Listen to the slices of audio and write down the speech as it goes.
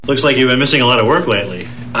Looks like you've been missing a lot of work lately.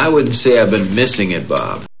 I wouldn't say I've been missing it,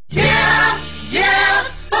 Bob. Yeah,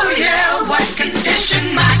 oh yeah, what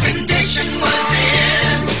condition my condition was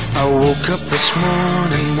in. I woke up this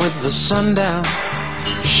morning with the sun down,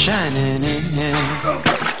 shining in.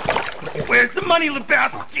 Where's the money,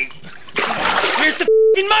 Lebowski? Where's the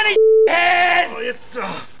f***ing money, head?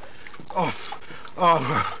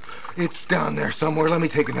 It's down there somewhere. Let me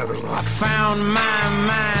take another look. I found my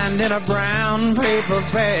mind in a brown paper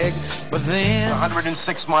bag, but then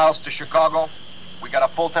 106 miles to Chicago. We got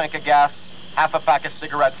a full tank of gas, half a pack of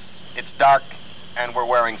cigarettes. It's dark, and we're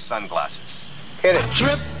wearing sunglasses. Hit it.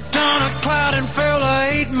 tripped on a cloud and fell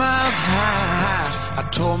 8 miles high. I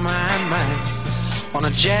tore my mind on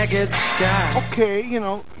a jagged sky. Okay,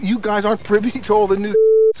 you guys aren't privy to all the new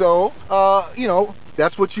so,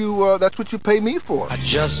 that's what you pay me for. I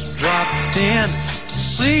just dropped in to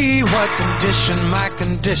see what condition my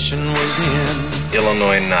condition was in.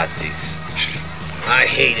 Illinois Nazis. I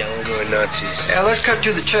hate Illinois Nazis. Yeah, let's cut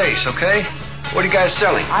to the chase, okay? What are you guys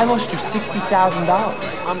selling? I lost you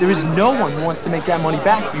 $60,000. There is no one who wants to make that money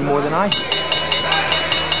back for you more than I do.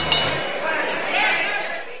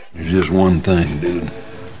 There's just one thing, dude.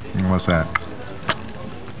 What's that?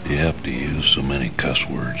 You have to use so many cuss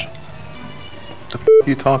words. What the f*** are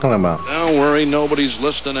you talking about? Don't worry, nobody's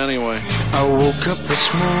listening anyway. I woke up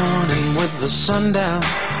this morning with the sun down,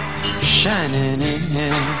 shining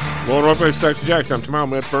in. Well, welcome to Stocks and Jacks. I'm Tom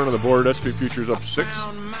Matt Byrne on the board. S&P futures up 6.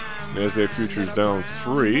 NASDAQ futures down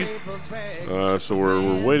 3. So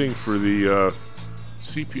we're waiting for the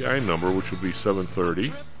CPI number, which will be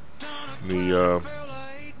 7:30.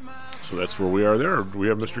 So that's where we are there. Do we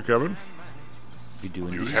have Mr. Kevin?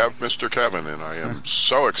 You have Mr. Kevin, and I am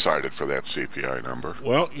so excited for that CPI number.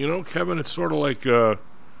 Well, Kevin, it's sort of like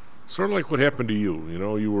what happened to you.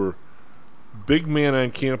 You were big man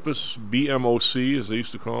on campus, BMOC, as they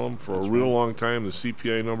used to call them, for a real long time. The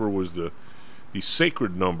CPI number was the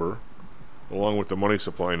sacred number, along with the money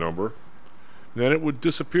supply number. And then it would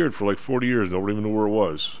disappeared for like 40 years. Nobody even knew where it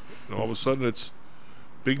was. And all of a sudden, it's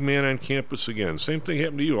big man on campus again. Same thing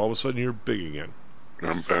happened to you. All of a sudden, you're big again.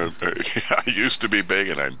 I used to be big,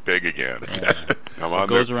 and I'm big again. I'm on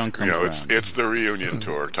goes around comes around. It's the reunion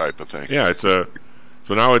tour type of thing. Yeah, so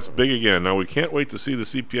now it's big again. Now we can't wait to see the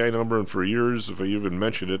CPI number, and for years, if I even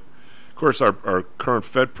mentioned it, of course, our current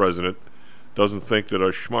Fed president doesn't think that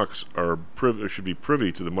us schmucks should be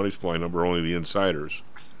privy to the money supply number, only the insiders.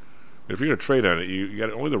 If you're going to trade on it, you got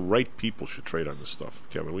only the right people should trade on this stuff,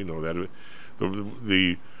 Kevin. We know that.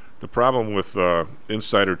 The problem with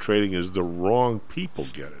insider trading is the wrong people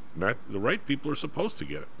get it. Not the right people are supposed to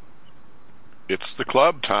get it. It's the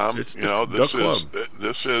club, Tom. It's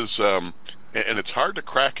this is and it's hard to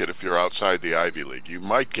crack it if you're outside the Ivy League. You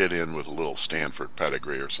might get in with a little Stanford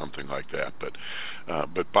pedigree or something like that, but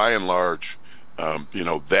by and large,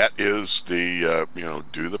 that is the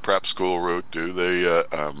do the prep school route, do the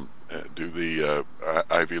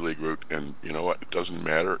Ivy League route, and you know what? It doesn't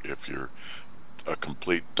matter if you're a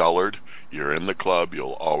complete dullard. You're in the club.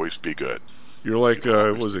 You'll always be good. You're like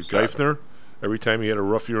was it Geithner? Every time he had a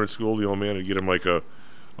rough year in school, the old man would get him like a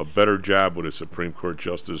better job with a Supreme Court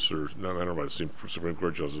justice, or I don't know about a Supreme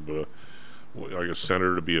Court justice, but like a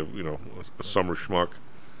senator to be a summer schmuck,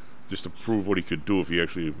 just to prove what he could do if he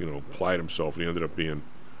actually applied himself. And he ended up being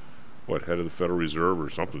head of the Federal Reserve or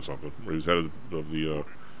something. Where he was head of the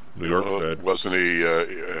New York Fed. Wasn't he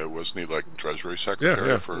like Treasury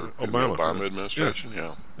Secretary for Obama, in the Obama administration?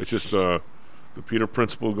 Yeah. It's just the Peter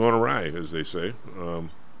principle going awry, as they say.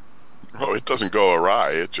 It doesn't go awry;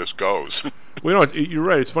 it just goes. Well, you're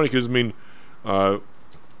right. It's funny because you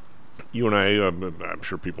and I, I'm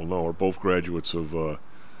sure people know, are both graduates of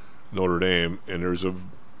Notre Dame, and there's a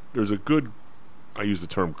good, I use the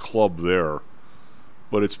term club there,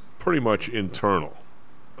 but it's pretty much internal.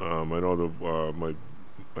 I know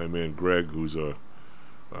my man Greg, who's a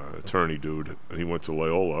attorney dude, and he went to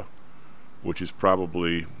Loyola, which is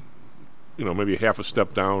probably, maybe half a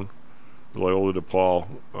step down, the Loyola DePaul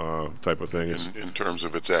type of thing. In terms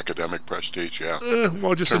of its academic prestige, yeah.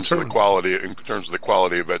 Just in terms of the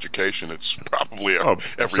quality of education, it's probably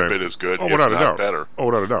every bit as good, if not better. Oh,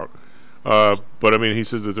 without a doubt. But I mean, he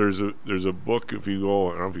says that there's a book. If you go,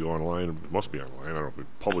 I don't know if you go online, it must be online. I don't know if it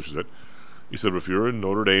publishes it. He said, if you're a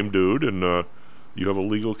Notre Dame dude and you have a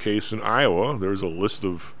legal case in Iowa, there's a list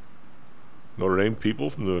of Notre Dame people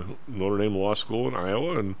from the Notre Dame Law School in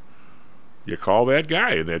Iowa, and you call that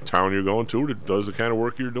guy in that town you're going to that does the kind of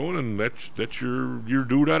work you're doing, and that's your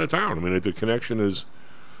dude out of town. I mean, the connection is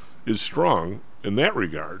strong in that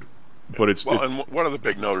regard. But it's and one of the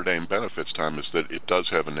big Notre Dame benefits, Tom, is that it does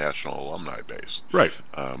have a national alumni base, right?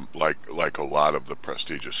 Like a lot of the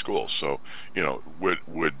prestigious schools. So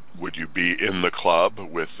would you be in the club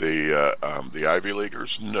with the Ivy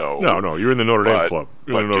Leaguers? No, you're in the Notre Dame club.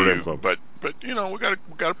 You're in the Notre Dame club. But we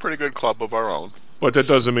got a pretty good club of our own. But that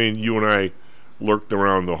doesn't mean you and I lurked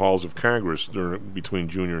around the halls of Congress between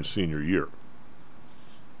junior and senior year.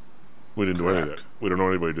 We didn't do any of that. We don't know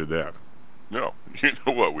anybody did that. No, you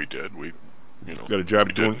know what we did. We got a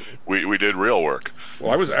job doing. We did real work.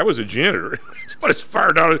 Well, I was a janitor, but as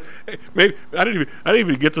far down as maybe I didn't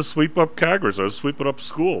even get to sweep up Congress. I was sweeping up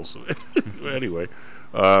schools. Anyway,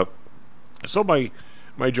 so my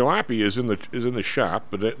jalopy is in the shop.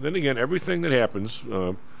 But then again, everything that happens,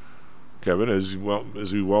 Kevin, as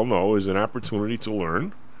you well know, is an opportunity to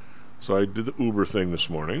learn. So I did the Uber thing this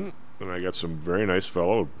morning, and I got some very nice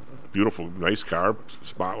fellow, beautiful, nice car,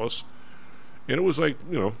 spotless. And it was like,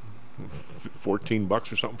 $14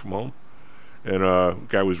 or something from home. And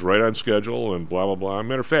guy was right on schedule and blah, blah, blah.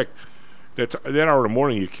 Matter of fact, that hour in the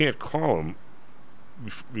morning, you can't call him,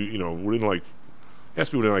 it has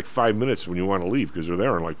to be within like 5 minutes when you want to leave because they're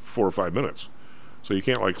there in like 4 or 5 minutes. So you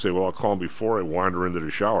can't say, well, I'll call him before I wander into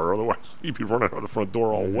the shower. Otherwise, you'd be running out the front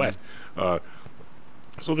door all wet.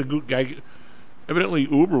 So the guy, evidently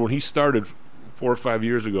Uber, when he started 4 or 5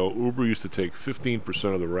 years ago, Uber used to take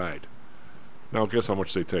 15% of the ride. Now guess how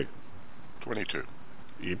much they take? 22.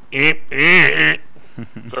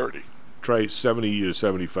 30. Try 70 to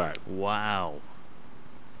 75. Wow.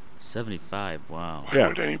 75. Wow. Why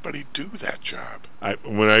would anybody do that job?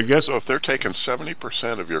 So if they're taking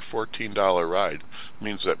 70% of your $14 ride,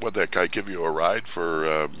 means that guy give you a ride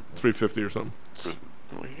for $3.50 or something?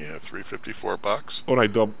 Yeah, $3.54. Oh, and I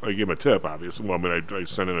gave him a tip, obviously. Well, I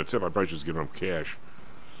sent in a tip. I probably just give him cash.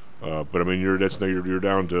 But you're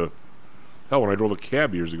down to. Hell, when I drove a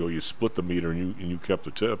cab years ago, you split the meter and you kept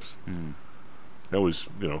the tips. That was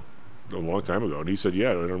a long time ago. And he said,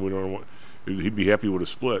 yeah, he'd be happy with a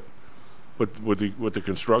split. But with the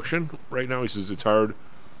construction right now, he says it's hard.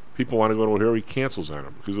 People want to go to here. He cancels on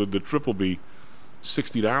them because the trip will be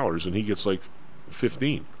 $60 and he gets like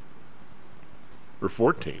 15 or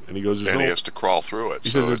 14. And he goes, he has to crawl through it. He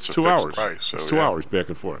says it's 2 hours. Price, so it's 2 hours back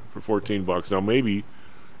and forth for $14. Now maybe.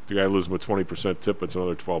 The guy lives with 20% tip. It's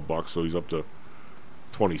another $12, so he's up to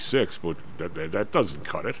 26. But that doesn't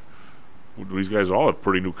cut it. These guys all have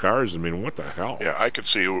pretty new cars. I mean, what the hell? Yeah, I could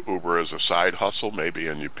see Uber as a side hustle, maybe,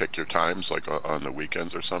 and you pick your times like on the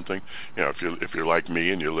weekends or something. If you're like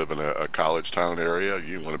me and you live in a college town area,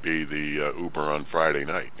 you want to be the Uber on Friday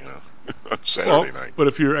night, on Saturday night. But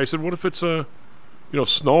I said, what if it's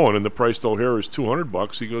snowing and the price to O'Hare is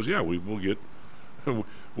 $200? He goes, yeah,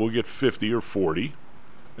 we'll get 50 or 40.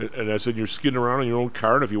 And I said, you're skidding around in your own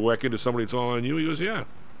car, and if you whack into somebody, it's all on you? He goes, yeah.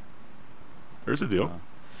 There's the deal.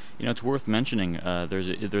 It's worth mentioning, there's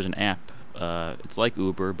an app. It's like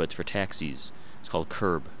Uber, but it's for taxis. It's called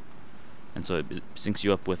Curb. And so it syncs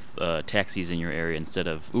you up with taxis in your area instead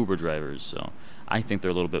of Uber drivers. So I think they're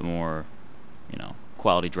a little bit more,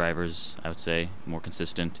 quality drivers, I would say, more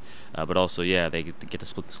consistent. But also, they get to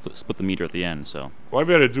split the meter at the end. So I've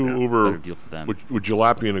had to do Uber better deal for them. with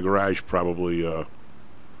jalopy in the garage probably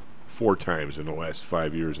 4 times in the last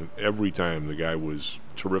 5 years, and every time the guy was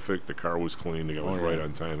terrific. The car was clean. The guy was right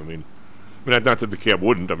on time. I mean, not that the cab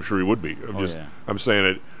wouldn't. I'm sure he would be. I'm saying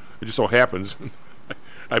it just so happens.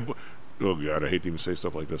 Oh God, I hate to even say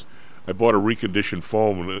stuff like this. I bought a reconditioned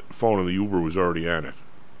phone, and the Uber was already on it.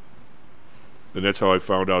 And that's how I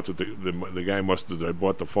found out that the guy I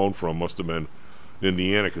bought the phone from must have been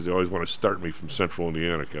Indiana, because they always want to start me from Central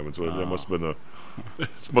Indiana, Kevin. So that must have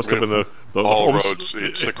been the all roads.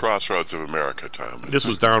 It's the crossroads of America, Tom. This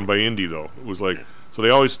was down by Indy, though. It was like so they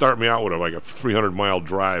always start me out with like a 300-mile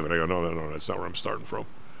drive, and I go, no, that's not where I'm starting from.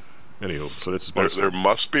 Anywho, so that's there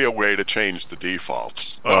must be a way to change the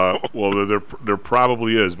defaults. Well, there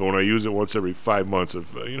probably is, but when I use it once every 5 months,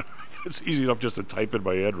 it's easy enough just to type in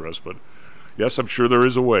my address. But yes, I'm sure there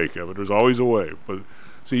is a way, Kevin. There's always a way. But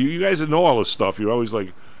see, you guys that know all this stuff, you're always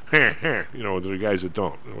like, the guys that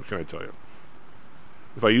don't. What can I tell you?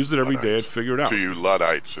 If I used it every day, I'd figure it out. To you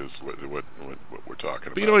Luddites is what we're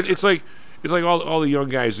talking about. But it's like all the young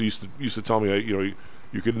guys who used to tell me,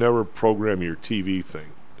 you could never program your TV thing.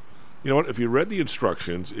 You know what? If you read the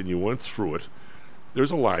instructions and you went through it, there's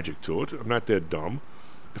a logic to it. I'm not that dumb.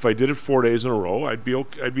 If I did it 4 days in a row, I'd be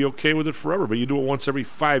okay with it forever. But you do it once every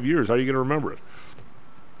 5 years, how are you going to remember it?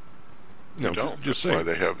 You don't. That's why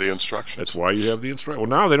they have the instructions. That's why you have the instructions.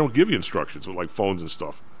 Well, now they don't give you instructions with like phones and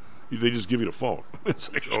stuff. They just give you the phone.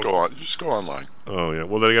 It's like, just go online. Oh yeah.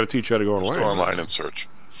 Well, they got to teach you how to go online. Just go online and search.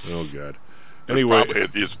 Oh God. Anyway,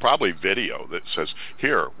 it's probably video that says,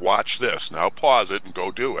 "Here, watch this. Now pause it and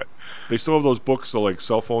go do it." They still have those books, like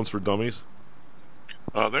Cell Phones for Dummies.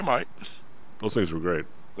 They might. Those things were great.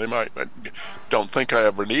 They might. I don't think I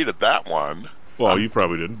ever needed that one. Well, you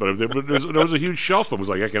probably didn't, but there was a huge shelf. It was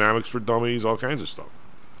like Economics for Dummies, all kinds of stuff.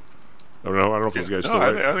 I don't know if those guys still.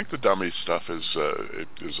 I think the dummy stuff is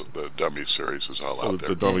the dummy series is all out there.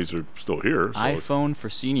 The dummies are still here. So iPhone for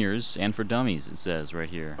seniors and for dummies. It says right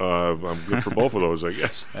here. I'm good for both of those, I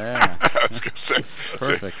guess. Yeah. I was gonna say,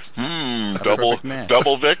 perfect.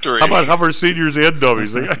 Double victory. How about for seniors and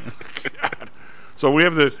dummies? So we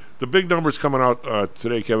have the big numbers coming out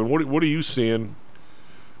today, Kevin. What are you seeing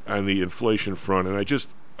on the inflation front? And I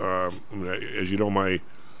just, as you know, my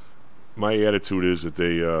attitude is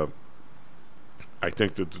that I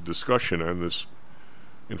think that the discussion on this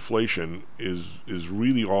inflation is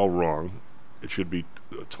really all wrong. It should be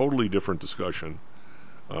a totally different discussion.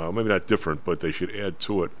 Maybe not different, but they should add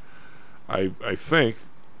to it. I think,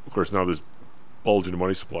 of course, now this bulge in the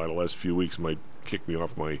money supply the last few weeks might kick me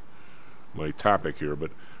off my topic here,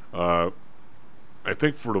 but I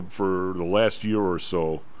think for the last year or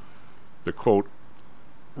so, the quote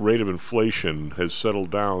rate of inflation has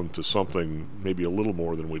settled down to something maybe a little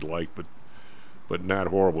more than we'd like, but not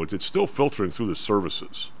horrible. It's still filtering through the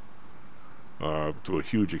services to a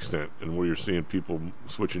huge extent, and where you're seeing people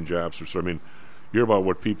switching jobs you hear about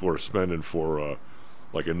what people are spending for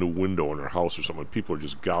like a new window in their house or something. People are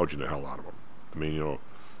just gouging the hell out of them.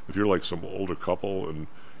 If you're like some older couple and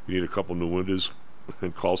you need a couple new windows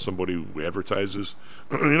and call somebody who advertises,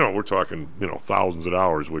 we're talking thousands of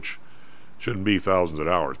dollars, which shouldn't be thousands of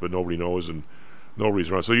dollars, but nobody knows and nobody's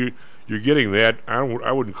around. So you're getting that. I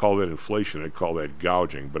wouldn't call that inflation. I'd call that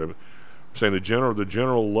gouging. But I'm saying the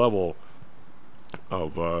general level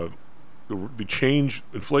of the change.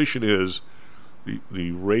 Inflation is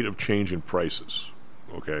the rate of change in prices.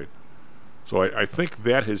 Okay, so I think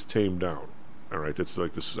that has tamed down. All right, that's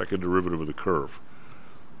like the second derivative of the curve.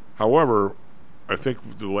 However, I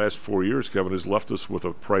think the last 4 years, Kevin, has left us with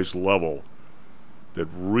a price level that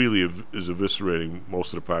really is eviscerating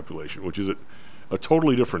most of the population, which is a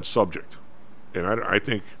totally different subject. And I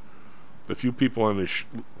think the few people on this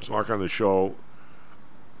talk on the show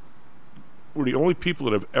were the only people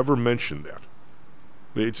that have ever mentioned that.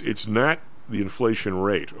 It's not the inflation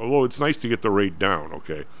rate, although it's nice to get the rate down,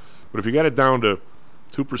 okay? But if you got it down to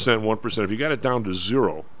 2%, 1%, if you got it down to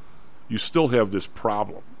 0, you still have this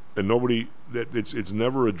problem. And it's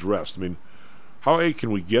never addressed. How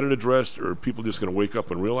can we get it addressed, or are people just going to wake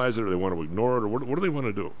up and realize it, or they want to ignore it, or what do they want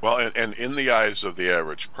to do? Well, and in the eyes of the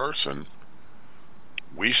average person,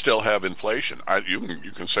 we still have inflation.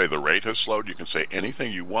 You can say the rate has slowed, you can say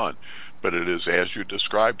anything you want, but it is as you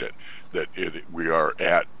described it, that we are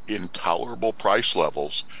at intolerable price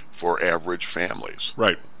levels for average families.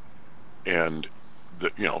 Right. And,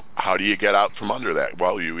 how do you get out from under that?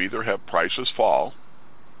 Well, you either have prices fall,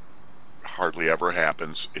 hardly ever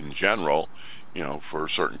happens in general. For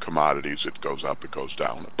certain commodities, it goes up, it goes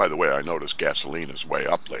down. By the way, I noticed gasoline is way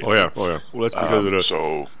up lately. Oh yeah. Well, that's because of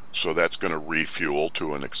the... So that's going to refuel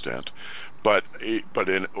to an extent, but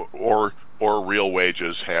real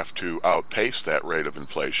wages have to outpace that rate of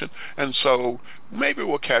inflation, and so maybe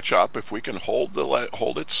we'll catch up if we can hold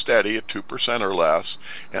it steady at 2% or less,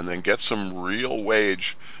 and then get some real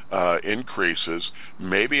wage increases.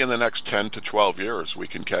 Maybe in the next 10 to 12 years we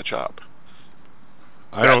can catch up.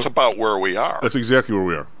 That's about where we are. That's exactly where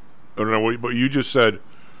we are. I don't know, but you just said,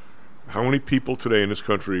 how many people today in this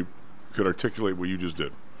country could articulate what you just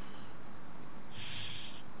did?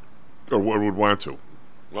 Or what would want to?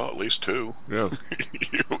 Well, at least two. Yeah.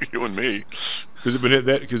 you and me.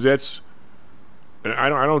 Because that's... And I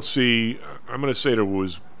don't see... I'm going to say there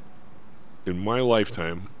was... In my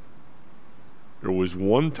lifetime, there was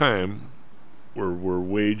one time where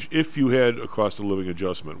wage, if you had a cost of living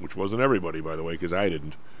adjustment, which wasn't everybody, by the way, because I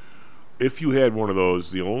didn't. If you had one of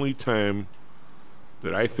those, the only time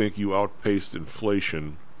that I think you outpaced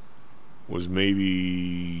inflation was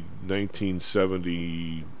maybe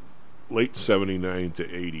 1970, late 79 to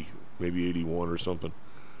 80, maybe 81 or something,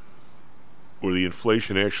 where the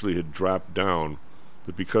inflation actually had dropped down,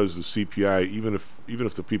 but because the CPI, even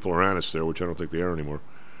if the people are honest there, which I don't think they are anymore,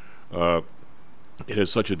 it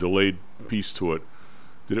has such a delayed piece to it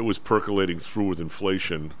that it was percolating through with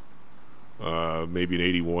inflation, maybe in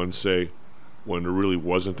 81, say, when there really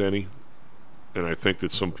wasn't any. And I think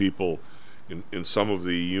that some people in some of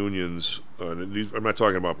the unions, I'm not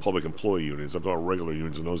talking about public employee unions, I'm talking about regular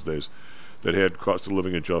unions in those days, that had cost of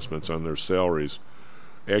living adjustments on their salaries,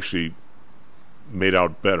 actually made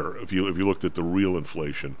out better if you looked at the real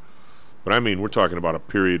inflation. But I mean, we're talking about a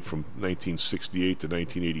period from 1968 to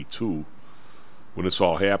 1982 when this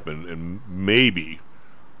all happened, and maybe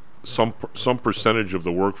some percentage of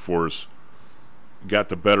the workforce got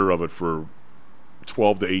the better of it for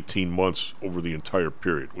 12 to 18 months over the entire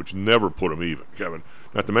period, which never put them even, Kevin.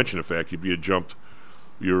 Not to mention the fact you had jumped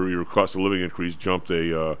your cost of living increase jumped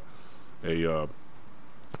at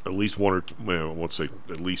least one or well, I won't say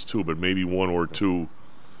at least two, but maybe one or two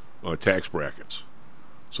tax brackets.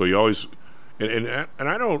 So you always and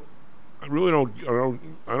I really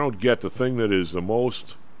don't get the thing that is the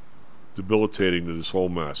most debilitating to this whole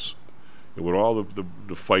mess. And with all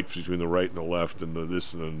the fights between the right and the left and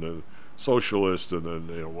this and the socialist and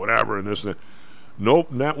then whatever and this and that.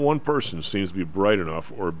 Nope, not one person seems to be bright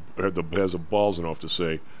enough or has the balls enough to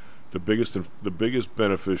say the biggest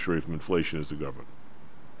beneficiary from inflation is the government.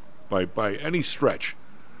 By any stretch,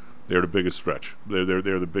 they're the biggest stretch. They're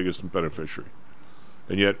the biggest beneficiary.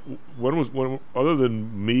 And yet, when other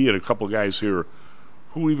than me and a couple of guys here,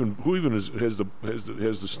 who even has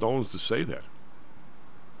the stones to say that?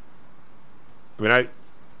 I mean,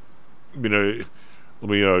 let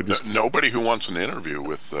me just nobody who wants an interview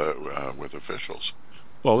with officials.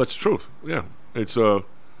 Well, that's the truth. Yeah, it's I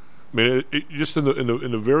mean, just in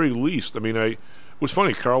the very least. I mean, it was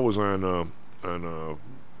funny. Carl was on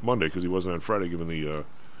Monday because he wasn't on Friday, giving the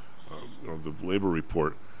labor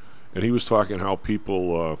report, and he was talking how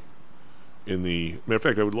people in the matter of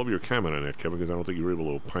fact, I would love your comment on that, Kevin, because I don't think you were able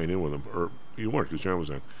to opine in with him, or you weren't because John was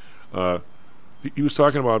on. He was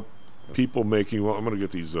talking about people making. Well, I'm going to get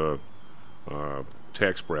these.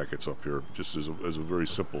 Tax brackets up here, just as a very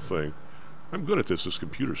simple thing. I'm good at this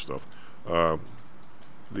computer stuff. You're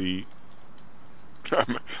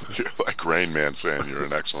like Rain Man saying you're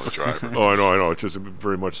an excellent driver. Oh, I know. It's just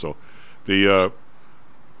very much so. I'll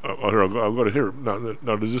go to here.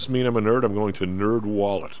 Now, does this mean I'm a nerd? I'm going to Nerd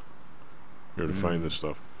Wallet here to find this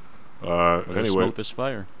stuff. Anyway, smoke this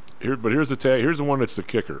fire. But here's the tag. Here's the one that's the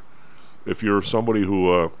kicker. If you're somebody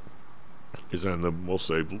who is on the,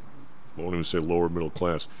 I won't even say lower middle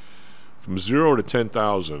class. From 0 to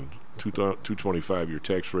 10,000, 225, your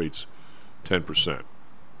tax rate's 10%.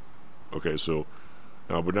 Okay, so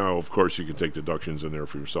now of course you can take deductions in there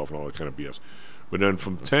for yourself and all that kind of BS. But then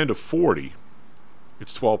from 10 to 40,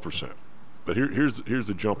 it's 12%. But here's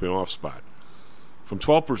the jumping off spot. From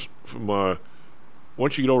 12%,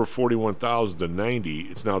 once you get over 41,000 to 90,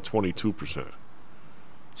 it's now 22%.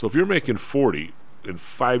 So if you're making 40, and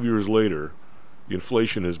 5 years later, the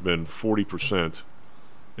inflation has been 40%,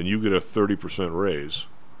 and you get a 30% raise.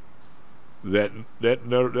 That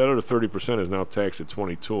other 30% is now taxed at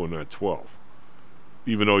 22 and not 12.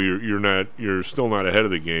 Even though you're still not ahead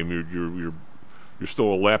of the game. You're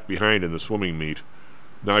still a lap behind in the swimming meet.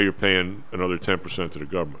 Now you're paying another 10% to the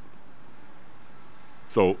government.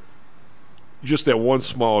 So, just that one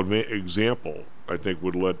small example, I think,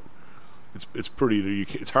 would let it's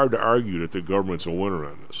hard to argue that the government's a winner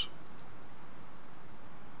on this.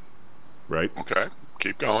 Right? Okay,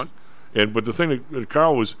 keep going. But the thing that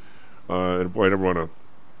Carl was, and boy, I never want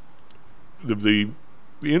to.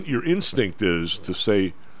 Your instinct is to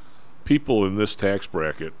say, people in this tax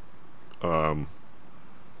bracket, down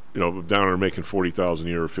there making 40,000 a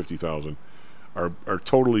year or 50,000, are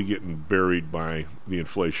totally getting buried by the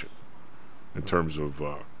inflation, in terms of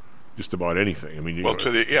just about anything. I mean,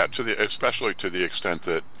 especially to the extent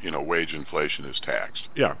that wage inflation is taxed.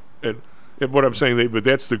 Yeah, and what I'm saying, but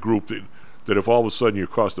that's the group that if all of a sudden your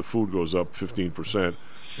cost of food goes up 15%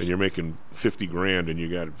 and you're making $50,000 and you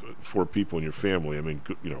got 4 people in your family, I mean,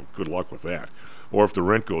 good luck with that. Or if the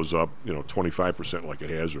rent goes up, 25% like it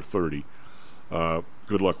has, or 30%,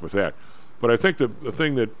 good luck with that. But I think the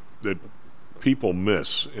thing that people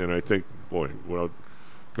miss, and I think, boy, without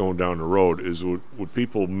going down the road, is what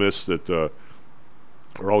people miss that are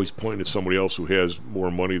always pointing at somebody else who has more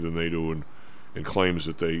money than they do and claims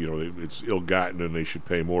that it's ill-gotten and they should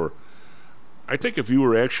pay more. I think if you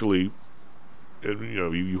were actually,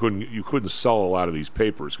 you couldn't sell a lot of these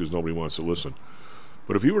papers because nobody wants to listen.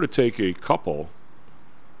 But if you were to take a couple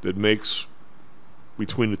that makes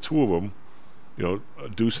between the two of them,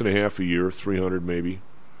 $1.50 a year, 300 maybe,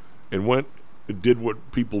 and went and did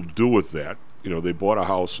what people do with that. They bought a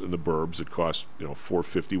house in the burbs that cost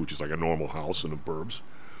 $450, which is like a normal house in the burbs,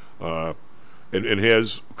 and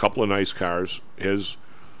has a couple of nice cars, has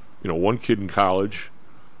one kid in college,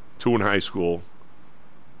 2 in high school,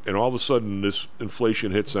 and all of a sudden this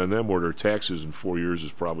inflation hits on them where their taxes in 4 years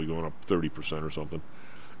is probably going up 30% or something,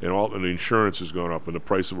 and the insurance has gone up, and the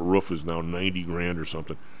price of a roof is now $90,000 or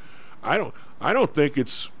something. I don't think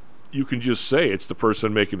you can just say it's the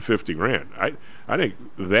person making $50,000. I think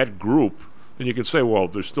that group And you can say, well,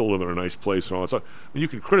 they're still living in a nice place and all that stuff. I mean, you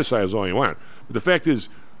can criticize all you want. But the fact is,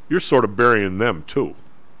 you're sort of burying them, too.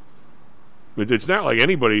 It's not like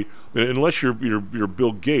anybody, unless you're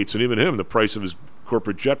Bill Gates, and even him, the price of his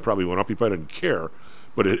corporate jet probably went up. He probably doesn't care,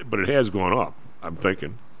 but it has gone up, I'm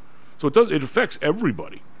thinking. So it affects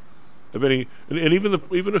everybody.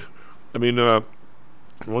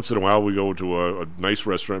 Once in a while we go to a nice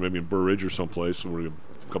restaurant, maybe in Burr Ridge or someplace, and we're a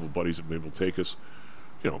couple of buddies that maybe will take us.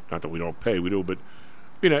 Not that we don't pay, we do, but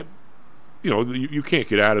you can't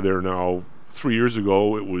get out of there now. 3 years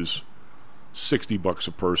ago it was $60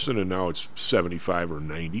 a person, and now it's $75 or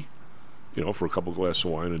 $90. For a couple of glasses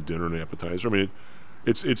of wine and dinner and appetizer. I mean,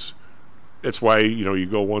 that's why you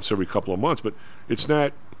go once every couple of months, but it's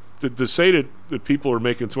not to say that people are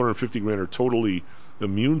making $250,000 are totally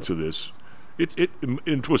immune to this.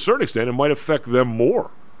 And to a certain extent, it might affect them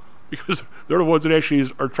more because they're the ones that actually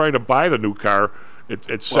are trying to buy the new car at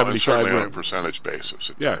 $75,000. Certainly on a percentage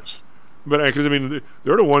basis, it does. But because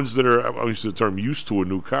they're the ones that are, I use the term, used to a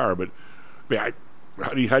new car. But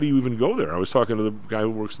how do you even go there? I was talking to the guy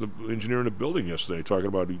who works in the engineer in the building yesterday, talking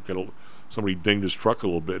about somebody dinged his truck a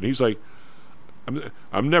little bit, and he's like,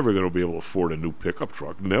 I'm never going to be able to afford a new pickup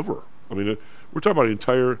truck. Never. I mean, we're talking about the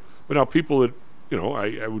entire. But now people that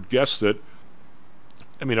I would guess that.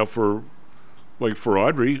 For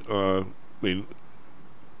Audrey,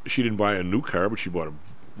 she didn't buy a new car, but she bought a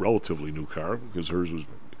relatively new car because hers was.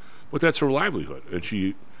 But that's her livelihood, and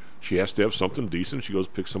she has to have something decent. She goes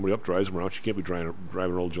pick somebody up, drives them around. She can't be driving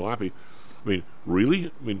an old jalopy.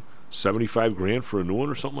 Really? $75,000 for a new one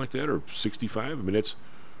or something like that, or $65,000.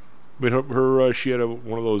 She had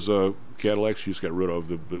one of those Cadillacs she just got rid of,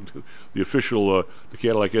 the official the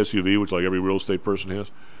Cadillac SUV, which like every real estate person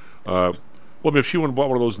has. If she went and bought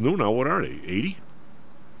one of those new now, what are they? 80?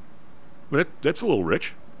 That's a little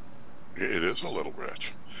rich. It is a little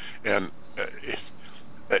rich, and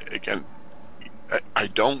again, I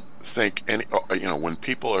don't think when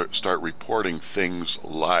people start reporting things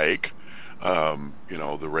like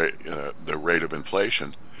the rate of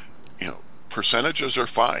inflation, percentages are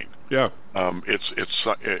fine. Yeah.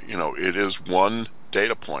 It is one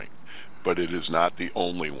data point, but it is not the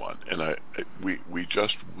only one, and we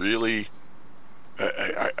just really.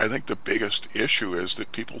 I think the biggest issue is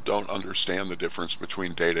that people don't understand the difference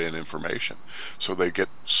between data and information, so they get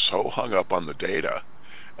so hung up on the data,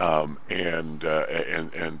 and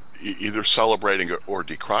either celebrating it or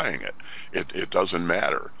decrying it. It doesn't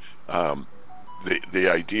matter. The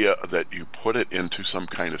idea that you put it into some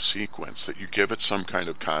kind of sequence, that you give it some kind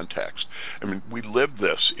of context. We lived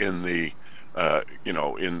this in the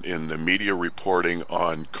in the media reporting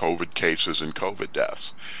on COVID cases and COVID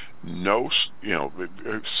deaths.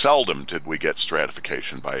 Seldom did we get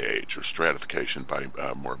stratification by age or stratification by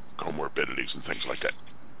more comorbidities and things like that.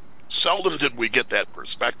 Seldom did we get that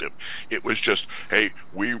perspective. It was just, hey,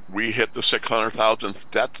 we hit the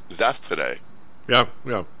 600,000th death today. Yeah.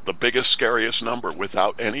 The biggest, scariest number,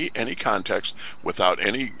 without any context, without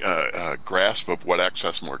any grasp of what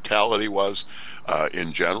excess mortality was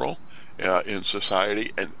in general in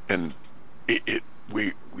society, and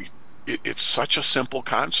it's such a simple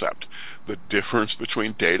concept, the difference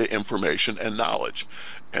between data, information, and knowledge,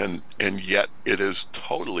 and yet it is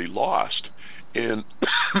totally lost in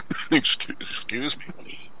excuse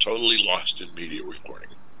me, totally lost in media reporting.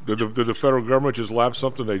 Did the federal government just lab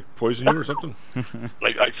something? They poison you or something?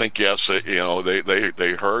 I think yes.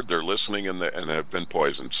 They heard, they're listening, and have been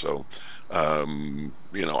poisoned. So,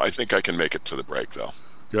 I think I can make it to the break though.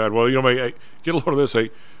 God, well, I get a load of this. I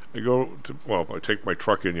take my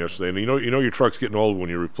truck in yesterday, and your truck's getting old when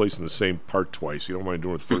you're replacing the same part twice. You don't mind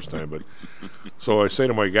doing it the first time, but so I say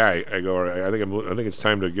to my guy, I go, I think it's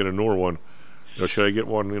time to get a newer one. Should I get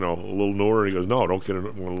one, a little newer? And he goes, no, don't get one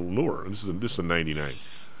a little newer. And this is a '99.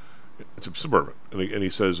 It's a Suburban, and he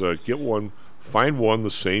says, get one, find one the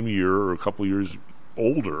same year or a couple years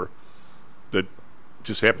older that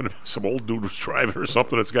just happened to be some old dude was driving or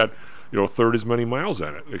something that's got a third as many miles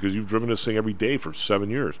on it because you've driven this thing every day for 7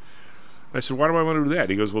 years. And I said, why do I want to do that?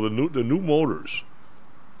 He goes, well, the new motors,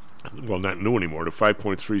 well, not new anymore, the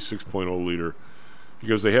 5.3 6.0 liter,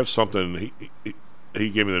 because they have something. He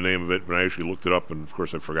gave me the name of it, but I actually looked it up, and of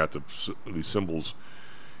course I forgot these symbols.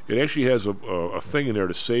 It actually has a thing in there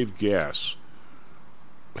to save gas.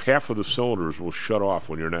 Half of the cylinders will shut off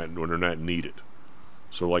when they're not needed.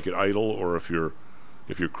 So like at idle, or if you're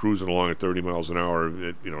cruising along at 30 miles an hour,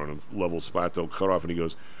 in a level spot, they'll cut off. And he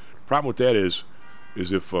goes, the problem with that is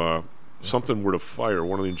if something were to fire,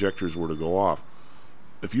 one of the injectors were to go off,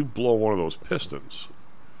 if you blow one of those pistons,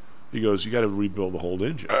 he goes, you got to rebuild the whole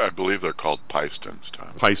engine. I believe they're called pistons,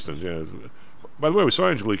 Tom. Pistons, yeah. By the way, we saw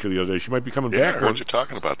Angelica the other day. She might be coming back. Yeah, I heard you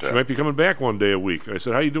talking about that. She might be coming back one day a week. I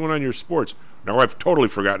said, how you doing on your sports? Now, I've totally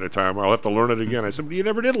forgotten the time. I'll have to learn it again. I said, but you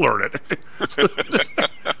never did learn it.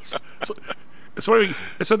 So I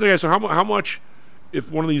said to the guy, so how much,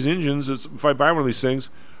 if one of these engines, if I buy one of these things,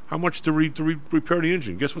 how much to repair the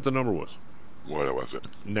engine? Guess what the number was? What was it?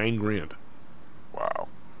 $9,000. Wow.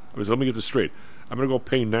 I said, let me get this straight. I'm going to go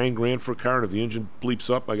pay $9,000 for a car, and if the engine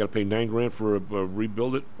bleeps up, I got to pay $9,000 for a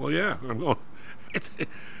rebuild it? Well, yeah, I'm going.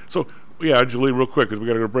 So, yeah, Julie, real quick, because we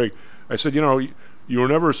got to go to break. I said, you were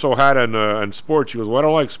never so hot on sports. She goes, well, I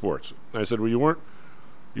don't like sports. And I said, well, you weren't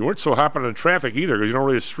so hot on traffic either, because you know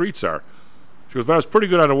where the streets are. She goes, but I was pretty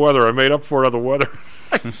good on the weather. I made up for it on the weather.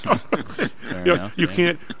 You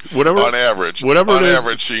can't, whatever. On average,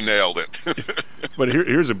 she nailed it. But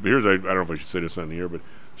here's I don't know if I should say this on the air, but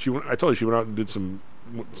I told her she went out and did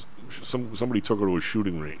somebody took her to a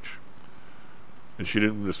shooting range. And she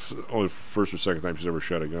didn't, this only first or second time she's ever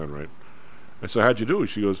shot a gun, right? I said, how'd you do it?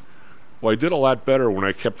 She goes, well, I did a lot better when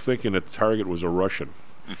I kept thinking that the target was a Russian.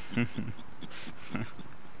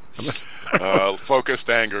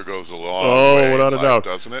 Focused anger goes a long way without a doubt,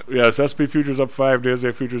 doesn't it? Yes, SP Futures up 5 days,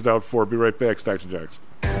 NASDAQ Futures down 4. Be right back, Stocks and Jocks.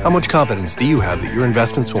 How much confidence do you have that your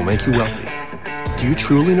investments will make you wealthy? Do you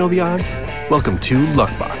truly know the odds? Welcome to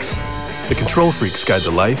Luckbox, the control freak's guide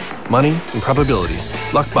to life, money, and probability.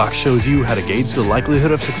 Luckbox shows you how to gauge the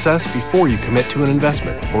likelihood of success before you commit to an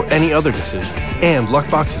investment or any other decision. And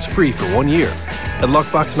Luckbox is free for 1 year at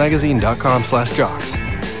luckboxmagazine.com/jocks.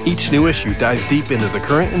 Each new issue dives deep into the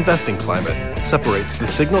current investing climate, separates the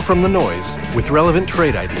signal from the noise with relevant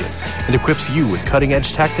trade ideas, and equips you with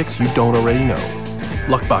cutting-edge tactics you don't already know.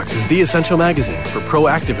 Luckbox is the essential magazine for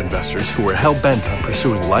proactive investors who are hell-bent on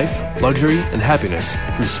pursuing life, luxury, and happiness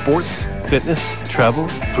through sports, fitness, travel,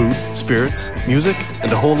 food, spirits, music,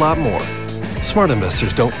 and a whole lot more. Smart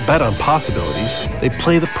investors don't bet on possibilities, they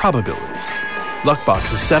play the probabilities.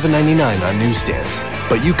 Luckbox is $7.99 on newsstands,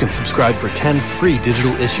 but you can subscribe for 10 free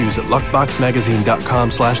digital issues at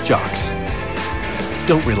luckboxmagazine.com/jocks.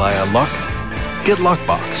 Don't rely on luck. Get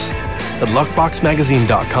Luckbox at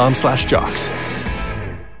luckboxmagazine.com/jocks.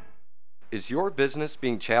 Is your business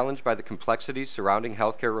being challenged by the complexities surrounding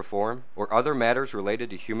healthcare reform or other matters related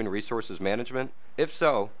to human resources management? If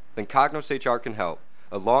so, then Cognos HR can help.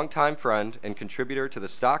 A longtime friend and contributor to the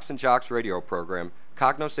Stocks and Jocks radio program,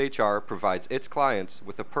 Cognos HR provides its clients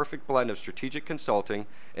with a perfect blend of strategic consulting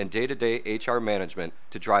and day-to-day HR management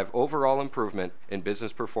to drive overall improvement in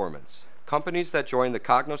business performance. Companies that join the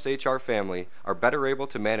Cognos HR family are better able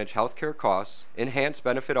to manage healthcare costs, enhance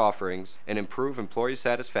benefit offerings, and improve employee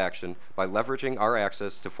satisfaction by leveraging our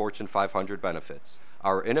access to Fortune 500 benefits.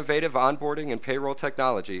 Our innovative onboarding and payroll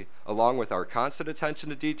technology, along with our constant attention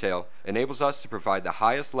to detail, enables us to provide the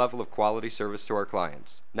highest level of quality service to our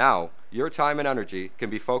clients. Now, your time and energy can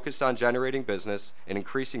be focused on generating business and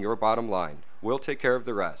increasing your bottom line. We'll take care of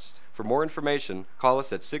the rest. For more information, call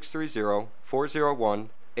us at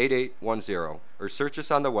 630-401-8810 or search us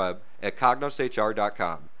on the web at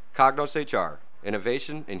cognoshr.com. Cognos HR,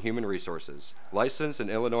 Innovation in Human Resources, licensed in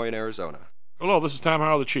Illinois and Arizona. Hello, this is Tom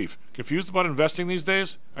Howell, the Chief. Confused about investing these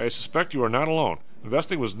days? I suspect you are not alone.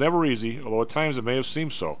 Investing was never easy, although at times it may have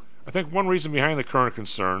seemed so. I think one reason behind the current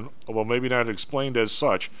concern, although maybe not explained as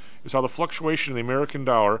such, is how the fluctuation in the American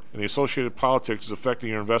dollar and the associated politics is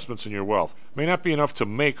affecting your investments and your wealth. It may not be enough to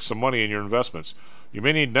make some money in your investments. You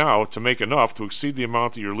may need now to make enough to exceed the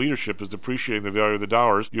amount that your leadership is depreciating the value of the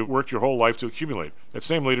dollars you've worked your whole life to accumulate. That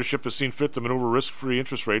same leadership has seen fit to maneuver risk-free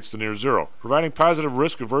interest rates to near zero. Providing positive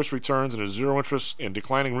risk-averse returns in a zero-interest and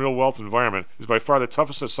declining real wealth environment is by far the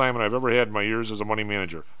toughest assignment I've ever had in my years as a money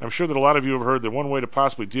manager. I'm sure that a lot of you have heard that one way to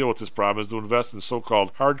possibly deal with this problem is to invest in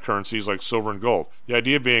so-called hard currencies like silver and gold. The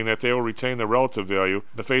idea being that they will retain their relative value in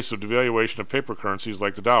the face of devaluation of paper currencies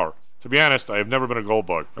like the dollar. To be honest, I have never been a gold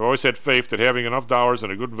bug. I've always had faith that having enough dollars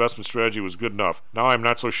and a good investment strategy was good enough. Now I'm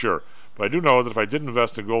not so sure. But I do know that if I did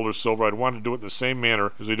invest in gold or silver, I'd want to do it in the same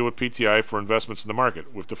manner as we do with PTI for investments in the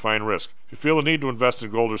market, with defined risk. If you feel the need to invest in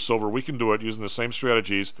gold or silver, we can do it using the same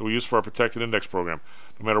strategies that we use for our protected index program.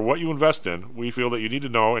 No matter what you invest in, we feel that you need to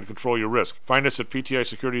know and control your risk. Find us at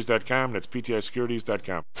PTIsecurities.com. That's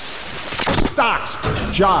PTIsecurities.com.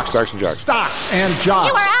 Stocks, jocks, Stocks and Jocks. Stocks and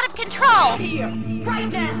jocks. You are out of control. Here,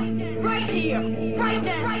 right now, right here, right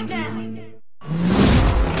now, right now.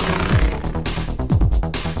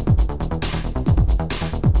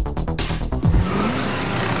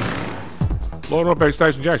 Load up back,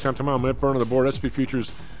 Stocks and Jocks. I'm Tom Minute burn on the board. SP Futures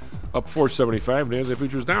up 475. NASDAQ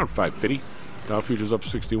Futures down 550. Dow Futures up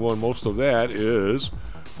 61. Most of that is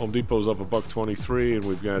Home Depot's up $1.23, and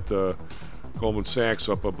we've got Goldman Sachs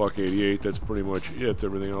up $1.88. That's pretty much it.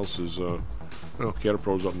 Everything else is not Well,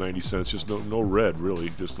 Caterpro's up 90 cents. Just no red, really.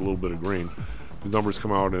 Just a little bit of green. The numbers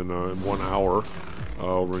come out in 1 hour.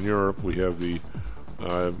 Over in Europe, we have the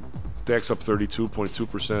DAX up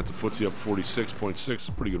 32.2%. The FTSE up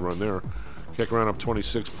 46.6%. Pretty good run there. CAC around up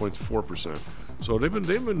 26.4%. So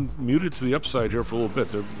they've been muted to the upside here for a little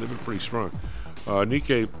bit. They've been pretty strong.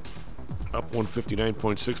 Nikkei up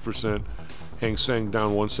 159.6%. Hang Seng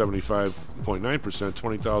down 175.9%.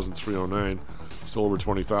 20,309. Still over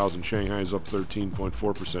 20,000. Shanghai's up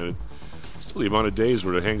 13.4%. Still, the amount of days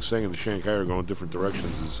where the Hang Seng and the Shanghai are going different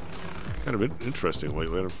directions is kind of interesting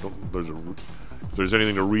lately. If there's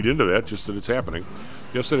anything to read into that, just that it's happening.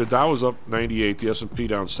 Yesterday, the Dow was up 98, the S&P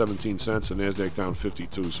down 17 cents, and NASDAQ down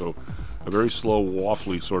 52. So a very slow,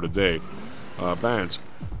 waffly sort of day. Bonds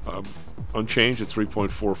unchanged at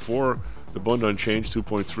 3.44. The Bund unchanged,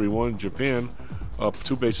 2.31. Japan up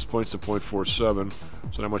 2 basis points to 0.47.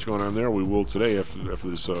 So not much going on there. We will today, after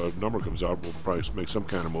this number comes out, we'll probably make some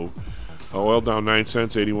kind of move. Oil down 9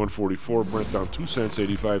 cents, 81.44. Brent down 2 cents,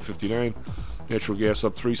 85.59. Natural gas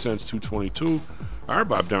up 3 cents, 2.22.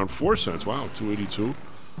 RBOB down 4 cents, wow, 2.82.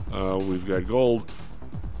 We've got gold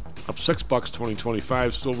up $6,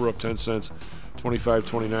 20.25. Silver up 10 cents,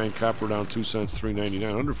 25.29. Copper down 2 cents,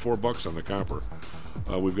 3.99. Under $4 on the copper.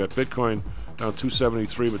 We've got Bitcoin down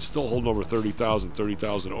 273, but still holding over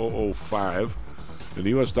 30,005. And the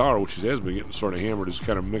U.S. dollar, which has been getting sort of hammered, is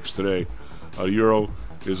kind of mixed today. Euro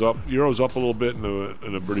is up. Euro's up a little bit,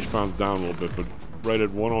 and the British pound's down a little bit, but right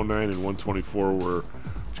at 109 and 124, where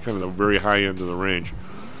it's kind of the very high end of the range.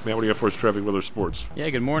 Matt, what do you got for us, traffic, weather, sports? Yeah,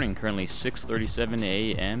 good morning. Currently 6:37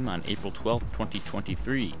 a.m. on April 12th,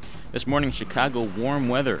 2023. This morning, Chicago, warm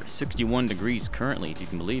weather, 61 degrees currently, if you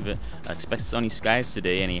can believe it. Expect sunny skies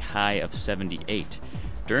today and a high of 78.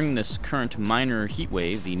 During this current minor heat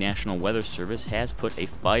wave, the National Weather Service has put a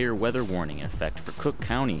fire weather warning in effect for Cook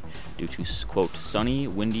County due to, quote, sunny,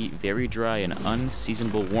 windy, very dry, and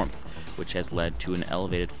unseasonable warmth, which has led to an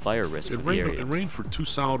elevated fire risk for the area. It rained for 2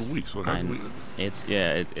 solid weeks.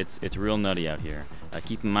 It's real nutty out here.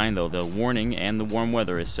 Keep in mind, though, the warning and the warm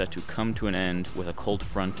weather is set to come to an end with a cold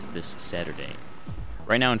front this Saturday.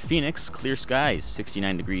 Right now in Phoenix, clear skies,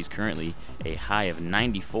 69 degrees currently, a high of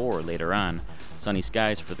 94 later on. Sunny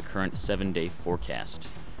skies for the current 7-day forecast.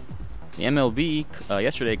 The MLB,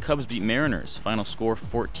 yesterday, Cubs beat Mariners. Final score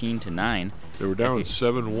 14-9. They were down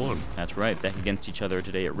 7-1. That's right. Back against each other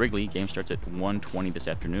today at Wrigley. Game starts at 1:20 this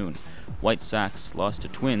afternoon. White Sox lost to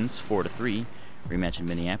Twins 4-3. Rematch in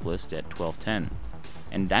Minneapolis at 12:10.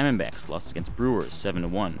 And Diamondbacks lost against Brewers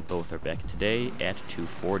 7-1. Both are back today at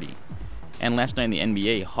 2:40. And last night in the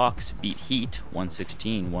NBA, Hawks beat Heat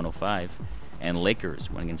 116-105. And Lakers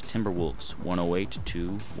went against Timberwolves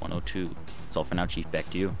 108-102. That's all for now, Chief. Back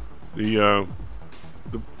to you.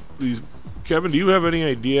 These Kevin, do you have any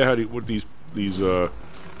idea how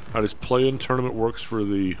this play-in tournament works for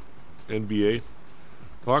the NBA?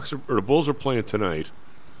 The Bulls are playing tonight,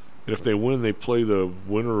 and if they win, they play the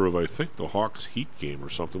winner of, I think, the Hawks Heat game or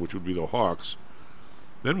something, which would be the Hawks.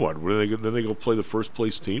 Then what? Then they go play the first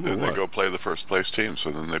place team? Then they go play the first place team,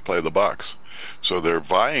 so then they play the Bucks. So they're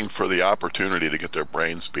vying for the opportunity to get their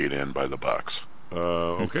brains beat in by the Bucks.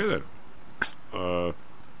 Okay then.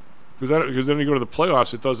 Because then you go to the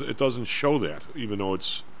playoffs, it doesn't show that, even though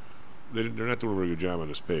they're not doing a really good job on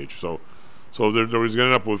this page. So they're going to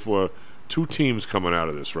end up with 2 teams coming out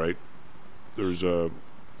of this, right? There's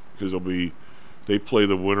because they play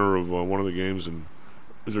the winner of one of the games, and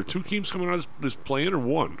is there 2 teams coming out of this play-in or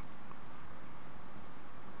 1?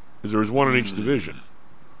 Because there's 1 in each division,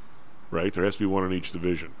 right? There has to be 1 in each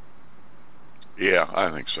division. Yeah, I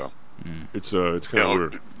think so. It's kind of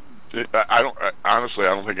weird. I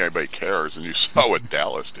don't think anybody cares, and you saw what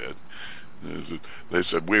Dallas did. They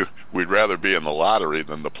said we'd rather be in the lottery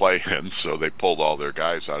than the play-in, so they pulled all their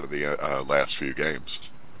guys out of the last few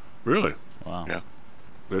games. Really? Wow. Yeah.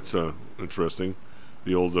 That's interesting.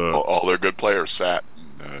 The old all their good players sat,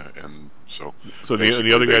 and so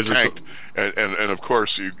the other guys tanked. And of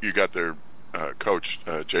course you got their coach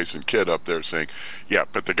Jason Kidd up there saying, yeah,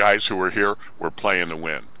 but the guys who were here were playing to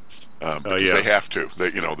win. Because they have to. They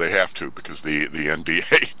have to, because the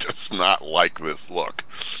NBA does not like this look.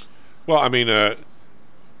 Well, I mean,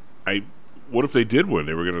 what if they did win?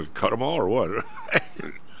 They were going to cut them all, or what?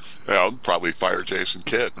 Well, probably fire Jason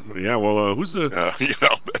Kidd. Yeah, well, who's the?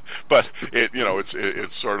 But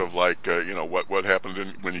it's sort of like what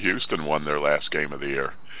happened when Houston won their last game of the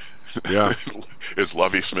year. Yeah. Is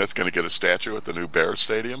Lovie Smith going to get a statue at the new Bears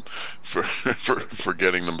Stadium for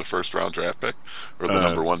getting them the first round draft pick or the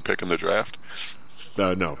number 1 pick in the draft?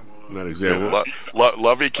 No. Not exactly.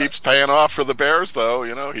 Lovey keeps paying off for the Bears, though.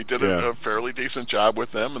 He did a fairly decent job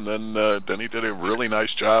with them, and then he did a really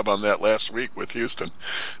nice job on that last week with Houston.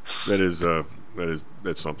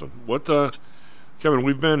 That's something. What, Kevin?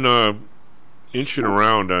 We've been inching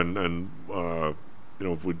around on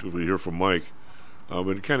if we hear from Mike,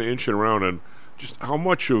 but kind of inching around on just how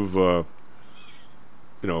much of a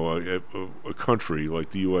country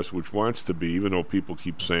like the U.S., which wants to be, even though people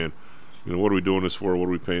keep saying, what are we doing this for? What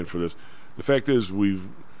are we paying for this? The fact is, we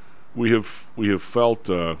have felt.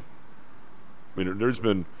 There's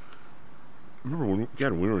been. Remember when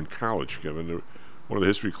we were in college, Kevin? One of the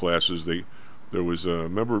history classes, there was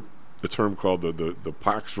remember the term called the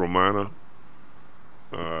Pax Romana.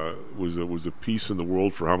 Was a peace in the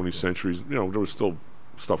world for how many centuries? There was still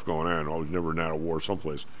stuff going on. Always never not a war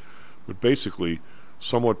someplace, but basically,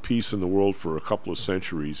 somewhat peace in the world for a couple of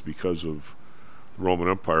centuries because of the Roman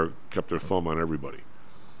Empire kept their thumb on everybody.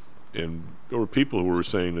 And there were people who were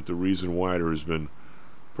saying that the reason why there has been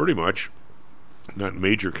pretty much not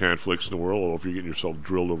major conflicts in the world, although if you're getting yourself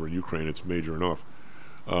drilled over in Ukraine, it's major enough,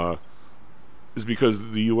 is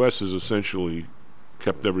because the U.S. has essentially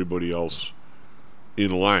kept everybody else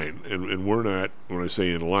in line. And we're not, when I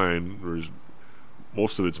say in line,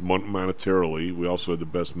 most of it's monetarily. We also had the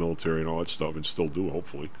best military and all that stuff, and still do,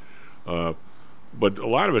 hopefully. But a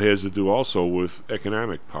lot of it has to do also with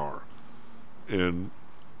economic power. And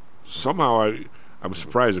somehow I'm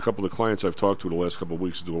surprised a couple of the clients I've talked to the last couple of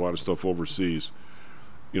weeks do a lot of stuff overseas.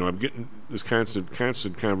 I'm getting this constant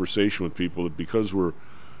conversation with people that because we're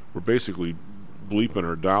basically bleeping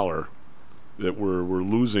our dollar, that we're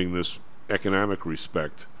losing this economic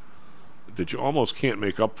respect that you almost can't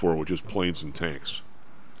make up for with just planes and tanks.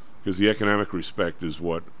 Because the economic respect is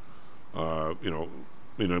what,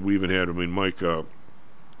 we even had,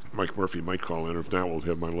 Mike Murphy might call in, or if not, we'll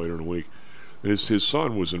have mine later in the week. His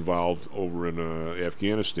son was involved over in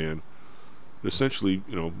Afghanistan, essentially,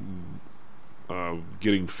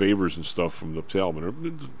 getting favors and stuff from the Taliban, or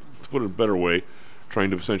to put it a better way,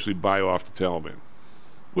 trying to essentially buy off the Taliban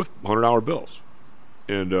with $100 bills.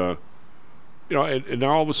 And, and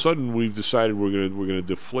now all of a sudden we've decided we're gonna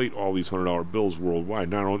deflate all these $100 bills worldwide.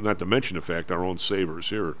 Not to mention the fact our own savers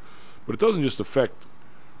here, but it doesn't just affect,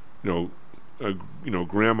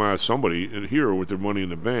 grandma, somebody here with their money in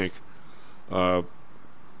the bank. It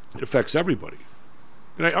affects everybody.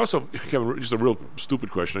 And I also, Kevin, just a real stupid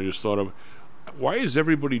question I just thought of. Why is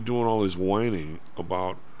everybody doing all this whining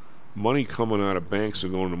about money coming out of banks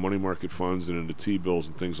and going to money market funds and into T-bills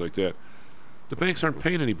and things like that? The banks aren't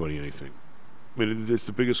paying anybody anything. It's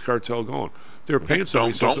the biggest cartel going. They're paying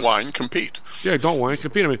somebody. Don't whine, compete. Yeah, don't whine,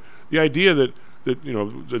 compete. The idea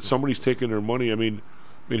that somebody's taking their money.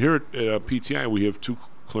 Here at PTI we have two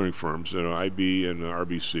clearing firms, IB and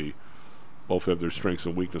RBC. Both have their strengths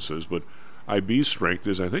and weaknesses, but IB's strength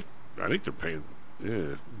is I think they're paying.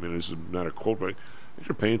 This is not a quote, but I think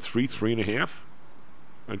they're paying 3.5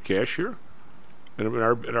 on cash here. And at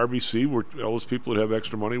RBC, all those people that have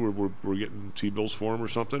extra money, we're getting T-bills for them or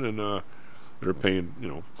something, and they're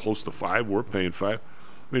paying close to 5. We're paying 5.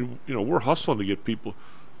 We're hustling to get people.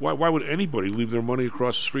 Why would anybody leave their money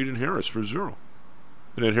across the street in Harris for 0?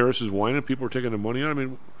 And then Harris is whining. People are taking their money out.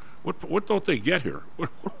 What don't they get here?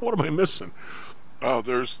 What am I missing? Oh,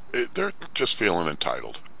 they're just feeling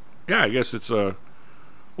entitled. Yeah, I guess it's when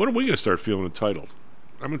are we going to start feeling entitled?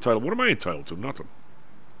 I'm entitled. What am I entitled to? Nothing.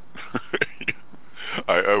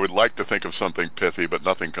 I would like to think of something pithy, but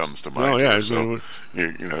nothing comes to mind. Oh yeah, so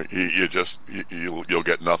you'll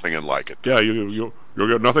get nothing and like it. Yeah, you'll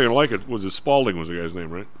get nothing and like it. Spalding was the guy's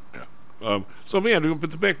name, right? Yeah.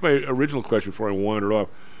 But to back my original question before I wandered off,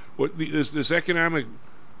 this economic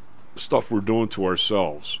stuff we're doing to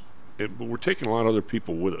ourselves, but we're taking a lot of other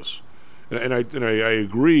people with us, and I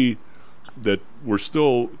agree that we're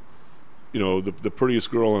still, the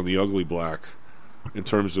prettiest girl on the ugly block, in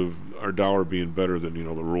terms of our dollar being better than the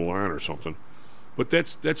Rouen or something, but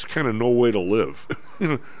that's kind of no way to live,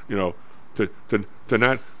 to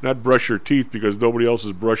not brush your teeth because nobody else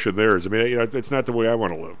is brushing theirs. That's not the way I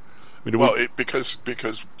want to live. Because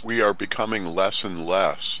we are becoming less and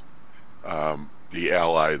less the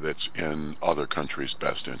ally that's in other countries'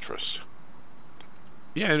 best interests.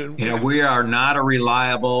 Yeah, we are not a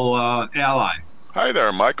reliable ally. Hi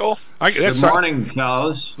there, Michael. Good morning,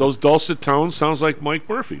 fellas. Those dulcet tones sounds like Mike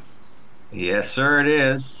Murphy. Yes, sir, it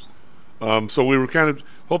is. So we were kind of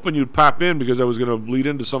hoping you'd pop in because I was going to lead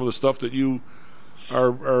into some of the stuff that you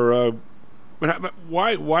are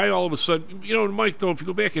why all of a sudden, Mike, though, if you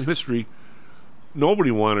go back in history,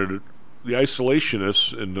 nobody wanted it. The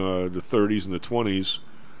isolationists in the 30s and the 20s,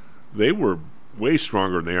 they were way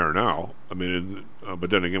stronger than they are now. I mean, but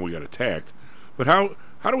then again, we got attacked. But how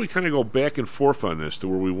do we kind of go back and forth on this to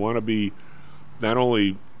where we want to be not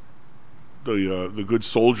only the good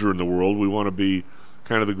soldier in the world, we want to be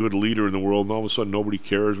kind of the good leader in the world, and all of a sudden nobody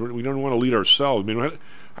cares. We don't want to lead ourselves. I mean,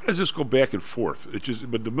 how does this go back and forth?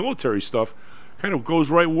 But the military stuff kind of goes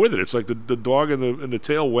right with it. It's like the dog and the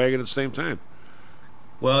tail wagging at the same time.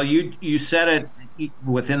 Well, you said it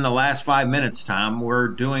within the last 5 minutes, Tom. We're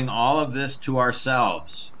doing all of this to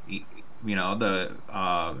ourselves. You know,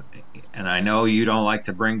 and I know you don't like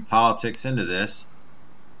to bring politics into this,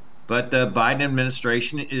 but the Biden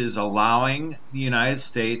administration is allowing the United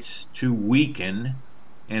States to weaken,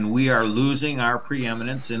 and we are losing our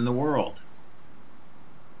preeminence in the world.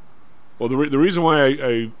 Well, the reason why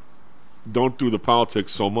I don't do the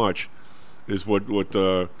politics so much is what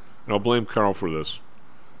and I'll blame Carl for this,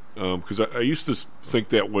 because I used to think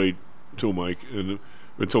that way too, Mike,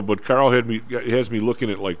 but Carl has me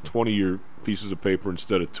looking at like 20-year pieces of paper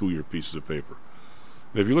instead of 2-year pieces of paper.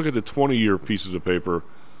 And if you look at the 20-year pieces of paper,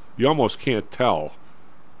 you almost can't tell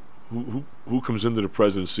who comes into the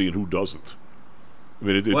presidency and who doesn't. I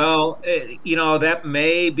mean, you know, that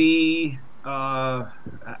may be.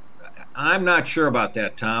 I'm not sure about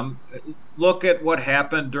that, Tom. Look at what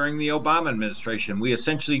happened during the Obama administration. We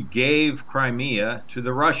essentially gave Crimea to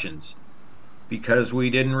the Russians because we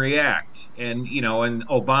didn't react. And, you know, and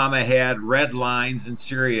Obama had red lines in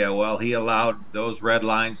Syria. Well, he allowed those red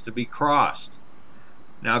lines to be crossed.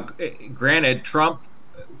 Now, granted, Trump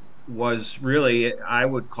was really, I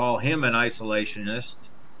would call him an isolationist.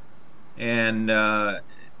 And,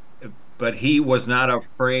 but he was not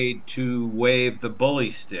afraid to wave the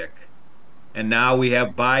bully stick. And now we have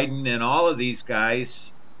Biden, and all of these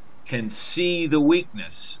guys can see the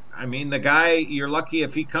weakness. I mean, the guy, you're lucky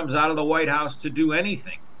if he comes out of the White House to do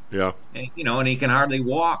anything. Yeah. And, you know, and he can hardly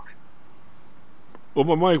walk. Well,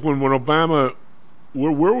 but Mike, when Obama,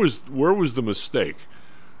 where was the mistake?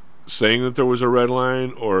 Saying that there was a red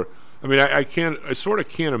line, or I mean, I sort of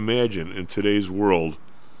can't imagine in today's world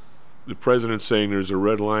the president saying there's a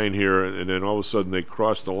red line here, and then all of a sudden they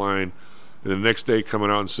cross the line, and the next day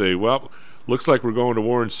coming out and say, well, looks like we're going to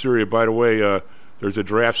war in Syria. By the way, there's a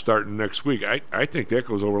draft starting next week. I think that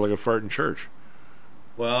goes over like a fart in church.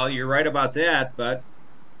 Well, you're right about that, but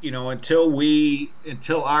you know,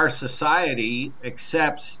 until our society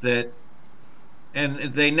accepts that,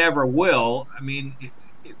 and they never will. I mean,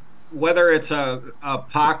 whether it's a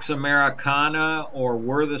Pax Americana or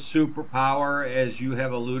we're the superpower, as you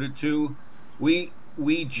have alluded to, we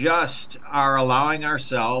just are allowing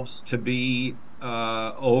ourselves to be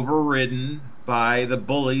overridden by the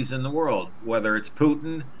bullies in the world, whether it's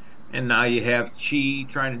Putin, and now you have Xi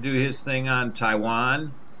trying to do his thing on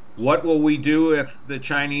Taiwan. What will we do if the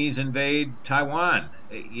Chinese invade Taiwan?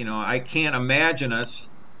 You know, I can't imagine us.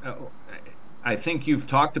 I think you've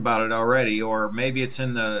talked about it already, or maybe it's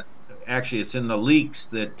in the leaks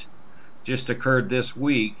that just occurred this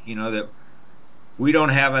week. You know, that we don't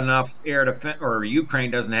have enough air defense, or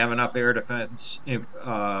Ukraine doesn't have enough air defense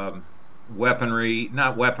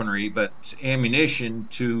not weaponry, but ammunition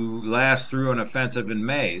to last through an offensive in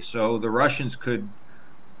May. So the Russians could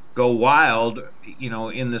go wild, you know,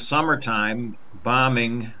 in the summertime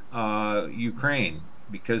bombing Ukraine,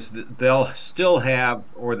 because they'll still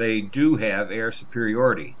have, or they do have, air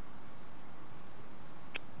superiority.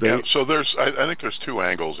 Yeah, so I think there's two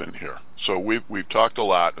angles in here. So we've talked a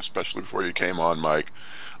lot, especially before you came on, Mike,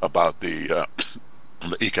 about the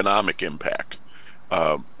economic impact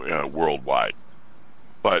worldwide.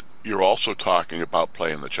 But you're also talking about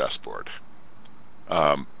playing the chessboard,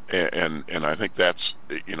 and I think that's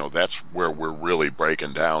where we're really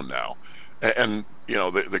breaking down now. And you know,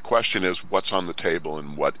 the question is what's on the table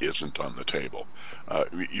and what isn't on the table.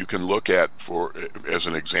 You can look at, as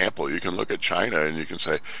an example, you can look at China and you can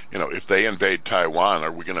say, you know, if they invade Taiwan,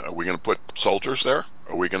 are we gonna put soldiers there?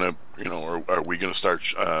 Are we gonna, you know, or are we gonna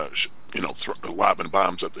start, lobbing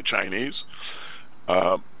bombs at the Chinese?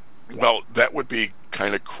 Well, that would be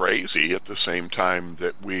kind of crazy at the same time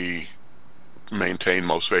that we maintain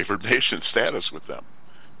most favored nation status with them.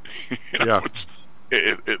 You know,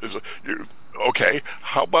 yeah. Okay,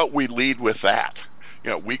 how about we lead with that?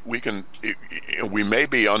 You know, we may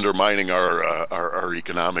be undermining our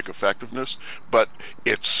economic effectiveness, but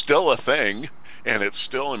it's still a thing, and it's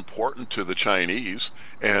still important to the Chinese.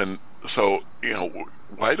 And so, you know,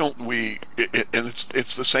 why don't we? And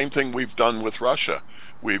it's the same thing we've done with Russia.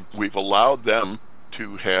 We've allowed them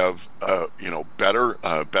to have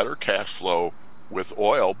better cash flow with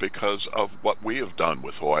oil because of what we have done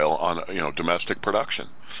with oil on domestic production.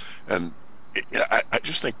 And I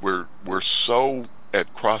just think we're so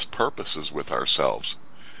at cross purposes with ourselves,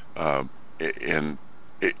 and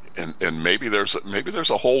maybe there's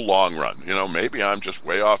a whole long run. Maybe I'm just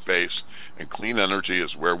way off base, and clean energy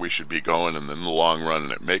is where we should be going, and in the long run,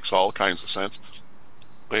 and it makes all kinds of sense.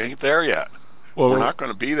 We ain't there yet. Well, we're not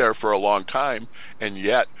going to be there for a long time, and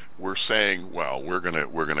yet we're saying, well, we're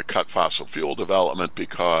gonna cut fossil fuel development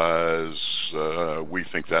because we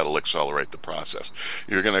think that'll accelerate the process.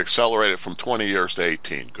 You're going to accelerate it from 20 years to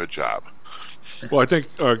 18. Good job. Well, I think,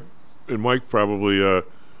 and Mike probably,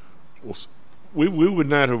 we would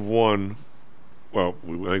not have won. Well,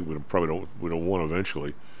 I think we'd have won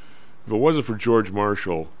eventually. If it wasn't for George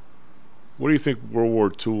Marshall, what do you think World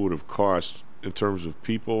War II would have cost in terms of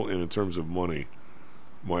people and in terms of money,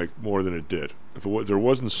 Mike, more than it did? If there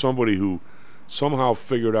wasn't somebody who somehow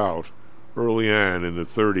figured out early on in the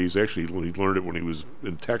 30s, actually he learned it when he was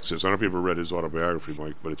in Texas. I don't know if you ever read his autobiography,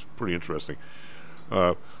 Mike, but it's pretty interesting.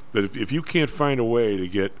 That if you can't find a way to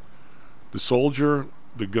get the soldier,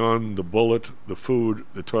 the gun, the bullet, the food,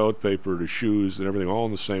 the toilet paper, the shoes, and everything all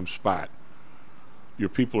in the same spot, your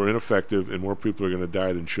people are ineffective and more people are going to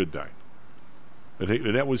die than should die.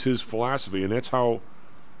 And that was his philosophy, and that's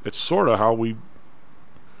sort of how we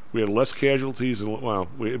had less casualties,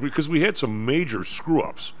 because we had some major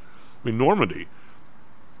screw-ups. I mean, Normandy,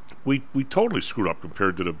 we totally screwed up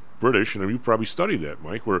compared to the British, and you probably studied that,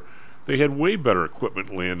 Mike, where they had way better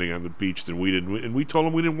equipment landing on the beach than we did, and we told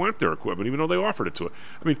them we didn't want their equipment, even though they offered it to us.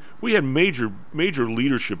 I mean, we had major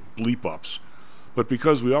leadership bleep-ups, but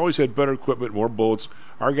because we always had better equipment, more bullets,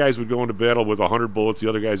 our guys would go into battle with 100 bullets, the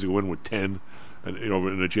other guys would go in with 10, and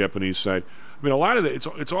in the Japanese side. I mean, a lot of it, it's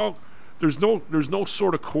all, there's no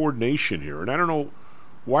sort of coordination here, and I don't know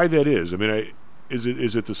why that is. I mean, is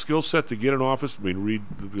it the skill set to get in office? I mean, read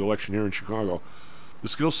the election here in Chicago. The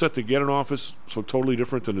skill set to get in office so totally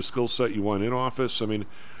different than the skill set you want in office. I mean,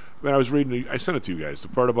 I was reading. I sent it to you guys. The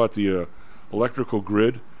part about the electrical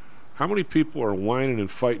grid. How many people are whining and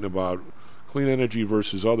fighting about clean energy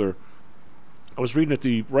versus other? I was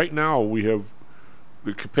reading right now we have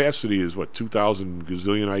the capacity is 2,000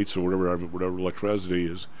 gazillionites or whatever electricity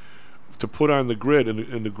is to put on the grid,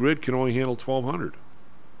 and the grid can only handle 1,200.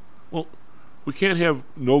 Well, we can't have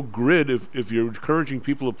no grid if you're encouraging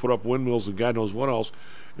people to put up windmills and God knows what else,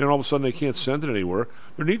 and all of a sudden they can't send it anywhere.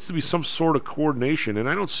 There needs to be some sort of coordination, and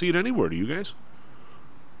I don't see it anywhere. Do you guys?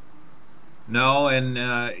 No, and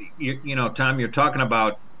Tom, you're talking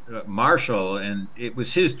about Marshall, and it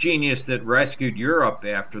was his genius that rescued Europe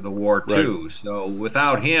after the war too. Right. So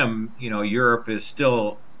without him, Europe could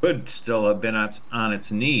still have been on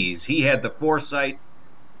its knees. He had the foresight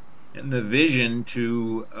and the vision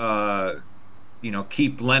to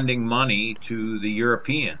keep lending money to the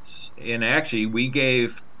Europeans. And actually, we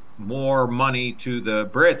gave more money to the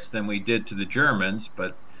Brits than we did to the Germans,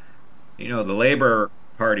 but the Labour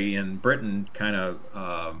Party in Britain kind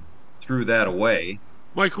of threw that away.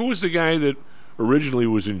 Mike, who was the guy that originally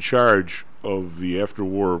was in charge of the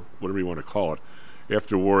after-war, whatever you want to call it,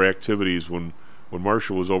 after-war activities when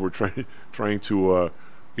Marshall was over trying to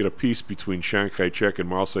get a peace between Chiang Kai-shek and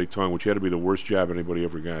Mao Zedong, which had to be the worst job anybody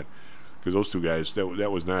ever got, because those two guys,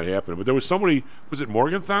 that was not happening. But there was somebody, was it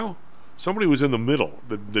Morgenthau? Somebody was in the middle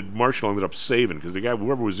that Marshall ended up saving, because the guy,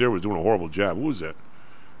 whoever was there, was doing a horrible job. Who was that?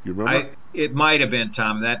 You remember? It might have been,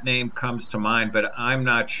 Tom. That name comes to mind, but I'm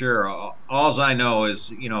not sure. All I know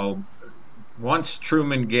is, once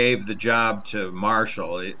Truman gave the job to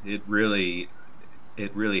Marshall, it really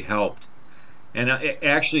helped. And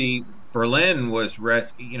actually, Berlin was,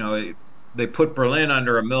 they put Berlin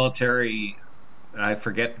under a military, I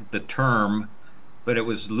forget the term, but it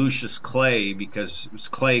was Lucius Clay, because it was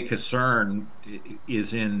Clay Kasern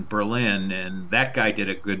is in Berlin, and that guy did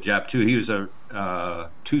a good job too. He was a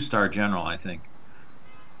 2-star general, I think.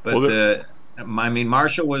 But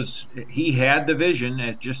Marshall he had the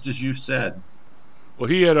vision, just as you said.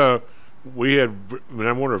 Well, I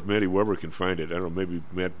wonder if Matty Weber can find it. I don't know, maybe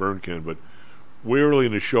Matt Byrne can, but way early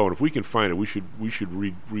in the show, and if we can find it, we should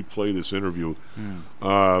replay this interview.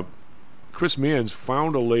 Chris Manns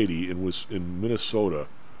found a lady and was in Minnesota.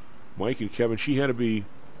 Mike and Kevin, she was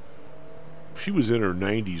in her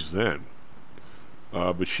 90s then.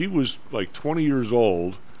 But she was like 20 years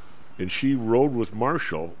old, and she rode with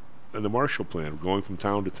Marshall and the Marshall Plan, going from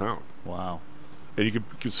town to town. Wow. And you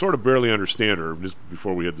could sort of barely understand her just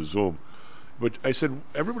before we had the Zoom. But I said,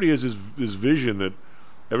 everybody has this vision that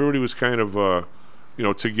everybody was kind of,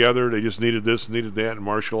 together. They just needed this, needed that, and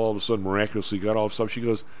Marshall all of a sudden miraculously got all the stuff. She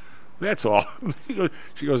goes, that's all.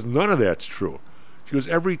 She goes, none of that's true. She goes,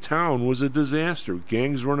 every town was a disaster.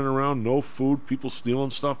 Gangs running around, no food, people stealing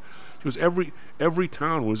stuff. She goes, every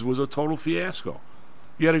town was a total fiasco.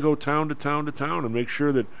 You had to go town to town to town and make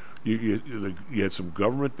sure that you had some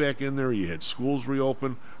government back in there. You had schools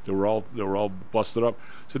reopen. They were all busted up.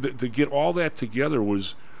 So to get all that together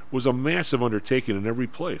was a massive undertaking in every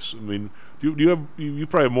place. I mean, you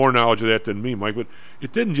probably have more knowledge of that than me, Mike. But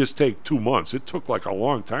it didn't just take 2 months. It took like a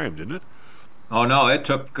long time, didn't it? Oh no, it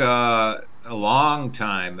took a long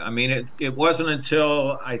time. I mean, it wasn't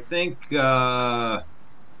until I think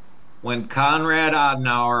when Konrad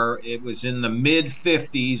Adenauer, it was in the mid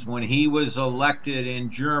 50s when he was elected in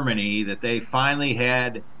Germany, that they finally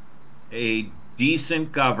had a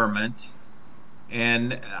decent government.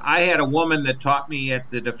 And I had a woman that taught me at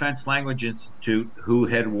the Defense Language Institute who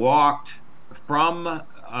had walked from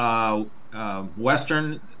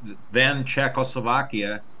Western, then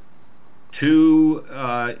Czechoslovakia,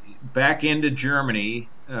 to back into Germany,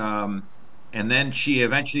 and then she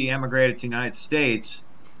eventually emigrated to the United States.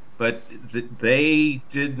 But they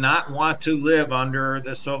did not want to live under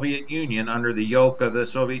the Soviet Union, under the yoke of the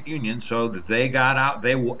Soviet Union, so that they got out.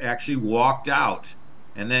 They actually walked out.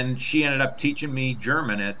 And then she ended up teaching me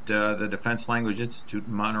German at the Defense Language Institute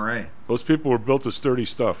in Monterey. Those people were built of sturdy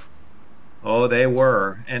stuff. Oh, they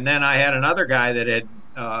were. And then I had another guy that had,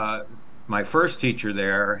 my first teacher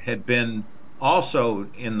there, had been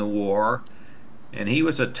also in the war, and he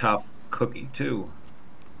was a tough cookie, too.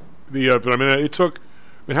 But I mean, it took...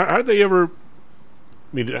 I mean, how did they ever... I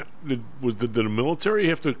mean, did the military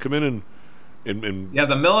have to come in and... Yeah,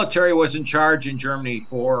 the military was in charge in Germany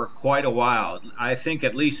for quite a while. I think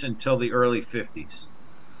at least until the early 50s.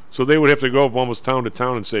 So they would have to go almost town to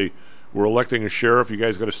town and say, we're electing a sheriff, you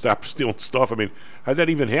guys got to stop stealing stuff. I mean, how did that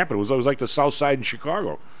even happen? It was like the South Side in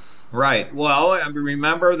Chicago. Right. Well, I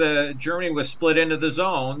remember Germany was split into the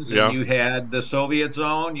zones, and you had the Soviet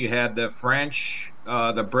zone, you had the French,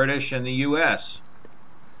 the British, and the U.S.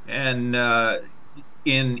 And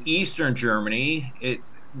in Eastern Germany, it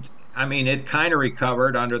kind of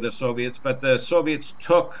recovered under the Soviets, but the Soviets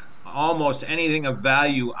took almost anything of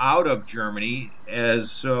value out of Germany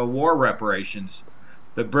as war reparations.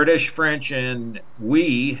 The British, French, and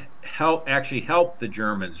we actually helped the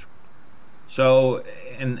Germans. So,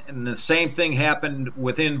 and the same thing happened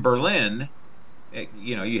within Berlin.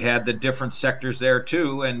 You had the different sectors there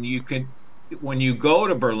too, and when you go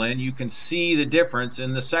to Berlin, you can see the difference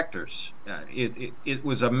in the sectors. It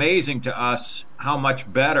was amazing to us how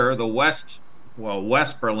much better the West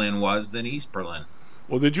Berlin was than East Berlin.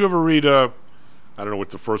 Well, did you ever read, I don't know what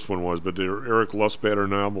the first one was, but the Eric Lustbader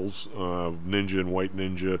novels, Ninja and White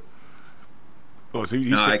Ninja? Oh,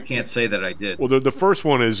 I can't say that I did. Well, the first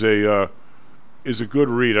one is a good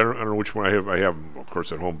read. I don't know which one I have. I have them, of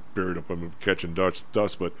course, at home buried up. I'm catching dust,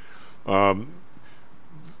 but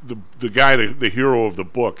the guy, the hero of the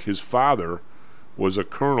book, his father was a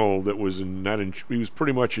colonel that was he was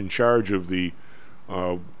pretty much in charge of the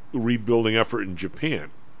rebuilding effort in Japan,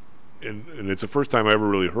 and it's the first time I ever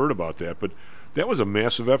really heard about that. But that was a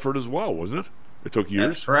massive effort as well, wasn't it? It took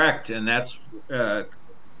years. That's correct, and that's.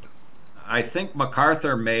 I think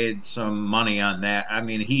MacArthur made some money on that. I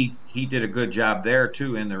mean, he did a good job there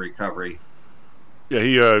too in the recovery. Yeah,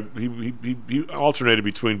 he alternated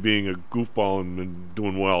between being a goofball and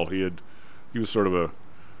doing well. He was sort of a,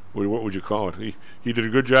 what would you call it? He did a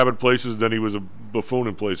good job in places, then he was a buffoon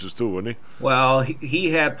in places too, wasn't he? Well,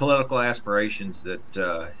 he had political aspirations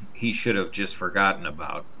that he should have just forgotten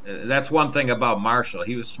about. That's one thing about Marshall.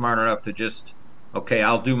 He was smart enough to just, okay,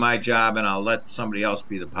 I'll do my job and I'll let somebody else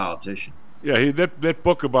be the politician. Yeah, that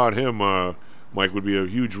book about him, Mike, would be a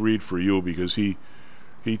huge read for you because he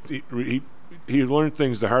learned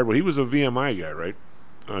things the hard way. He was a VMI guy, right?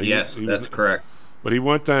 Yes, that's correct. But he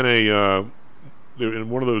went on in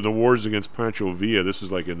one of the wars against Pancho Villa. This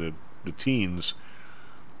is like in the teens.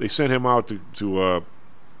 They sent him out to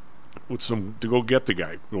go get the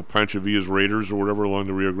guy, Pancho Villa's Raiders or whatever along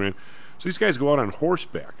the Rio Grande. So these guys go out on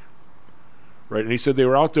horseback, right? And he said they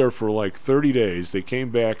were out there for like 30 days. They came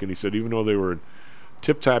back, and he said even though they were in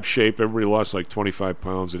tip-top shape, everybody lost like 25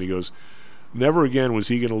 pounds. And he goes, never again was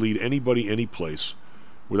he going to lead anybody any place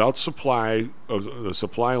without supply of the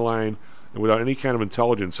supply line and without any kind of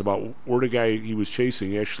intelligence about where the guy he was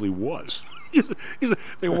chasing actually was.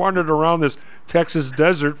 They wandered around this Texas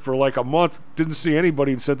desert for like a month, didn't see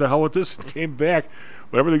anybody, and said, "The hell with this," and came back.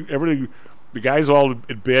 But everything, the guy's all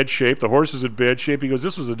in bad shape, the horse is in bad shape. He goes,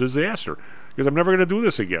 "This was a disaster." He goes, "I'm never going to do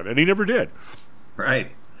this again," and he never did.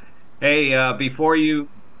 Right. Hey, before you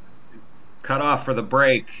cut off for the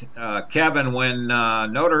break, Kevin, when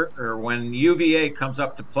when UVA comes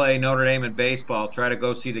up to play Notre Dame in baseball, try to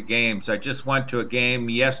go see the games. I just went to a game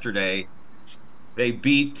yesterday, They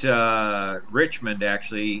beat Richmond,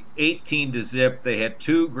 actually, 18-0. They had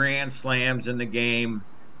 2 grand slams in the game.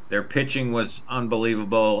 Their pitching was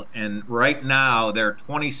unbelievable. And right now, they're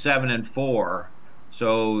 27-4.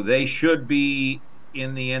 So they should be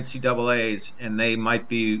in the NCAAs, and they might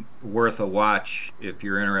be worth a watch if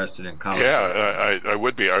you're interested in college. Yeah, I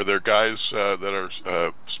would be. Are there guys that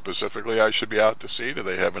are specifically I should be out to see? Do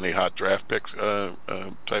they have any hot draft picks type of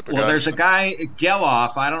guys? Well, there's a guy,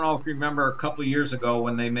 Geloff. I don't know if you remember a couple of years ago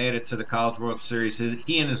when they made it to the College World Series.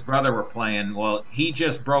 He and his brother were playing. Well, he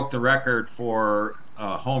just broke the record for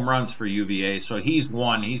home runs for UVA, so he's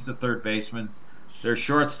won. He's the third baseman. Their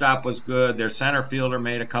shortstop was good. Their center fielder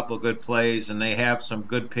made a couple of good plays, and they have some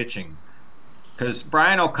good pitching. Because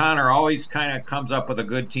Brian O'Connor always kind of comes up with a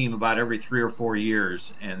good team about every 3 or 4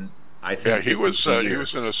 years, and I think he was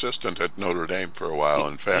an assistant at Notre Dame for a while.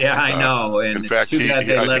 In fact, yeah, I know. And in fact, he I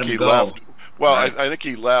think he left. Well, right. I think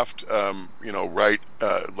he left. Right,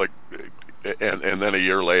 and then a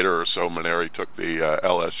year later or so, Maneri took the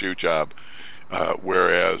LSU job.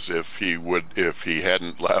 Whereas if he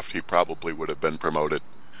hadn't left, he probably would have been promoted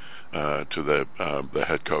to the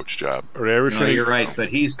head coach job. You're right, but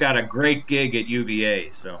he's got a great gig at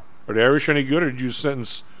UVA. So are the Irish any good, or did you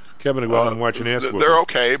sentence Kevin to go out and watch an ass whooping? They're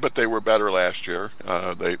okay, but they were better last year.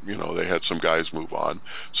 They had some guys move on,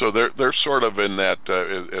 so they're sort of in that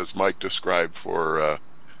as Mike described for.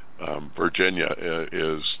 Virginia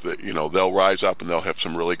is that they'll rise up and they'll have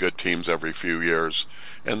some really good teams every few years,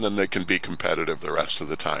 and then they can be competitive the rest of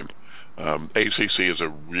the time. ACC is a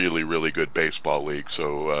really, really good baseball league,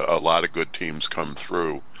 so a lot of good teams come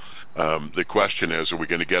through. The question is, are we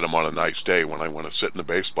going to get them on a nice day when I want to sit in the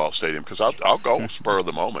baseball stadium? Because I'll go spur of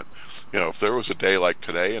the moment. If there was a day like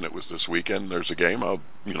today and it was this weekend, there's a game, I'll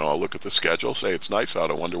look at the schedule, say it's nice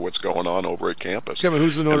out. I wonder what's going on over at campus. Kevin,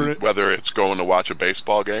 who's the Notre Dame? Whether it's going to watch a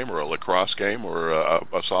baseball game or a lacrosse game or a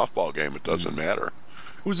softball game, it doesn't matter.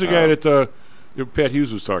 Who's the guy that Pat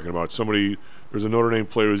Hughes was talking about? There's a Notre Dame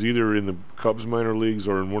player who's either in the Cubs minor leagues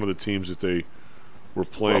or in one of the teams that they were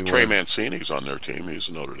playing. Well, Trey Mancini's on their team. He's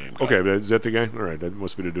a Notre Dame guy. Okay, is that the guy? All right, that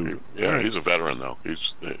must be the dude. Yeah, right. He's a veteran though.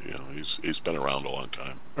 He's been around a long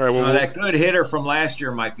time. All right, well, that good hitter from last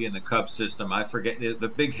year might be in the Cubs system. I forget the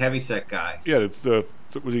big heavyset guy. Yeah,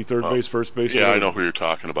 was he third base, first base? Yeah, I know who you're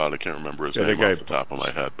talking about. I can't remember his name off the top of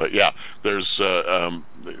my head, but yeah, there's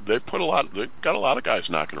they've got a lot of guys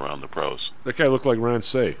knocking around the pros. That guy looked like Ron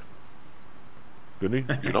Say. Didn't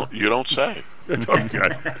he? You don't say. Okay. All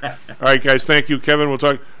right, guys. Thank you, Kevin. We'll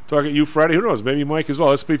talk at you Friday. Who knows? Maybe Mike as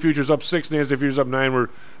well. SP Futures up 6, NASDAQ Futures up 9. We're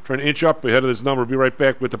trying to inch up ahead of this number. Be right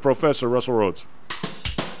back with the Professor, Russell Rhoads.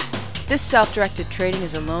 This self-directed trading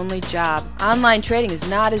is a lonely job. Online trading is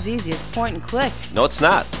not as easy as point and click. No, it's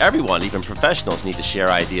not. Everyone, even professionals, need to share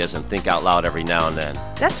ideas and think out loud every now and then.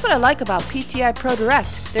 That's what I like about PTI Pro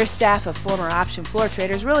Direct. Their staff of former option floor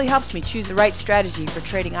traders really helps me choose the right strategy for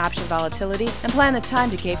trading option volatility and plan the time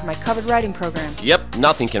decay for my covered writing program. Yep,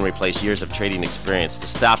 nothing can replace years of trading experience to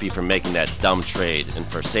stop you from making that dumb trade and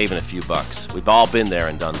for saving a few bucks. We've all been there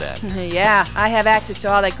and done that. Yeah, I have access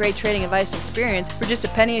to all that great trading advice and experience for just a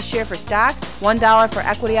penny a share for stocks, $1 for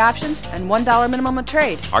equity options, and $1 minimum a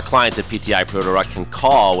trade. Our clients at PTI Pro Direct can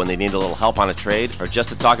call when they need a little help on a trade or just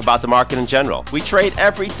to talk about the market in general. We trade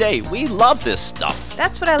every day. We love this stuff.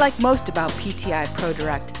 That's what I like most about PTI Pro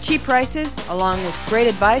Direct. Cheap prices, along with great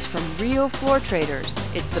advice from real floor traders.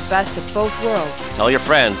 It's the best of both worlds. Tell your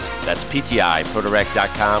friends. That's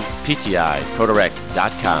PTIProDirect.com,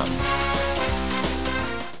 PTIProDirect.com.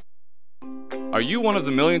 Are you one of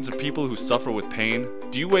the millions of people who suffer with pain?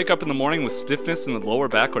 Do you wake up in the morning with stiffness in the lower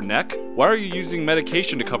back or neck? Why are you using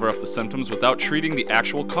medication to cover up the symptoms without treating the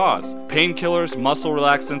actual cause? Painkillers, muscle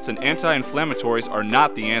relaxants, and anti-inflammatories are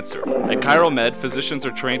not the answer. At ChiroMed, physicians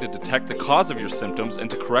are trained to detect the cause of your symptoms and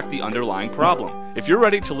to correct the underlying problem. If you're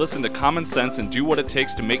ready to listen to common sense and do what it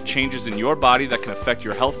takes to make changes in your body that can affect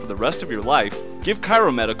your health for the rest of your life, give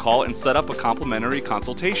ChiroMed a call and set up a complimentary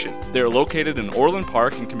consultation. They are located in Orland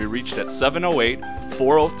Park and can be reached at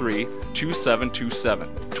 708-403-2727.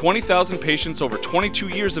 20,000 patients over 22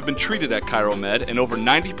 years have been treated at ChiroMed, and over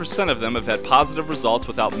 90% of them have had positive results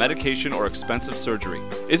without medication or expensive surgery.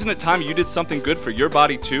 Isn't it time you did something good for your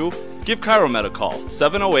body too? Give ChiroMed a call,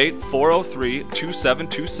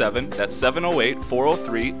 708-403-2727. That's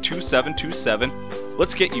 708-403-2727.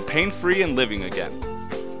 Let's get you pain-free and living again.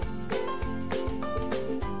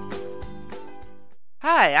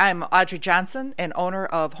 Hi, I'm Audrey Johnson, an owner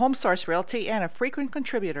of Home Source Realty and a frequent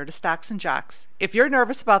contributor to Stocks and Jocks. If you're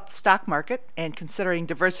nervous about the stock market and considering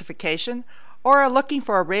diversification, or are looking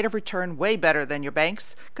for a rate of return way better than your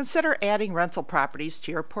banks, consider adding rental properties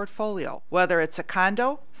to your portfolio. Whether it's a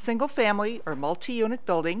condo, single family, or multi-unit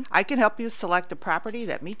building, I can help you select a property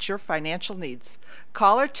that meets your financial needs.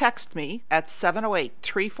 Call or text me at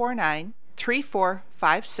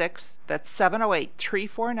 708-349-3456. That's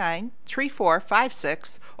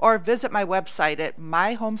 708-349-3456, or visit my website at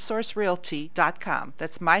myhomesourcerealty.com.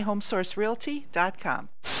 That's myhomesourcerealty.com.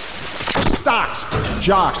 Stocks,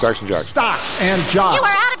 jocks, Stocks and jocks. Stocks and jocks. You are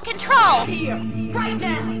out of control. Here, right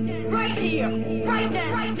now, right here, right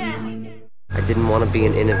now, right now. I didn't want to be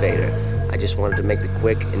an innovator. I just wanted to make the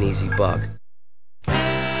quick and easy buck.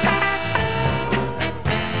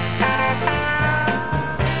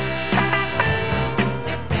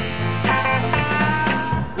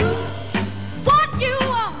 What you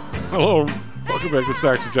want? Hello, welcome back to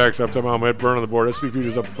Stocks and Jocks. I'm Tom Ed Byrne on the board. SP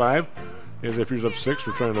Futures up 5. NASDAQ Futures up 6.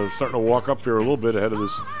 We're starting to walk up here a little bit ahead of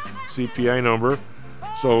this CPI number.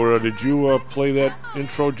 So did you play that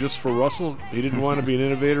intro just for Russell? He didn't want to be an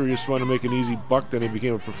innovator. He just wanted to make an easy buck. Then he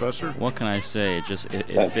became a professor. What can I say? It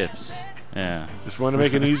fits. Yeah. Just wanted to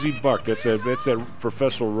make an easy buck. That's that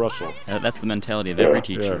Professor Russell. That's the mentality of every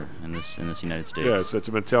teacher in this United States. Yes, that's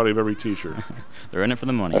the mentality of every teacher. They're in it for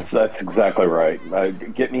the money. That's exactly right.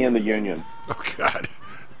 Get me in the union. Oh God.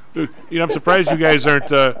 I'm surprised you guys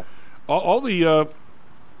aren't. All the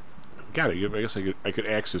God, I guess I could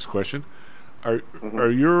ask this question. Are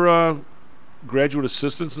your graduate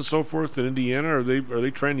assistants and so forth in Indiana? Are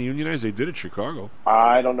they trying to unionize? They did at Chicago.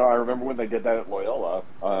 I don't know. I remember when they did that at Loyola.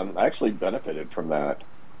 I actually benefited from that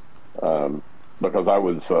because I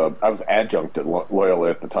was adjunct at Loyola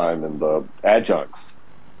at the time, and the adjuncts,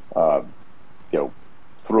 threw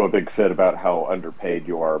a big fit about how underpaid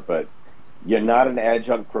you are, but. You're not an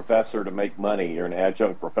adjunct professor to make money. You're an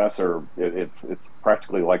adjunct professor. It's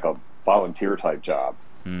practically like a volunteer type job.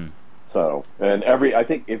 So, and I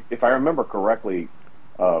think if I remember correctly,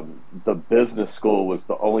 the business school was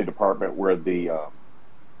the only department where the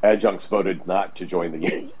adjuncts voted not to join the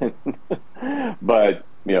union. But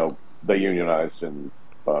they unionized, and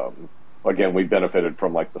again, we benefited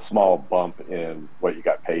from like the small bump in what you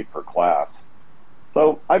got paid per class.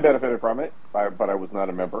 So I benefited from it, but I was not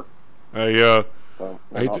a member. And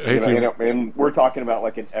we're talking about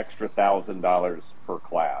like an extra $1,000 per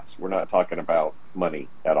class. We're not talking about money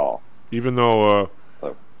at all. Even though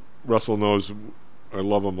Russell knows I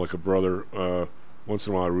love him like a brother, once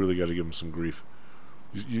in a while I really got to give him some grief.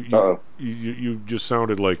 You just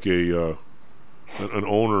sounded like an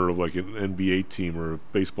owner of like an NBA team or a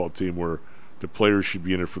baseball team where the players should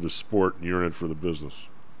be in it for the sport and you're in it for the business.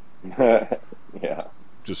 Yeah.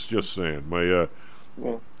 Just saying.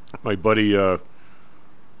 My buddy, I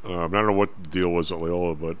don't know what the deal was at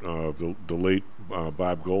Loyola, but the late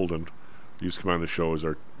Bob Golden used to come on the show as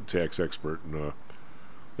our tax expert. And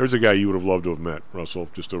there's a guy you would have loved to have met, Russell.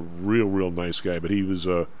 Just a real nice guy. But he was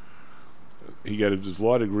he got his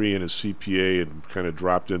law degree and his CPA and kind of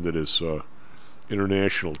dropped into this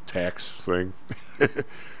international tax thing.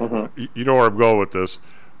 You know where I'm going with this.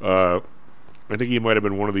 I think he might have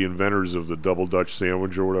been one of the inventors of the double Dutch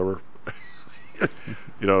sandwich or whatever.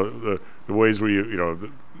 The ways where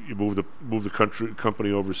you move the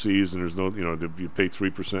company overseas and there's no you pay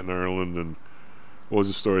 3% in Ireland, and what was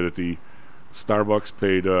the story that the Starbucks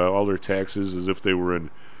paid all their taxes as if they were in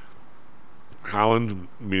Holland,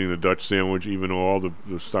 meaning the Dutch sandwich, even though all the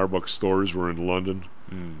Starbucks stores were in London,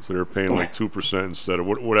 so they were paying like 2% instead of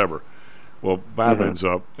whatever. Well, Bob ends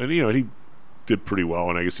up, and he did pretty well,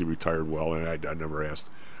 and I guess he retired well, and I never asked.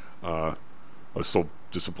 I was so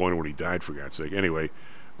disappointed when he died, for God's sake. Anyway,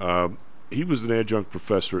 he was an adjunct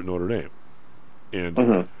professor at Notre Dame,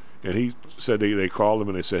 and he said they called him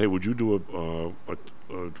and they said, "Hey, would you do a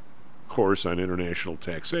course on international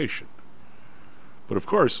taxation?" But of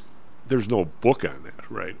course, there's no book on that,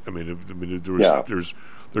 right? I mean,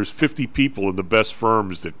 there's 50 people in the best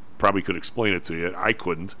firms that probably could explain it to you. I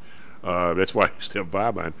couldn't. That's why I used to have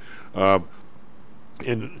Bob on.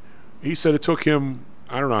 And he said it took him,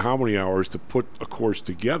 I don't know how many hours to put a course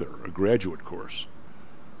together, a graduate course.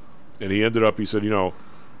 And he ended up, he said, I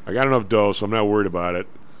got enough dough, so I'm not worried about it.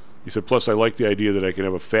 He said, plus I like the idea that I can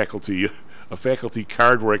have a faculty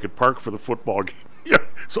card where I could park for the football game.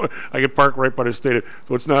 So I could park right by the stadium.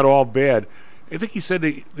 So it's not all bad. I think he said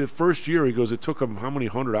the first year, he goes, it took him how many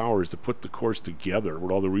 100 hours to put the course together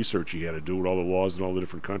with all the research he had to do, with all the laws in all the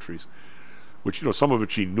different countries, which, some of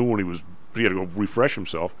which he knew when he had to go refresh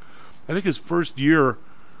himself. I think his first year,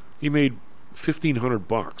 he made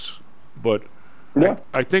 $1,500, but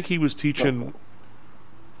I think he was teaching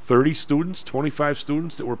 30 students, 25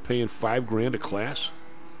 students that were paying $5,000 a class.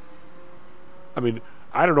 I mean,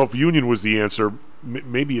 I don't know if union was the answer.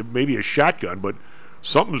 Maybe a shotgun, but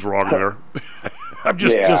something's wrong there. I'm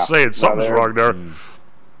just saying something's wrong there.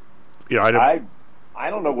 I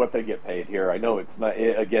don't know what they get paid here. I know it's not.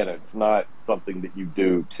 Again, it's not something that you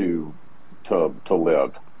do to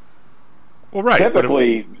live. Well, right.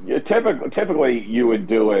 Typically, you would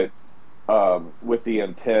do it with the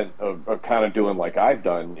intent of kind of doing like I've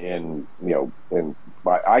done.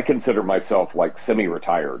 I consider myself like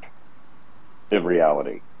semi-retired in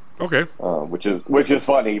reality. Okay. Which is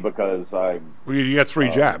funny because you got 3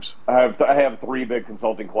 jobs. I have 3 big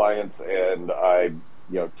consulting clients, and I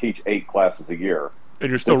teach 8 classes a year. And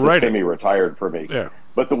you're still this writing. Is semi-retired for me. Yeah.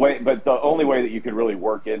 But the only way that you can really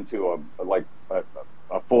work into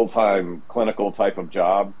a full-time clinical type of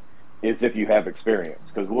job is if you have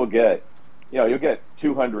experience, because you'll get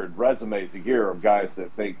 200 resumes a year of guys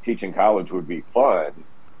that think teaching college would be fun.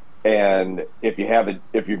 And if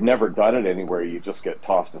you've never done it anywhere, you just get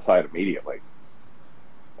tossed aside immediately.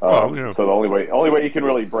 So the only way you can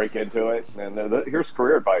really break into it, and here's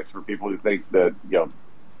career advice for people who think that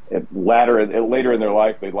later in their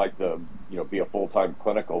life they'd like to be a full-time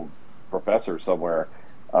clinical professor somewhere.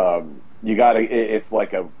 It's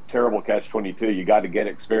like a terrible catch-22. You got to get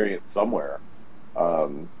experience somewhere,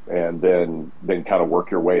 and then kind of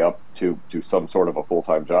work your way up to some sort of a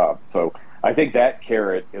full-time job. So I think that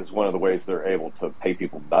carrot is one of the ways they're able to pay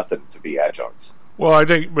people nothing to be adjuncts. Well, I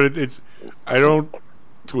think, but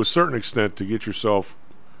to a certain extent, to get yourself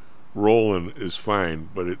rolling is fine.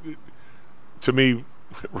 But to me,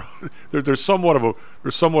 there's somewhat of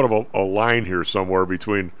a line here somewhere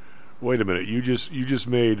between. Wait a minute, you just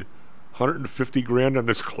made $150,000 on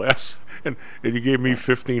this class, and you gave me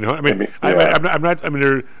 $1,500. I'm not. I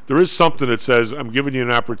mean, there is something that says I'm giving you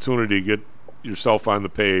an opportunity to get yourself on the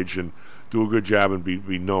page and do a good job and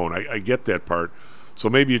be known. I get that part. So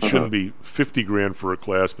maybe it shouldn't be $50,000 for a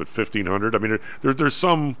class, but $1,500. I mean, there's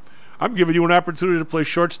some. I'm giving you an opportunity to play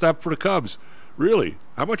shortstop for the Cubs. Really?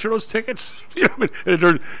 How much are those tickets? You know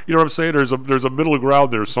what I'm saying? There's a middle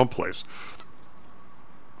ground there someplace.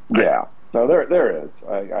 Yeah. No, there is.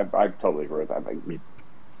 I totally agree with that. I mean,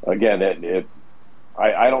 again,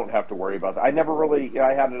 I don't have to worry about that. I never really.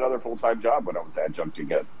 I had another full-time job when I was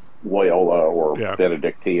adjuncting at Loyola or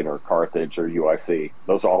Benedictine or Carthage or UIC.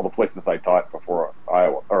 Those are all the places I taught before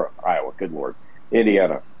Iowa. Good Lord,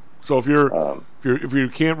 Indiana. So if you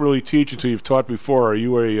can't really teach until you've taught before, are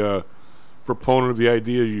you a proponent of the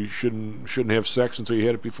idea you shouldn't have sex until you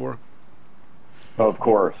had it before? Of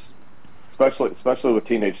course, especially with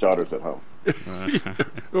teenage daughters at home.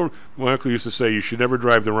 My uncle used to say you should never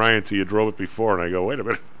drive the Ryan until you drove it before, and I go, wait a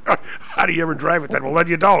minute, how do you ever drive it then? Well, then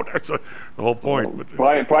you don't. That's the whole point. But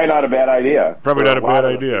probably not a bad idea. Probably not a bad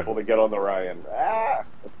idea. People to get on the Ryan.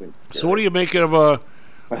 So what do you make of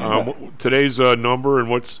today's number and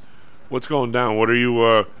what's going down? What do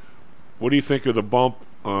you think of the bump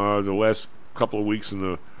the last couple of weeks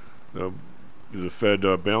in the Fed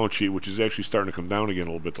balance sheet, which is actually starting to come down again a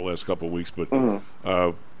little bit the last couple of weeks? But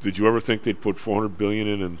did you ever think they'd put $400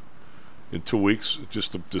 billion in 2 weeks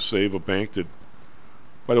just to save a bank that?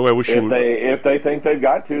 By the way, I wish if they think they've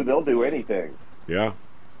got to, they'll do anything. Yeah,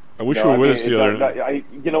 I wish you were with us the other night.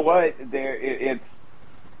 You know what?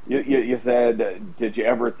 You said, did you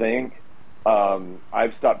ever think?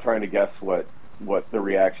 I've stopped trying to guess what the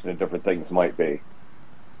reaction to different things might be.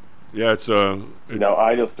 Yeah, it's no,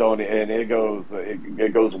 I just don't, and it goes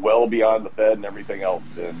well beyond the Fed and everything else.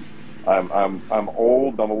 And I'm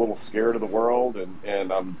old. I'm a little scared of the world,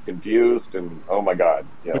 and I'm confused. And oh my God,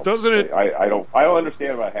 but doesn't it? I don't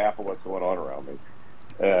understand about half of what's going on around me,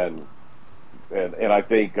 and I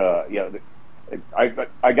think I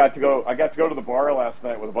got to go to the bar last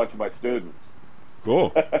night with a bunch of my students.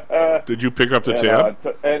 Cool. Did you pick up the tab?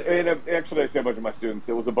 And actually, I say a bunch of my students.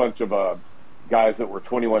 It was a bunch of guys that were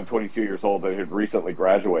 21, 22 years old that had recently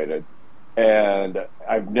graduated. And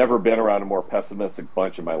I've never been around a more pessimistic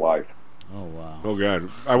bunch in my life. Oh, wow. Oh, God.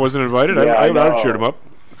 I wasn't invited? Yeah, I would have cheered him up.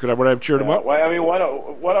 Would I have cheered him up? Well, I mean, one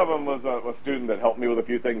of them was a student that helped me with a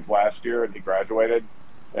few things last year, and he graduated.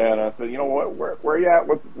 And I said, you know what, where are you at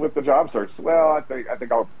with the job search? Well, I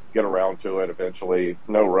think I'll get around to it eventually.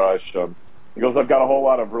 No rush. He goes, I've got a whole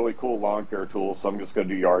lot of really cool lawn care tools, so I'm just going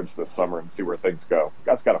to do yards this summer and see where things go.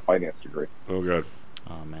 Guy's got a finance degree. Oh, God.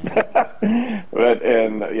 Oh, man.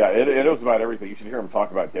 It was about everything. You should hear him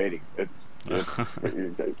talk about dating.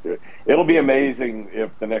 It'll be amazing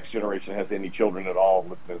if the next generation has any children at all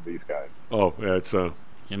listening to these guys. Oh, yeah, it's in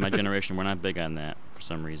my generation, we're not big on that for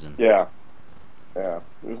some reason. Yeah.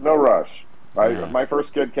 There's no rush. My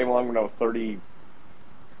first kid came along when I was 38,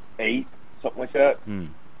 something like that.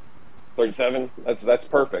 37. That's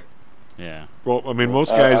perfect. Yeah. Well, I mean,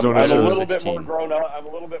 most guys don't I'm a necessarily. little bit more grown up. I'm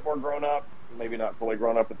a little bit more grown up. Maybe not fully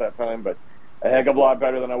grown up at that time, but a heck of a lot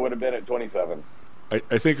better than I would have been at 27.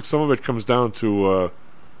 I think some of it comes down to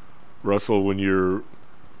Russell, when your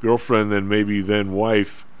girlfriend, then maybe then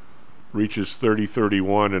wife, reaches 30,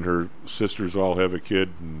 31, and her sisters all have a kid,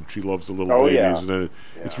 and she loves the little babies, yeah. and then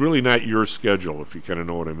it's really not your schedule, if you kind of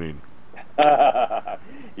know what I mean.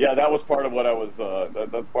 Yeah, that was part of what I was.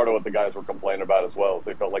 That's part of what the guys were complaining about as well. Is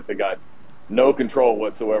they felt like they got no control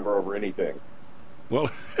whatsoever over anything. Well,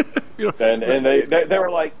 and they were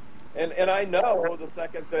like, and I know the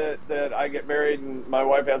second that I get married and my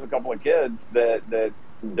wife has a couple of kids that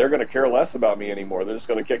they're going to care less about me anymore. They're just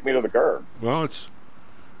going to kick me to the curb. Well,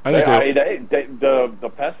 the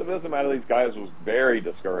pessimism out of these guys was very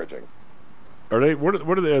discouraging. Are they? What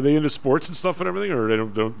are they? Are they into sports and stuff and everything, or they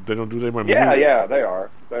don't do that anymore? Yeah, they are.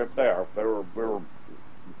 They are. We were.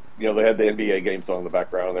 They had the NBA games on in the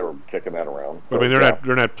background, and they were kicking that around. So, I mean,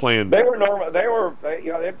 they're not playing. They were normal. They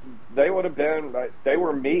would have been. They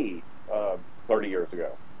were me 30 years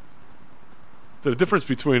ago. The difference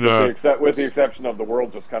between with the exception of the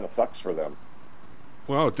world just kind of sucks for them.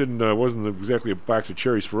 Well, it wasn't exactly a box of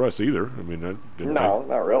cherries for us either. I mean,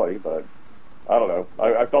 not really, but I don't know.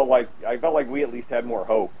 I felt like we at least had more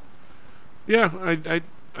hope. Yeah,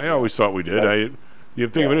 I always thought we did. The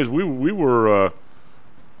thing of it is, we were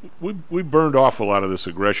we burned off a lot of this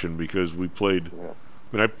aggression because we played. Yeah.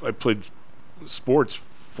 I mean, I played sports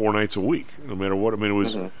 4 nights a week, no matter what. I mean, it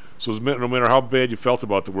was so it was, no matter how bad you felt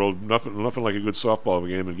about the world, nothing like a good softball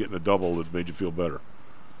game and getting a double that made you feel better.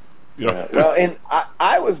 You know? Yeah. Well, and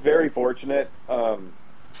I was very fortunate.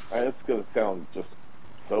 This is going to sound just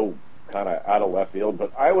so kind of out of left field,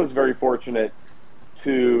 but I was very fortunate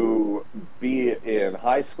to be in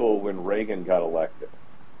high school when Reagan got elected.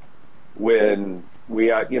 When we,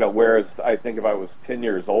 whereas I think if I was 10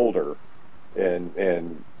 years older and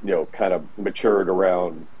kind of matured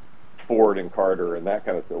around Ford and Carter and that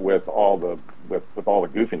kind of thing, with all the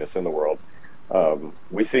goofiness in the world,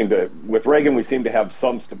 with Reagan we seemed to have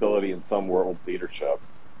some stability and some world leadership,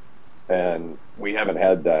 and we haven't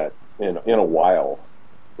had that in a while,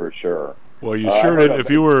 for sure. Well, you sure did. If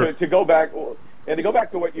you were to go back to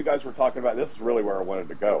what you guys were talking about, this is really where I wanted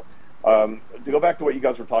to go. To go back to what you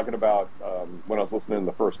guys were talking about when I was listening in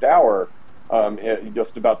the first hour,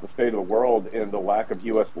 just about the state of the world and the lack of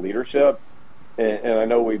U.S. leadership. And I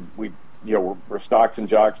know we're stocks and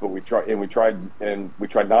jocks, but we tried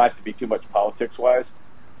not to be too much politics wise.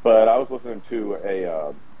 But I was listening to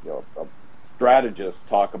a strategist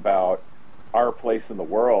talk about our place in the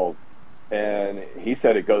world, and he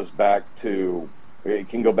said it goes back to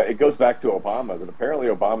Obama, that apparently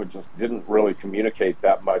Obama just didn't really communicate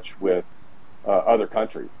that much with other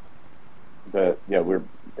countries. That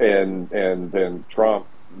and then Trump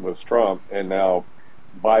was Trump, and now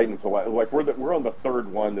Biden's we're on the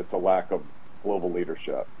third one that's a lack of global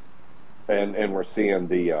leadership, and we're seeing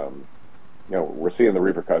the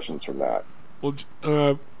repercussions from that. Well,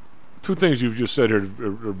 two things you've just said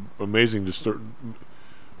are amazing,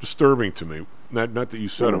 disturbing to me. Not that you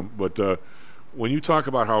said them, but when you talk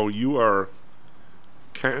about how you are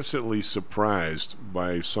constantly surprised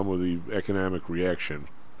by some of the economic reaction,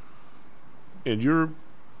 and you're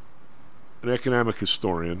an economic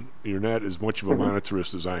historian, you're not as much of a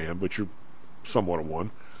monetarist as I am, but you're somewhat of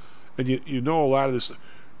one, and you know a lot of this.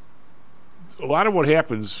 A lot of what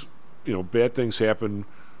happens, bad things happen,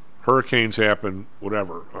 hurricanes happen,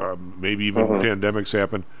 whatever, maybe even pandemics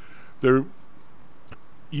happen.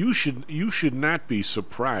 You should not be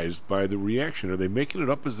surprised by the reaction. Are they making it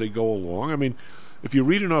up as they go along? I mean, if you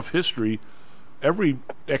read enough history, every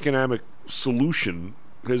economic solution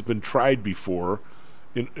has been tried before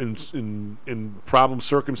in problem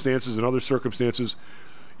circumstances and other circumstances.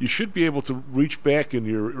 You should be able to reach back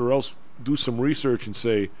or else do some research and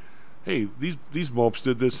say, hey, these mopes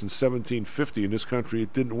did this in 1750 in this country,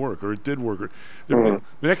 it didn't work, or it did work. The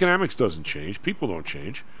economics doesn't change. People don't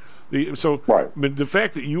change. I mean, the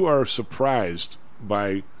fact that you are surprised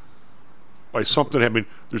by something happening,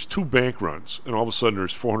 there's 2 bank runs, and all of a sudden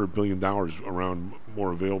there's $400 billion around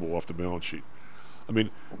more available off the balance sheet. I mean,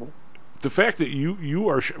 the fact that you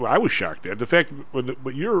are, I was shocked at the fact,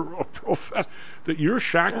 but you're a professor, that you're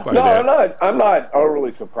shocked by that. No, I'm not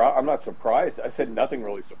overly surprised. I'm not surprised. I said nothing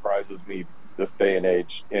really surprises me this day and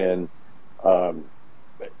age in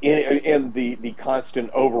the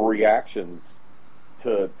constant overreactions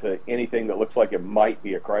to anything that looks like it might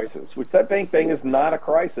be a crisis, which that bank thing is not a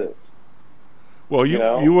crisis. Well,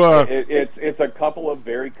 it's a couple of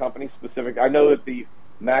very company specific. I know that the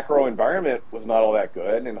macro environment was not all that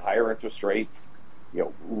good, and higher interest rates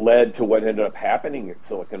led to what ended up happening at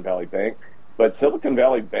Silicon Valley Bank. But Silicon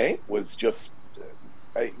Valley Bank was just,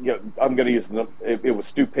 I'm going to use it was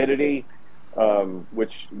stupidity,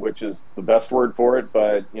 which is the best word for it.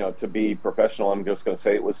 But to be professional, I'm just going to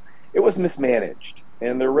say it was mismanaged,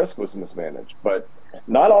 and their risk was mismanaged. But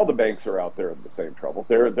not all the banks are out there in the same trouble.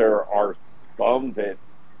 There are some that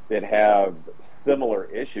have similar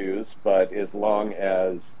issues, but as long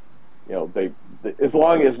as as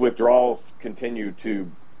long as withdrawals continue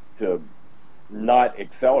to not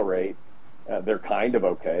accelerate, they're kind of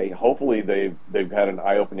okay. Hopefully, they've had an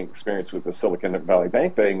eye-opening experience with the Silicon Valley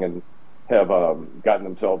Bank thing and have gotten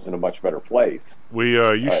themselves in a much better place.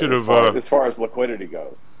 You should have as far as liquidity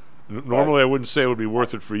goes. Normally, I wouldn't say it would be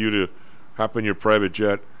worth it for you to hop in your private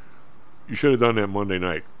jet. You should have done that Monday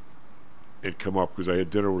night and come up, because I had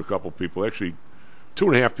dinner with a couple people, actually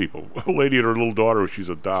 2.5 people. A lady and her little daughter, she's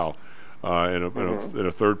a doll, and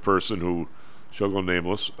a third person who shall go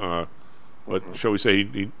nameless. But shall we say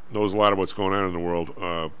he knows a lot of what's going on in the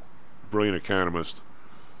world. Brilliant economist,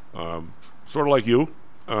 sort of like you,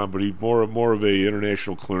 but he's more of a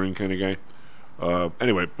international clearing kind of guy.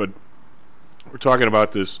 Anyway, but we're talking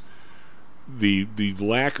about this. The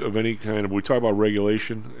lack of any kind of, we talk about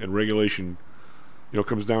regulation, and regulation,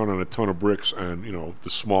 comes down on a ton of bricks on, the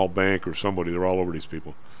small bank or somebody. They're all over these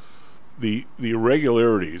people. The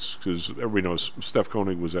irregularities, because everybody knows Steph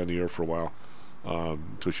Koenig was on the air for a while,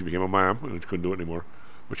 until she became a mom and couldn't do it anymore.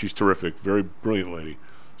 But she's terrific, very brilliant lady.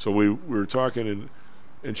 So we were talking,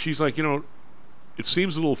 and she's like, it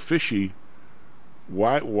seems a little fishy.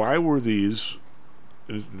 Why were these?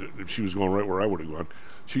 And she was going right where I would have gone.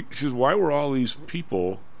 She says, why were all these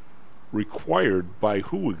people required by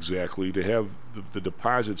who exactly to have the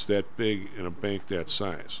deposits that big in a bank that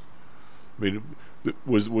size? I mean,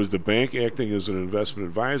 was the bank acting as an investment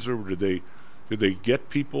advisor? Did they get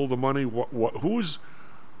people the money? Who was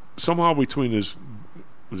somehow between this,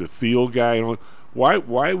 was a Thiel guy? Why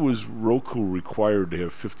was Roku required to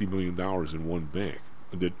have $50 million in one bank?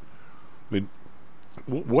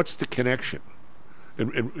 What's the connection?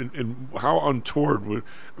 And how untoward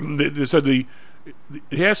they said it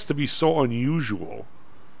has to be so unusual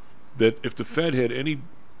that if the Fed had any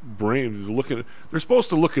brain to look at it, they're supposed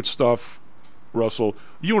to look at stuff, Russell.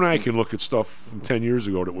 You and I can look at stuff from 10 years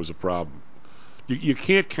ago that was a problem. You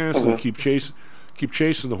can't constantly keep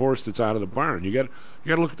chasing the horse that's out of the barn. You got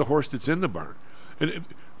to look at the horse that's in the barn. And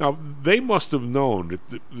now they must have known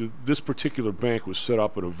that this particular bank was set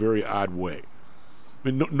up in a very odd way. I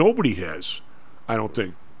mean, nobody has, I don't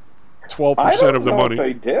think, 12% of the money. If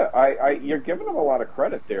they did. You're giving them a lot of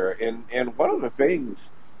credit there. And one of the things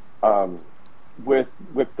with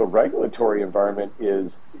the regulatory environment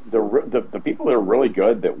is the people that are really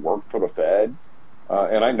good that work for the Fed.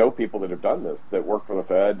 And I know people that have done this, that work for the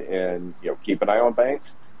Fed and keep an eye on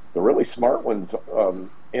banks. The really smart ones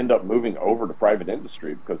end up moving over to private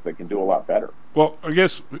industry because they can do a lot better. Well, I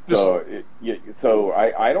guess so.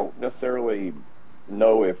 I don't necessarily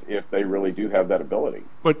know if they really do have that ability.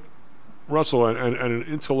 But Russell, on an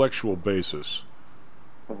intellectual basis,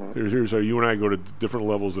 here's how you and I go to different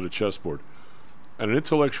levels of the chessboard. On an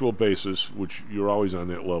intellectual basis, which you're always on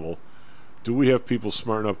that level, do we have people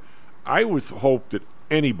smart enough? I would hope that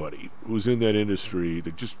anybody who's in that industry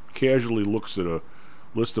that just casually looks at a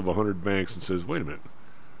list of 100 banks and says, "Wait a minute,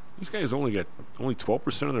 these guys only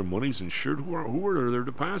 12% of their money's insured. Who are their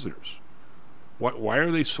depositors? Why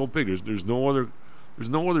are they so big? There's no other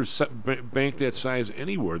bank that size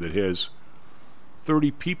anywhere that has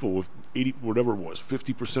 30 people with 80 whatever it was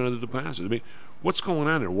 50% of the deposits. I mean, what's going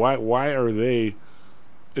on there? Why are they?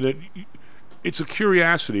 It's a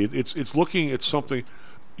curiosity. It's looking at something.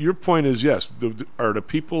 Your point is, yes, are the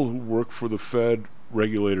people who work for the Fed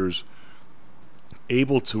regulators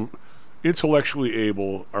intellectually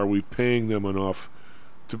able? Are we paying them enough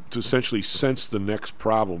to essentially sense the next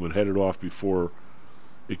problem and head it off before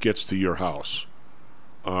it gets to your house?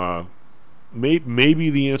 Maybe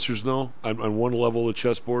the answer is no on one level of the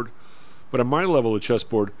chessboard, but on my level of the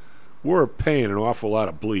chessboard, we're paying an awful lot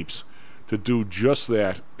of bleeps to do just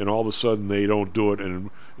that, and all of a sudden they don't do it, and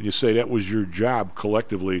you say that was your job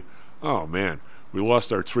collectively. Oh man, we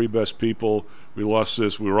lost our 3 best people, we lost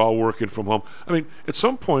this, we were all working from home. I mean, at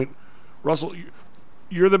some point, Russell,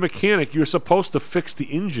 you're the mechanic, you're supposed to fix the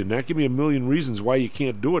engine, not give me a million reasons why you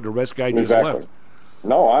can't do it. The rest guy just left.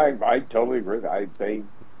 No, I totally agree.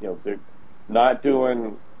 They're not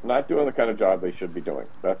doing the kind of job they should be doing.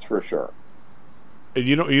 That's for sure. And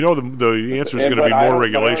the answer is going to be more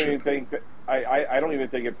regulation. I don't even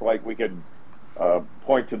think it's like we could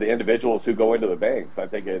point to the individuals who go into the banks. I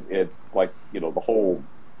think it's like the whole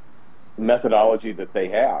methodology that they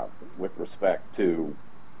have with respect to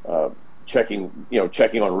checking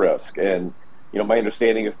on risk. And my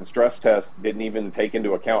understanding is the stress test didn't even take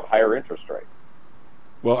into account higher interest rates.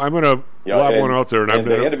 Well, I'm going to lob one out there, and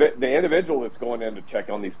the individual that's going in to check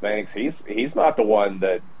on these banks, he's not the one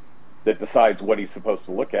that decides what he's supposed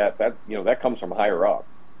to look at. That comes from higher up.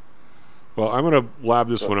 Well, I'm going to lob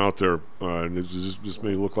this one out there, and this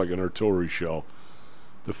may look like an artillery shell.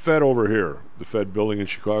 The Fed over here, the Fed building in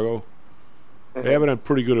Chicago, they have it on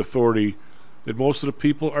pretty good authority that most of the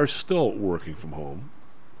people are still working from home.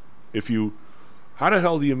 How the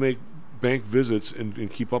hell do you make bank visits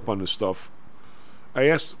and keep up on this stuff? I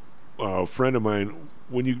asked a friend of mine,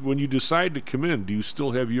 when you decide to come in, do you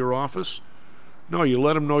still have your office? No, you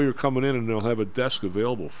let them know you're coming in, and they'll have a desk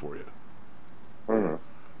available for you. Mm-hmm.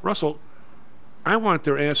 Russell, I want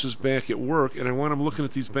their asses back at work, and I want them looking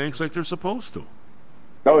at these banks like they're supposed to.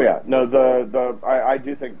 Oh yeah, no. I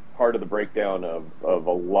do think part of the breakdown of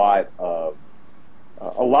a lot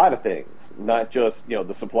of things, not just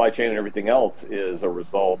the supply chain and everything else, is a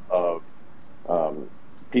result of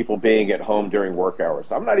people being at home during work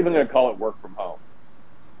hours. I'm not even going to call it work from home.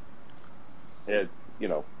 It's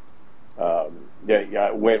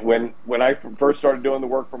when I first started doing the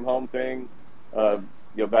work from home thing,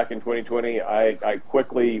 back in 2020, I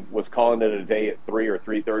quickly was calling it a day at 3 or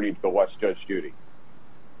 3:30 to go watch Judge Judy.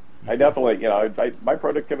 I definitely, my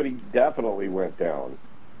productivity definitely went down,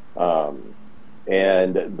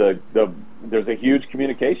 and there's a huge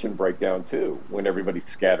communication breakdown too when everybody's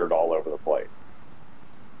scattered all over the place.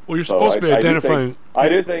 Well, you're supposed to be identifying. I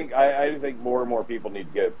do think more and more people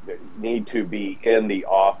need to be in the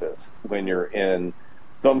office when you're in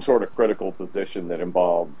some sort of critical position that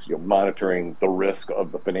involves monitoring the risk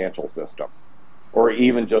of the financial system, or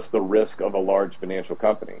even just the risk of a large financial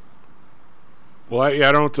company. Well,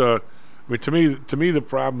 I don't. To me, the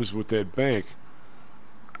problems with that bank,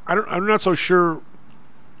 I'm not so sure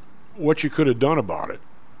what you could have done about it.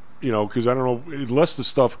 Because I don't know. Unless the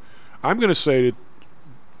stuff, I'm going to say that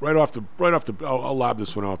right off the. I'll lob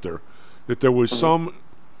this one out there, that there was some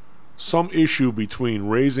issue between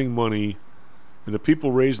raising money and the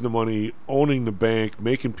people raising the money, owning the bank,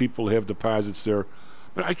 making people have deposits there.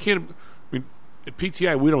 But I can't. At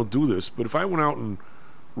PTI we don't do this. But if I went out and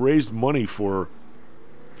raised money for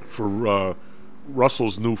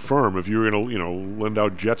Russell's new firm, if you were going to lend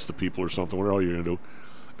out jets to people or something, what are you going to do?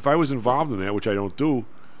 If I was involved in that, which I don't do,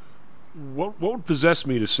 what would possess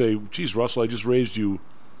me to say, geez, Russell, I just raised you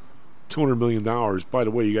 $200 million. By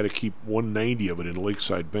the way, you got to keep 190 of it in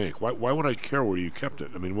Lakeside Bank. Why would I care where you kept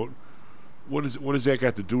it? I mean, what does that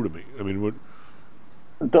got to do to me? I mean, what?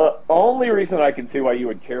 The only reason I can see why you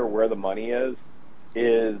would care where the money is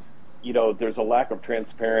there's a lack of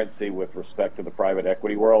transparency with respect to the private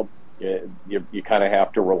equity world. You kind of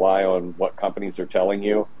have to rely on what companies are telling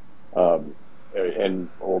you, and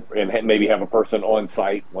maybe have a person on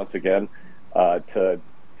site once again to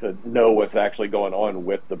know what's actually going on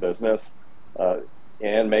with the business.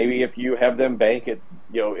 And maybe if you have them bank at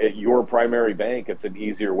your primary bank, it's an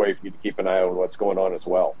easier way for you to keep an eye on what's going on as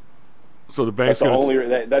well. So the bank's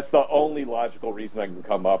that's the only logical reason I can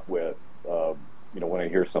come up with. When I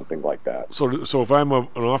hear something like that. So if I'm an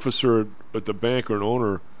officer at the bank or an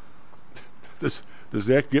owner, does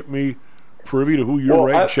that get me privy to who you're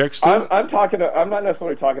writing checks to? I'm not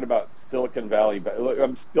necessarily talking about Silicon Valley Bank.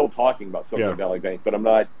 I'm still talking about Silicon Valley Bank, but I'm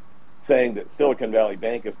not saying that Silicon Valley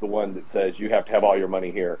Bank is the one that says you have to have all your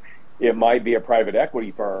money here. It might be a private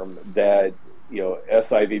equity firm that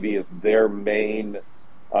SIVB is their main.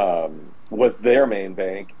 Was their main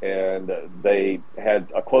bank, and they had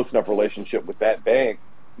a close enough relationship with that bank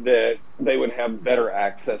that they would have better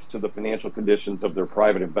access to the financial conditions of their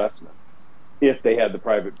private investments if they had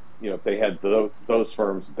if they had those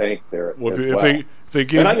firms banked there. If they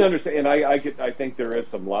give, and I can understand, and I think there is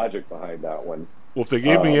some logic behind that one. Well, if they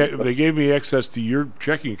gave me access to your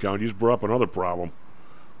checking account, you just brought up another problem.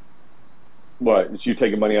 What? Is you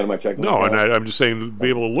taking money out of my checking account? No, and I'm just saying to be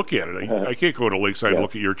able to look at it. I can't go to Lakeside and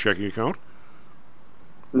look at your checking account.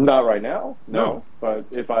 Not right now, no. But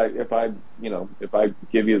if I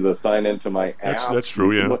give you the sign into my app, that's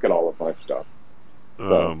true. You can look at all of my stuff.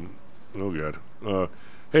 Oh God.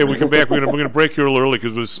 Hey, we come back. We're gonna break here a little early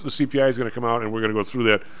because the CPI is gonna come out, and we're gonna go through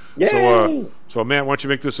that. Yay! So Matt, why don't you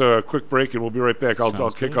make this a quick break, and we'll be right back.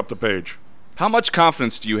 I'll kick up the page. How much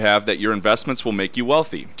confidence do you have that your investments will make you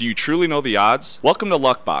wealthy? Do you truly know the odds? Welcome to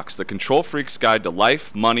Luckbox, the control freak's guide to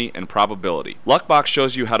life, money, and probability. Luckbox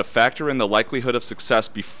shows you how to factor in the likelihood of success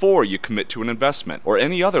before you commit to an investment or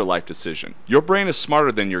any other life decision. Your brain is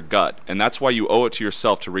smarter than your gut, and that's why you owe it to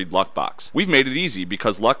yourself to read Luckbox. We've made it easy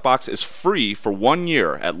because Luckbox is free for 1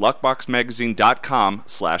 year at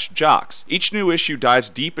luckboxmagazine.com/jocks. Each new issue dives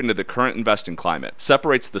deep into the current investing climate,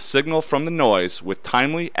 separates the signal from the noise with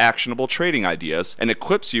timely, actionable trading ideas, and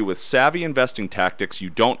equips you with savvy investing tactics you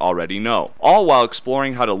don't already know, all while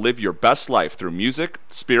exploring how to live your best life through music,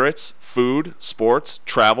 spirits, food, sports,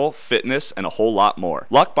 travel, fitness, and a whole lot more.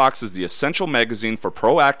 Luckbox is the essential magazine for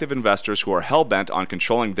proactive investors who are hell-bent on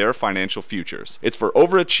controlling their financial futures. It's for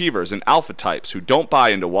overachievers and alpha types who don't buy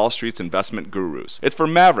into Wall Street's investment gurus. It's for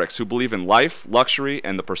mavericks who believe in life, luxury,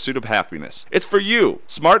 and the pursuit of happiness. It's for you.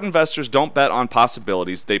 Smart investors don't bet on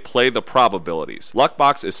possibilities, they play the probabilities.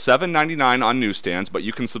 Luckbox is $7.99 on newsstands, but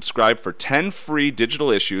you can subscribe for 10 free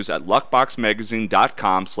digital issues at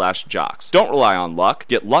luckboxmagazine.com/jocks. Don't rely on luck.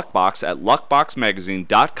 Get Luckbox at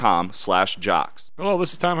luckboxmagazine.com/jocks. Hello,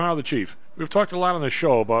 this is Tom Howell, the Chief. We've talked a lot on the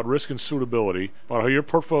show about risk and suitability, about how your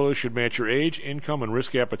portfolio should match your age, income, and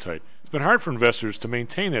risk appetite. It's been hard for investors to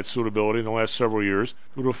maintain that suitability in the last several years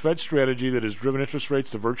due to a Fed strategy that has driven interest rates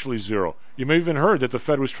to virtually zero. You may have even heard that the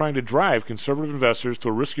Fed was trying to drive conservative investors to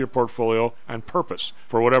a riskier portfolio on purpose,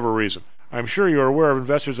 for whatever reason. I'm sure you're aware of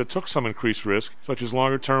investors that took some increased risk, such as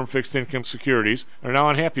longer-term fixed income securities, and are now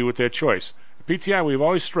unhappy with that choice. At PTI, we've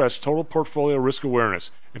always stressed total portfolio risk awareness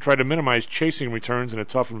and tried to minimize chasing returns in a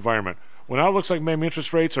tough environment. Well, now it looks like maybe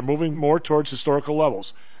interest rates are moving more towards historical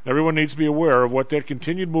levels. Everyone needs to be aware of what that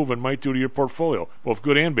continued movement might do to your portfolio, both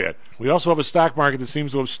good and bad. We also have a stock market that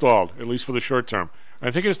seems to have stalled, at least for the short term. I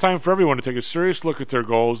think it's time for everyone to take a serious look at their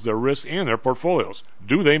goals, their risks, and their portfolios.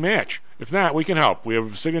 Do they match? If not, we can help. We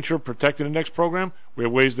have a signature protected index program. We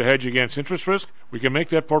have ways to hedge against interest risk. We can make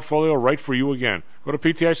that portfolio right for you again. Go to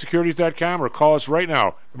ptisecurities.com or call us right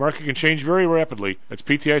now. The market can change very rapidly. That's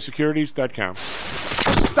ptisecurities.com.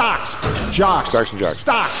 Stocks, jocks, Stocks and jocks.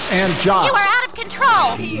 Stocks and jocks. You are out of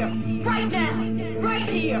control. Here, right now, right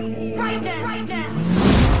here, right now, right now.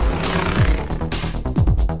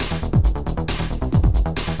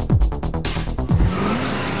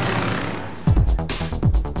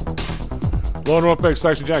 Hello and welcome back to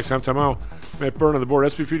Stocks and Jocks. I'm Tom Howell. Matt Byrne on the board.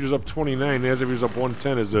 SP futures up 29. NASDAQ futures up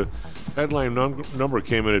 110 as the headline number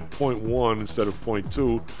came in at 0.1 instead of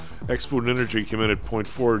 0.2. Ex-food and energy came in at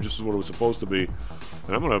 0.4, just as what it was supposed to be.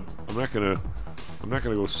 And I'm not gonna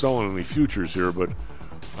go selling any futures here, but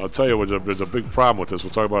I'll tell you there's a big problem with this.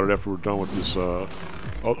 We'll talk about it after we're done with this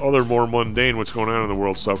other more mundane what's going on in the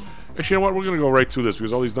world stuff. Actually, you know what? We're going to go right to this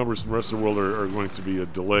because all these numbers from the rest of the world are going to be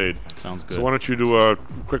delayed. Sounds good. So why don't you do a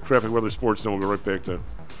quick traffic, weather, sports, then we'll go right back to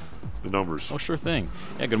the numbers. Oh, sure thing.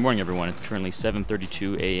 Yeah, good morning, everyone. It's currently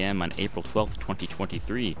 7:32 a.m. on April 12th,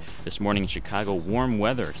 2023. This morning in Chicago, warm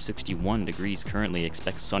weather, 61 degrees currently.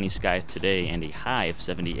 Expect sunny skies today and a high of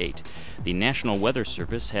 78. The National Weather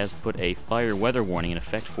Service has put a fire weather warning in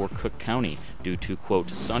effect for Cook County due to, quote,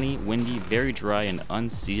 sunny, windy, very dry, and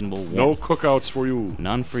unseasonable warmth. No cookouts for you.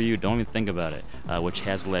 None for you. Don't even think about it, which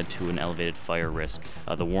has led to an elevated fire risk.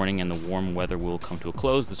 The warning and the warm weather will come to a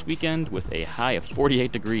close this weekend with a high of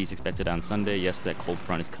 48 degrees expected on Sunday. Yes, that cold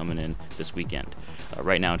front is coming in this weekend.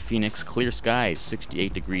 Right now in Phoenix, clear skies,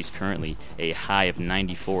 68 degrees currently, a high of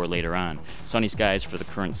 94 later on. Sunny skies for the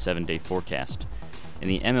current 7-day forecast. In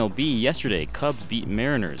the MLB yesterday, Cubs beat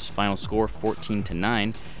Mariners. Final score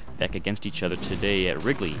 14-9. Back against each other today at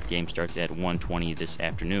Wrigley. Game starts at 1:20 this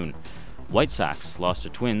afternoon. White Sox lost to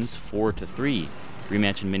Twins 4-3.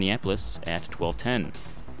 Rematch in Minneapolis at 12:10.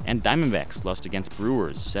 And Diamondbacks lost against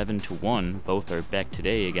Brewers 7-1. Both are back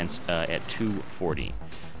today at 2:40.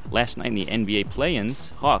 Last night in the NBA play-ins,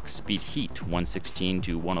 Hawks beat Heat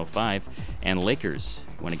 116-105, and Lakers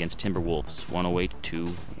went against Timberwolves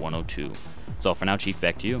 108-102. So for now, Chief,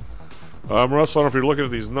 back to you. Russell, I don't know if you're looking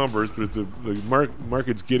at these numbers, but the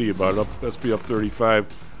market's giddy about it. SP up 35,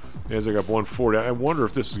 NASDAQ up 140. I wonder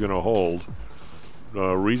if this is going to hold.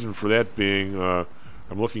 Reason for that being,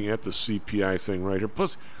 I'm looking at the CPI thing right here.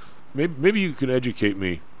 Plus, maybe you can educate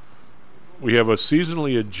me. We have a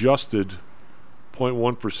seasonally adjusted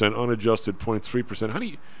 0.1%, unadjusted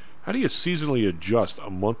 0.3%. How do you seasonally adjust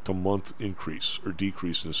a month-to-month increase or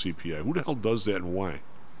decrease in the CPI? Who the hell does that and why?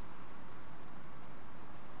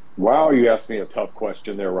 Wow, you asked me a tough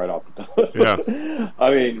question there right off the top. Yeah.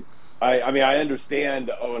 I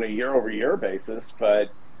understand on a year-over-year basis,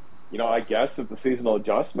 but I guess that the seasonal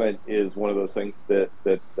adjustment is one of those things that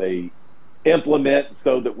they implement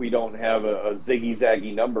so that we don't have a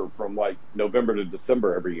ziggy-zaggy number from like November to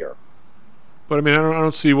December every year. But I mean, I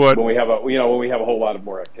don't see what when we have a whole lot of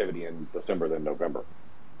more activity in December than November.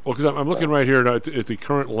 Well, because I'm looking right here at the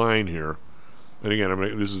current line here, and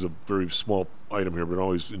again, this is a very small item here, but it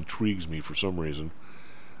always intrigues me for some reason.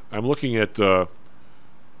 I'm looking at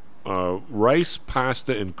rice,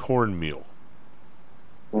 pasta, and cornmeal.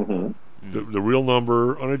 Mm-hmm. The real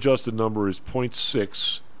number, unadjusted number, is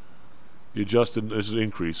 0.6. The adjusted, this is an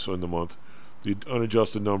increase in the month. The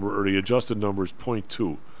unadjusted number, or the adjusted number, is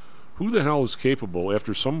 0.2. Who the hell is capable,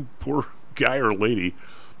 after some poor guy or lady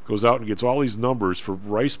goes out and gets all these numbers for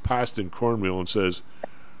rice, pasta, and cornmeal and says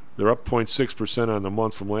they're up 0.6% on the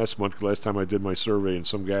month from last month, last time I did my survey, and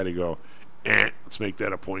some guy to go, let's make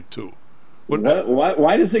that a 0.2.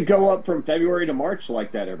 Why does it go up from February to March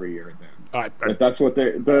like that every year then? If that's what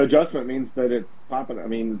the adjustment means, that it's popping. I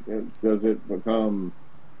mean, does it become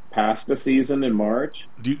pasta season in March?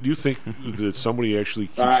 Do you think that somebody actually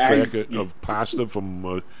keeps track of pasta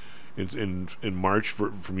from in March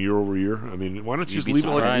from year over year? I mean, why don't you just leave it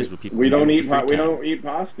like we don't eat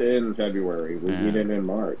pasta in February. We eat it in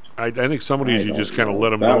March. I think some of these you just kind of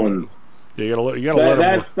let them know. You gotta let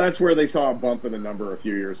them. That's where they saw a bump in the number a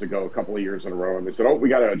few years ago, a couple of years in a row, and they said, "Oh, we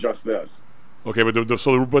got to adjust this." Okay, but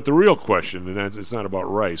the real question, and it's not about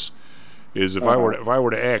rice, is if I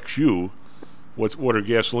were to ask you, what are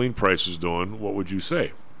gasoline prices doing? What would you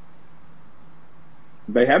say?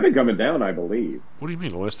 They have been coming down, I believe. What do you mean?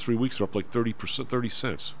 The last 3 weeks are up like 30%, 30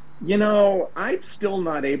 cents. You know, I'm still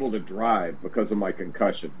not able to drive because of my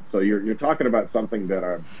concussion. So you're talking about something that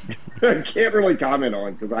I can't really comment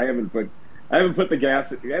on because I haven't put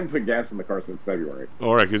gas in the car since February.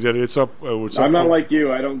 All right, because it's up. I'm not like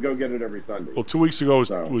you. I don't go get it every Sunday. Well, 2 weeks ago it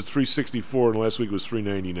was $3.64, and last week was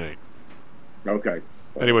 $3.99. Okay.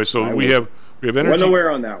 Well, anyway, so we have energy. Wasn't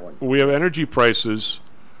aware on that one. We have energy prices.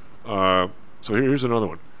 So here's another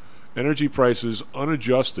one. Energy prices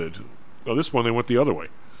unadjusted. Oh, this one they went the other way.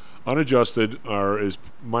 Unadjusted is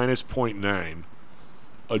minus 0.9.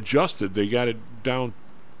 Adjusted, they got it down.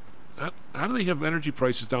 How do they have energy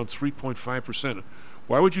prices down 3.5%?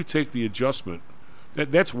 Why would you take the adjustment?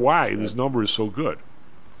 That's why this number is so good.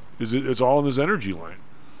 It's all in this energy line,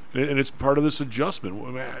 and it's part of this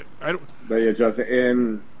adjustment. I don't. They adjust it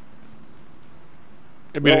in.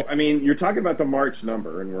 I mean, you're talking about the March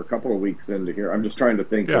number, and we're a couple of weeks into here. I'm just trying to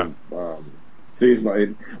think of seasonal.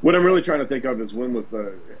 What I'm really trying to think of is when was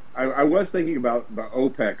the. I was thinking about the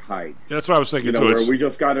OPEC hike. Yeah, that's what I was thinking too. Where we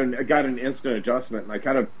just got an instant adjustment, and I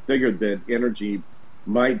kind of figured that energy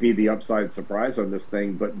might be the upside surprise on this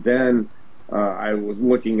thing. But then I was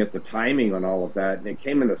looking at the timing on all of that, and it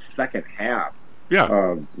came in the second half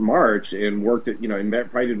of March and worked it. And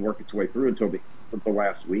that probably didn't work its way through until the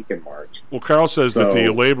last week in March. Well, Carl says that the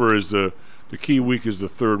labor is the key week is the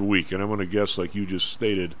third week, and I'm going to guess, like you just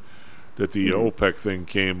stated, that the OPEC thing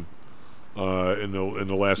came in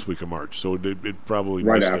the last week of March, so it probably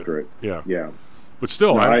right missed after it. Yeah. But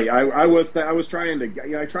still, I was trying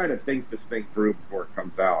to I try to think this thing through before it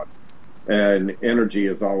comes out, and energy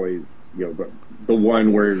is always the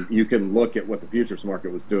one where you can look at what the futures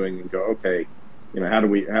market was doing and go, okay, how do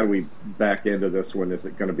we back into this one? Is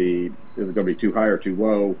it going to be too high or too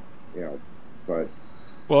low? But.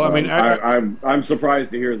 Well, I mean, I'm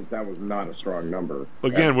surprised to hear that was not a strong number.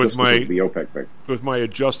 Again, with the OPEC thing, with my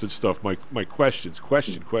adjusted stuff, my question.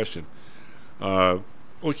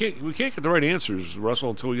 We can't get the right answers,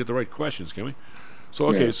 Russell, until we get the right questions, can we? So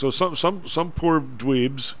okay, so some poor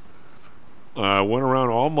dweebs went around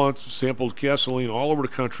all month, sampled gasoline all over the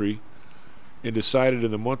country, and decided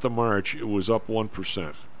in the month of March it was up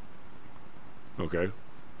 1%. Okay.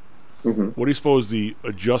 Mm-hmm. What do you suppose the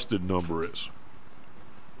adjusted number is?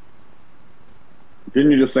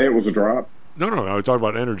 Didn't you just say it was a drop? No. I was talking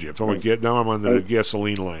about energy. I'm talking about now I'm on the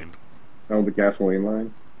gasoline line. Oh, the gasoline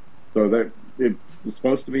line. So that it was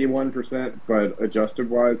supposed to be 1%, but adjusted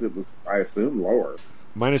wise, it was, I assume, lower.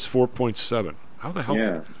 Minus 4.7. How the hell?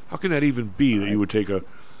 Yeah. How can that even be that you would take a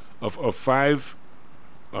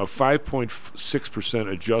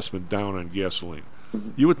 5.6% adjustment down on gasoline?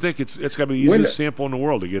 You would think it's got to be the easiest sample in the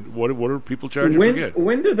world to get. What are people charging for get?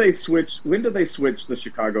 When do they switch the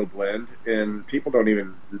Chicago blend? And people don't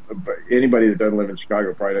even, anybody that doesn't live in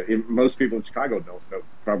Chicago most people in Chicago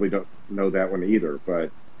probably don't know that one either.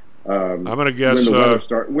 But I'm going to guess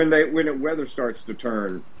when the weather starts to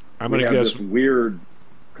turn, I'm going to guess this weird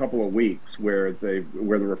couple of weeks where the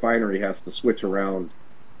refinery has to switch around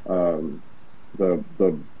the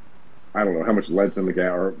I don't know how much lead's in the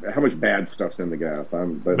gas or how much bad stuff's in the gas.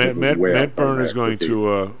 Matt Byrne is going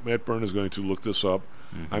to look this up.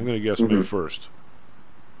 Mm-hmm. I'm going to guess May 1st.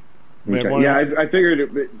 Okay. I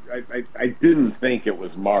figured I didn't think it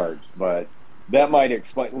was March, but that might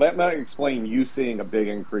explain you seeing a big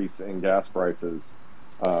increase in gas prices.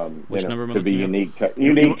 Which number am I could be looking at?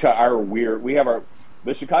 unique to our weird.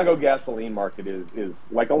 The Chicago gasoline market is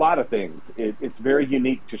like a lot of things. It's very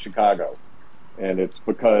unique to Chicago, and it's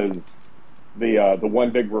because the one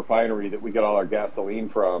big refinery that we get all our gasoline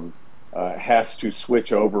from has to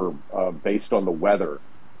switch over based on the weather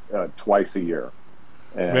twice a year.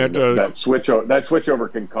 And Matt, that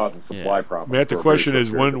switchover can cause a supply problem. Matt, the question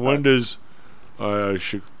is when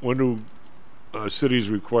do cities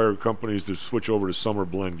require companies to switch over to summer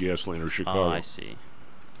blend gasoline, or Chicago? Oh, I see.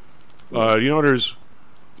 There's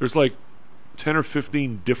like 10 or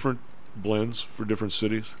 15 different blends for different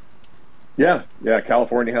cities. Yeah.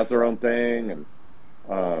 California has their own thing,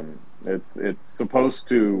 and it's supposed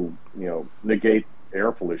to negate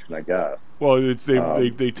air pollution, I guess. Well,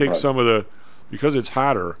 they take some of the, because it's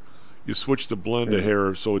hotter, you switch the blend to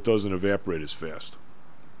air so it doesn't evaporate as fast.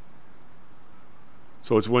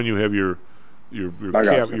 So it's when you have your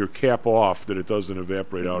cap off that it doesn't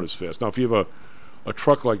evaporate out as fast. Now, if you have a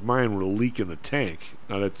truck like mine with a leak in the tank,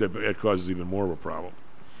 now that causes even more of a problem.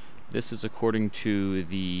 This is according to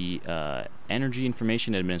the Energy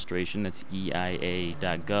Information Administration, that's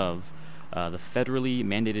EIA.gov. The federally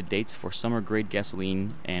mandated dates for summer-grade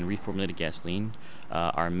gasoline and reformulated gasoline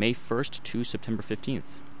are May 1st to September 15th.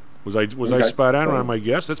 Was I spot on my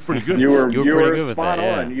guess? That's pretty good. You were pretty good with spot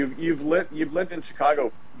that, on. You've lived in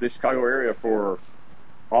Chicago, the Chicago area, for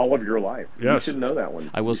all of your life. Yes. You should know that one.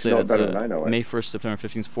 I will say that's that's better than I know it. May 1st, September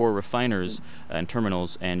 15th for refiners and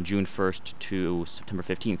terminals, and June 1st to September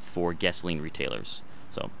 15th for gasoline retailers.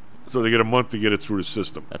 So they get a month to get it through the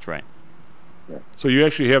system. That's right. Yeah. So you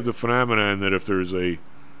actually have the phenomenon that if there's a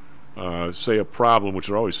problem, which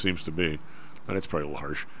there always seems to be, and it's probably a little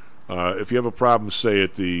harsh, if you have a problem, say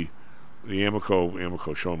at the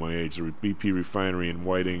Amoco, showing my age, the BP refinery in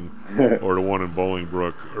Whiting, or the one in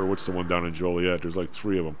Bolingbrook, or what's the one down in Joliet? There's like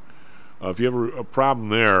 3 of them. If you have a problem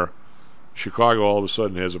there, Chicago all of a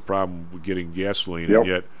sudden has a problem with getting gasoline, and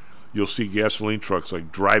yet you'll see gasoline trucks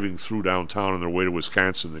like driving through downtown on their way to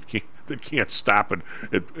Wisconsin that can't stop and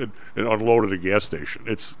unload at a gas station.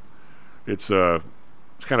 It's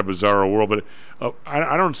kind of bizarre world, but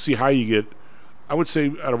I don't see how you get. I would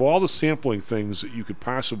say out of all the sampling things that you could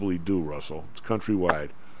possibly do, Russell, it's countrywide,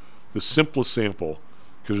 the simplest sample,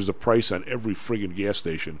 because there's a price on every friggin' gas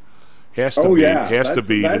station, has to be.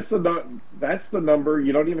 That's the number.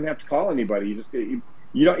 You don't even have to call anybody. You just you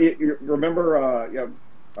remember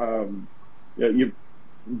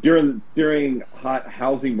during hot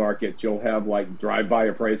housing markets, you'll have like drive-by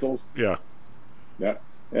appraisals. Yeah.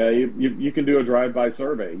 You can do a drive-by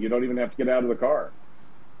survey. You don't even have to get out of the car.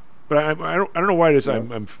 But I don't know why it is. I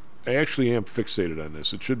actually am fixated on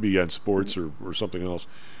this. It should be on sports or something else.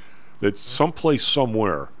 That someplace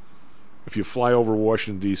somewhere, if you fly over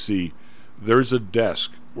Washington D.C., there's a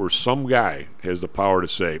desk where some guy has the power to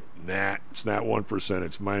say, "Nah, it's not 1%.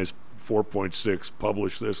 It's minus 4.6.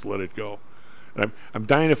 Publish this. Let it go." And I'm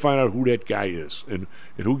dying to find out who that guy is and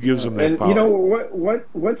who gives him that power. You know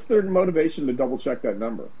what's their motivation to double check that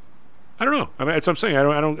number? I don't know. I mean, that's what I'm saying.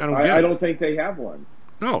 I don't get it. I don't think they have one.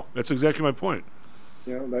 No, that's exactly my point.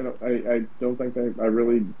 I really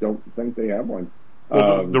don't think they have one.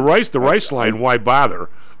 Well, the rice line, why bother?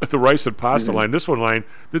 The rice and pasta line, this line,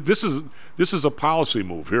 this is a policy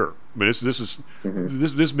move here. I mean,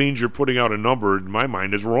 this means you're putting out a number in my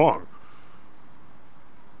mind is wrong.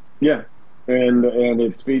 Yeah, and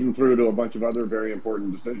it's feeding through to a bunch of other very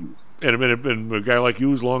important decisions. And a guy like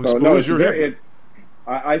you who's long spoon is your head.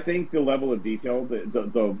 I think the level of detail,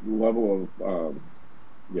 the level of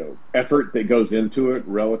effort that goes into it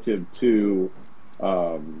relative to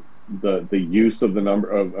the use of the number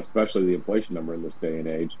of, especially the inflation number in this day and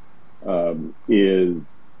age,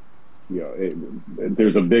 is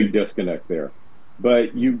there's a big disconnect there.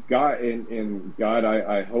 But you got in God,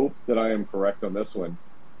 I hope that I am correct on this one.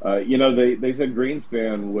 They said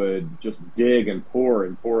Greenspan would just dig and pour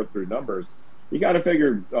through numbers. You got to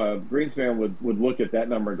figure Greenspan would look at that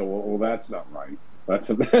number and go, well, that's not right.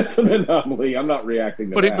 That's an anomaly. I'm not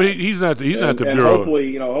reacting to that. But he's not the bureau.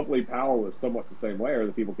 Hopefully Powell is somewhat the same way, or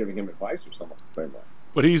the people giving him advice are somewhat the same way.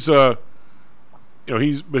 But here's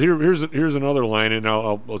another line, and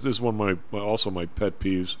this is one of my pet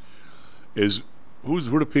peeves is who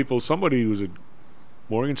are the people? Somebody who's at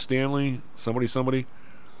Morgan Stanley. Somebody.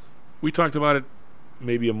 We talked about it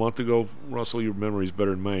maybe a month ago. Russell, your memory's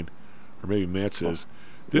better than mine, or maybe Matt's is.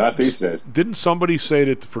 Not these days. Didn't somebody say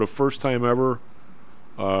that for the first time ever?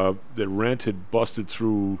 That rent had busted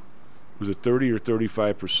through, was it 30 or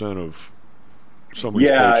 35% of somebody's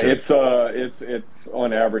Yeah, paycheck. it's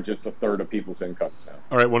on average it's a third of people's incomes now.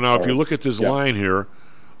 All right. Well, now if you look at this yeah. line here,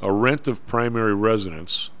 a rent of primary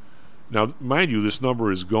residence. Now, mind you, this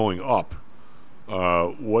number is going up.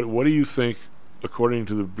 What do you think, according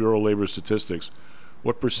to the Bureau of Labor Statistics,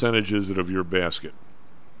 what percentage is it of your basket?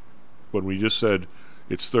 When we just said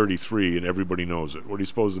it's 33 and everybody knows it, what do you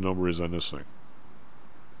suppose the number is on this thing?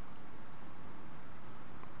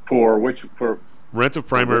 For rent of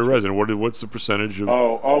primary resident? What's the percentage of?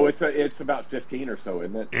 It's about 15 or so,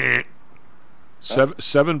 isn't it?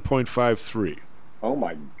 7.53. Oh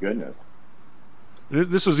my goodness!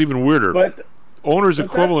 This was even weirder. But owner's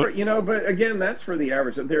equivalent. But again, that's for the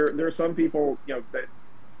average. There are some people,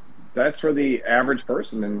 that's for the average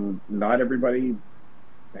person, and not everybody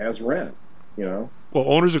has rent. Well,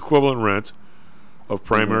 owner's equivalent rent of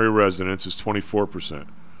primary residence is 24%.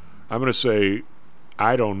 I'm going to say,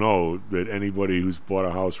 I don't know that anybody who's bought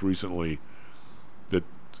a house recently, that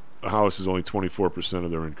a house is only 24%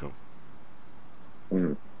 of their income.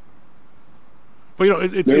 Mm. But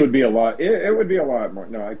it would be a lot. It would be a lot more.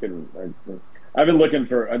 No, I've been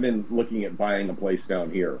looking at buying a place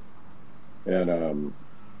down here, and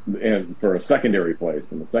for a secondary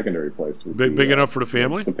place, and the secondary place would big enough for the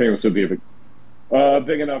family. The payments would be big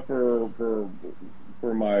enough for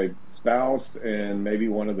my spouse and maybe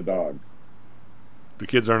one of the dogs. The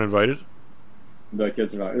kids aren't invited? The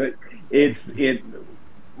kids are not.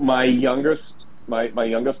 My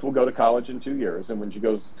youngest will go to college in 2 years, and when she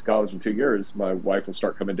goes to college in 2 years, my wife will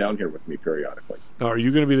start coming down here with me periodically. Now, are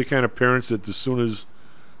you going to be the kind of parents that as soon as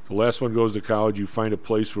the last one goes to college, you find a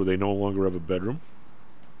place where they no longer have a bedroom?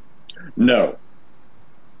 No.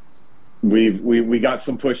 We got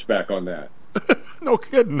some pushback on that. No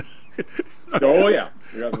kidding. Oh yeah.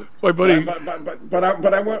 Wait, buddy. But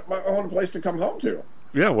I want a place to come home to.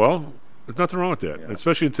 Yeah, well, there's nothing wrong with that,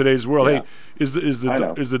 especially in today's world. Yeah. Hey, is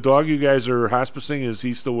the dog you guys are hospicing? Is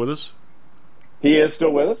he still with us? He is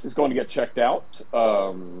still with us. He's going to get checked out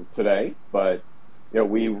today, but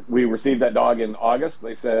we received that dog in August.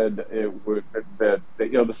 They said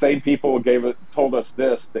the same people told us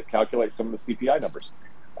this that calculate some of the CPI numbers.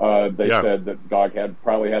 They said that the dog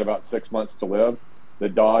probably had about 6 months to live. The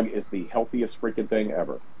dog is the healthiest freaking thing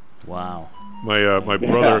ever. Wow. My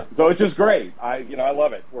brother. So it's just great. I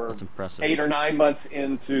love it. We're That's impressive. 8 or 9 months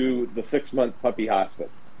into the 6-month puppy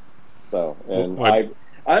hospice. So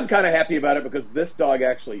I'm kind of happy about it because this dog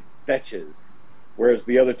actually fetches, whereas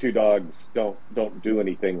the other two dogs don't do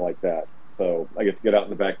anything like that. So I get to get out in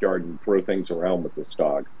the backyard and throw things around with this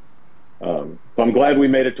dog. So I'm glad we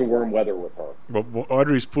made it to warm weather with her. Well,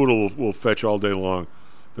 Audrey's poodle will fetch all day long.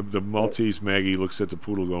 The Maltese Maggie looks at the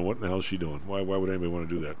poodle going, what in the hell is she doing? Why would anybody want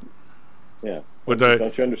to do that? Yeah. But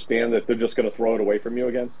don't you understand that they're just going to throw it away from you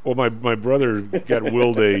again? Well, my brother got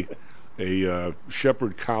willed a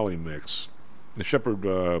Shepherd Collie mix, a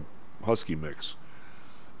Shepherd Husky mix.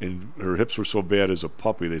 And her hips were so bad as a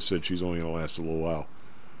puppy, they said she's only going to last a little while.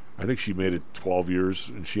 I think she made it 12 years,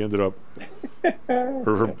 and she ended up,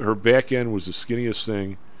 her back end was the skinniest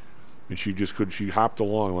thing, and she hopped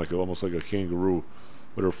along almost like a kangaroo.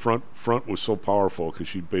 But her front was so powerful because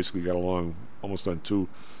she basically got along almost on two.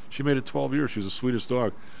 She made it 12 years. She was the sweetest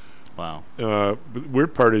dog. Wow. But the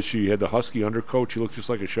weird part is she had the husky undercoat. She looked just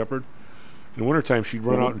like a shepherd. In the wintertime, she'd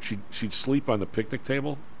run out and she'd sleep on the picnic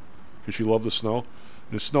table because she loved the snow.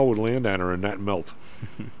 And the snow would land on her and not melt.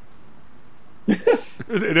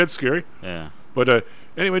 That's scary. Yeah. But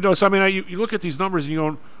anyway, no. So I mean, you look at these numbers and you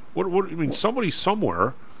go, what? I mean, somebody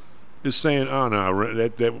somewhere is saying, oh no,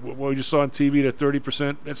 that what we just saw on TV, that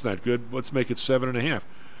 30%, that's not good. Let's make it 7.5. I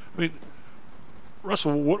mean,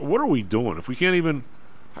 Russell, what are we doing? If we can't even,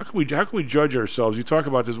 how can we judge ourselves? You talk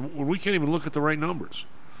about this when we can't even look at the right numbers.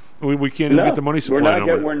 We can't even get the money supply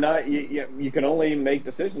number. We're not. You can only make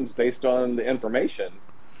decisions based on the information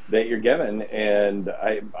that you're given, and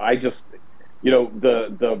I just,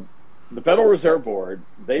 the Federal Reserve Board,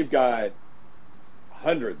 they've got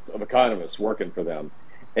hundreds of economists working for them.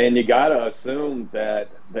 And you got to assume that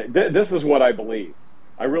this is what I believe.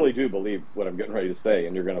 I really do believe what I'm getting ready to say,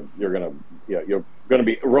 and you're gonna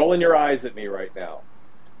be rolling your eyes at me right now.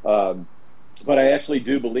 But I actually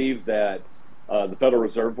do believe that the Federal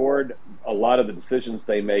Reserve Board, a lot of the decisions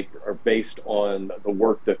they make are based on the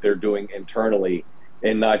work that they're doing internally,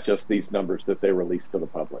 and not just these numbers that they release to the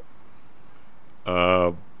public.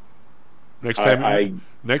 Next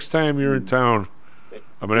time you're in town,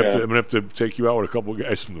 I'm gonna have to take you out with a couple of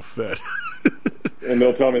guys from the Fed, and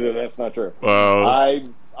they'll tell me that that's not true. I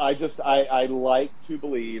like to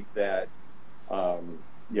believe that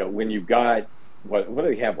when you've got what do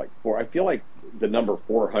they have, like four? I feel like the number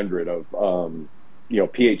 400 of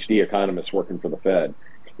PhD economists working for the Fed.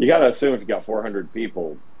 You got to assume if you got 400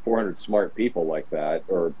 people, 400 smart people like that,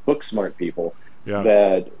 or book smart people,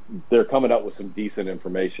 that they're coming up with some decent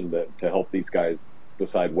information to help these guys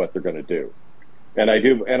decide what they're going to do. And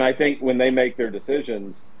I think when they make their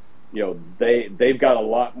decisions, they've got a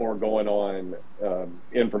lot more going on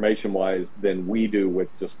information wise than we do with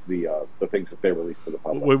just the things that they release to the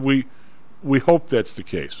public. We hope that's the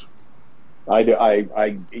case. I do.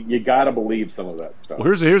 You got to believe some of that stuff.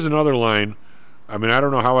 Well, here's another line. I mean, I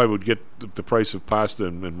don't know how I would get the price of pasta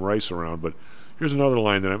and rice around, but here's another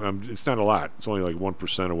line that it's not a lot. It's only like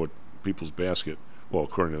 1% of what people's basket, well,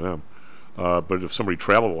 according to them. But if somebody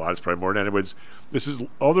traveled a lot, it's probably more than that. Anyways, this is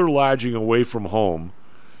other lodging away from home,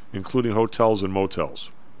 including hotels and motels.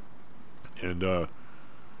 And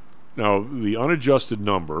now the unadjusted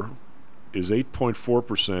number is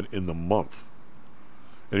 8.4% in the month.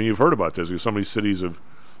 And you've heard about this because some of these cities have,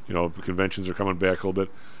 conventions are coming back a little bit.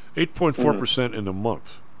 8.4% in the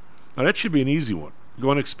month. Now that should be an easy one. Go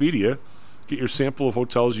on Expedia, get your sample of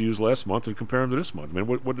hotels you used last month and compare them to this month. I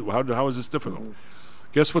mean, how is this difficult?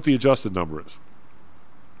 Guess what the adjusted number is?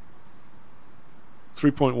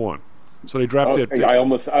 3.1. So they dropped it. I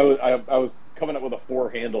was coming up with a 4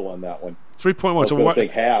 handle on that one. 3.1. So I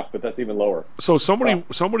think half, but that's even lower. So somebody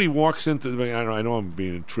walks into. I know I'm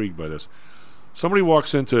being intrigued by this. Somebody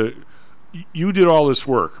walks into. You did all this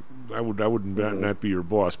work. I wouldn't not be your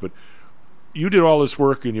boss, but you did all this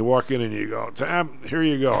work, and you walk in and you go, Tom, here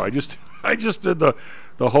you go. I just did the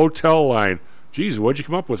hotel line. Geez, what'd you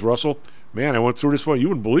come up with, Russell? Man, I went through this one. You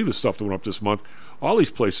wouldn't believe the stuff that went up this month. All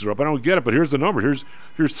these places are up. I don't get it, but here's the number. Here's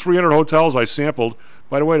 300 hotels I sampled.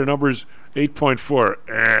 By the way, the number is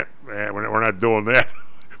 8.4. We're not doing that.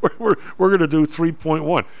 we're going to do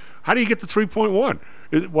 3.1. How do you get to 3.1?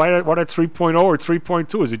 Why not 3.0 or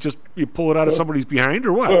 3.2? Is it just you pull it out of somebody's behind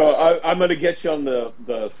or what? Well, I'm going to get you on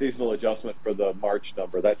the seasonal adjustment for the March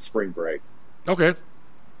number. That's spring break. Okay.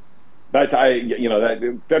 That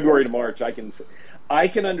February to March, I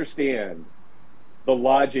can understand the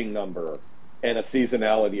lodging number and a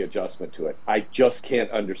seasonality adjustment to it. I just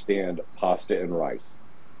can't understand pasta and rice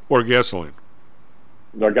or gasoline.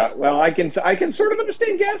 I can sort of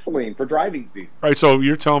understand gasoline for driving season. All right, so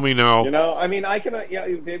you're telling me now. I mean, I can.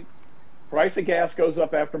 The price of gas goes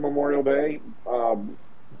up after Memorial Day,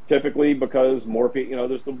 typically because more people.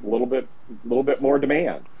 There's a little bit more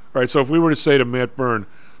demand. All right, so if we were to say to Matt Byrne,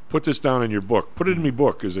 put this down in your book, put it in my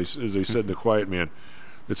book, as they said in The Quiet Man,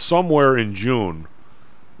 that somewhere in June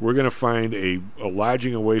we're going to find a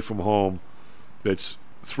lodging away from home that's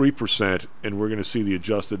 3%, and we're going to see the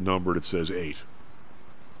adjusted number that says 8.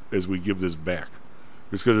 As we give this back,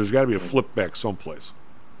 because there's got to be a flip back someplace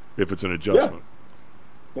if it's an adjustment.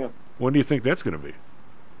 Yeah. When do you think that's going to be?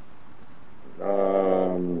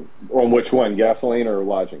 On which one, gasoline or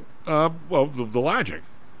lodging? Well, the lodging.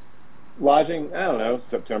 Lodging, I don't know,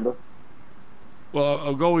 September. Well,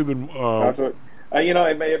 I'll go even.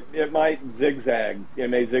 It might zigzag. It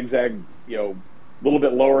may zigzag, a little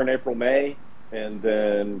bit lower in April, May. And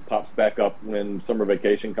then pops back up when summer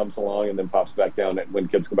vacation comes along, and then pops back down when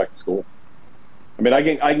kids go back to school. I mean,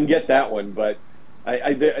 I can get that one, but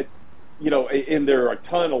and there are a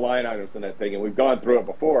ton of line items in that thing, and we've gone through it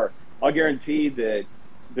before. I'll guarantee that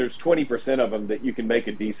there's 20% of them that you can make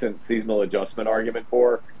a decent seasonal adjustment argument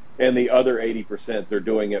for, and the other 80% they're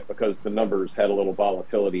doing it because the numbers had a little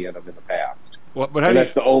volatility in them in the past. Well, but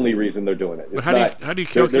that's the only reason they're doing it. But how do you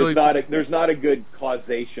calculate? There's not a good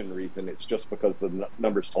causation reason. It's just because the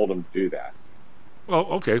numbers told them to do that. Well,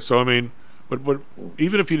 okay. So I mean, but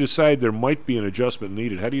even if you decide there might be an adjustment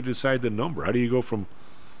needed, how do you decide the number? How do you go from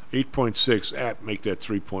 8.6 make that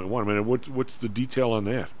 3.1? I mean, what's the detail on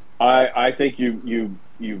that? I think you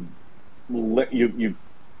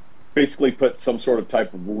basically put some sort of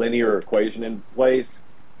type of linear equation in place.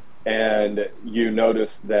 And you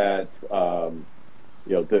notice that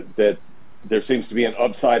that there seems to be an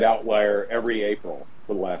upside outlier every April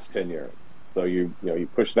for the last 10 years. So you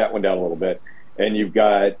push that one down a little bit, and you've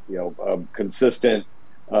got a consistent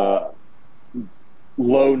low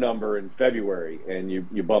number in February, and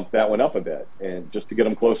you bump that one up a bit, and just to get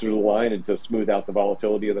them closer to the line and to smooth out the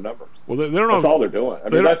volatility of the numbers. Well, that's all they're doing. I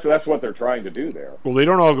mean, that's what they're trying to do there. Well, they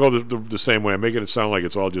don't all go the same way. I'm making it sound like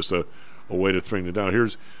it's all just a way to bring it down.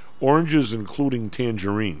 Here's oranges, including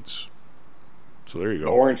tangerines. So there you go.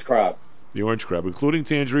 The orange crop, including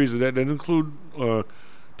tangerines. That include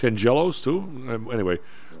tangelos too. Anyway,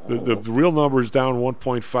 the real number is down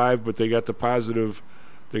 1.5, but they got the positive.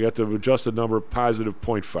 They got the adjusted number positive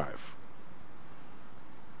 0.5.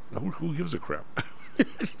 Now, who gives a crap?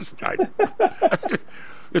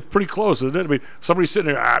 It's pretty close, isn't it? I mean, somebody's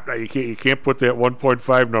sitting there. You can't put that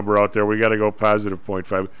 1.5 number out there. We got to go positive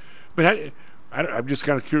 0.5. I mean, I'm just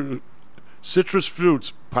kind of curious. Citrus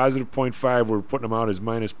fruits positive 0.5. We're putting them out as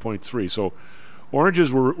minus 0.3. So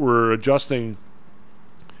oranges were adjusting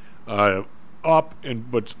up,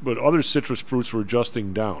 but other citrus fruits were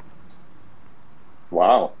adjusting down.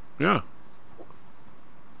 Wow. Yeah.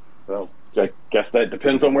 Well, I guess that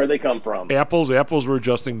depends on where they come from. Apples were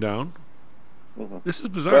adjusting down. Mm-hmm. This is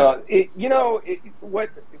bizarre. Well, what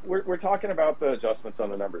we're talking about the adjustments on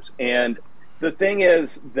the numbers, and the thing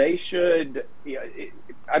is, they should.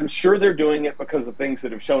 I'm sure they're doing it because of things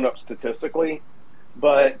that have shown up statistically,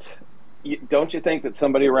 but don't you think that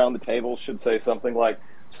somebody around the table should say something like,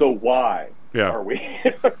 "So why are we?"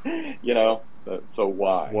 So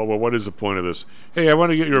why? Well, what is the point of this? Hey, I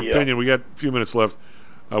want to get your opinion. We got a few minutes left.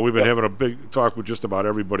 We've been having a big talk with just about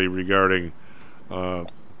everybody regarding the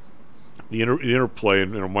interplay,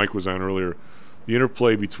 and Mike was on earlier, the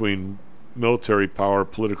interplay between military power,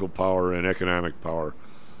 political power, and economic power.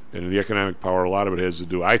 And the economic power, a lot of it has to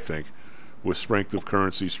do, I think, with strength of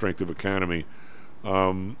currency, strength of economy.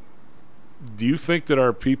 Do you think that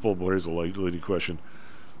our people, well, here's a leading question,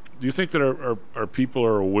 do you think that our people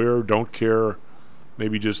are aware, don't care,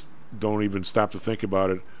 maybe just don't even stop to think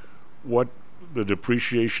about it, what the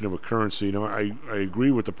depreciation of a currency? I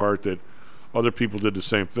agree with the part that other people did the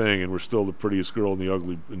same thing and we're still the prettiest girl in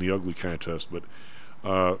the ugly contest, but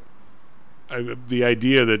the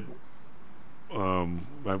idea that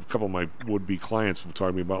a couple of my would-be clients were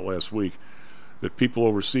talking to me about last week, that people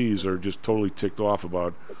overseas are just totally ticked off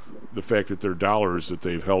about the fact that their dollars that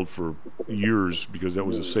they've held for years because that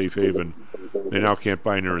was a safe haven, they now can't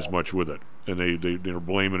buy near as much with it, and they're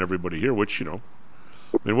blaming everybody here. Which I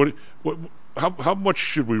mean, how much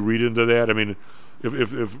should we read into that? I mean,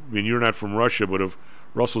 if you're not from Russia, but if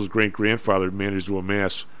Russell's great grandfather managed to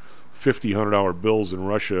amass $50 bills in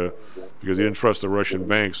Russia because he didn't trust the Russian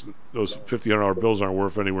banks, those $50 bills aren't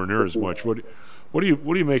worth anywhere near as much. What do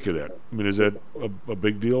you make of that? I mean, is that a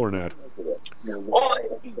big deal or not? Well,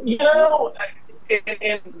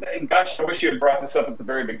 and gosh, I wish you had brought this up at the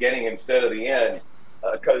very beginning instead of the end,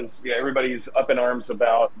 because everybody's up in arms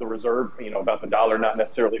about the reserve, about the dollar not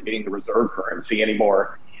necessarily being the reserve currency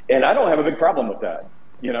anymore, and I don't have a big problem with that.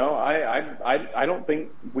 I don't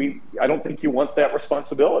think you want that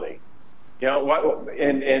responsibility.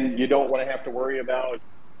 And you don't want to have to worry about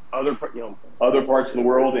other parts of the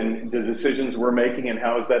world and the decisions we're making and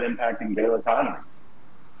how is that impacting their economy.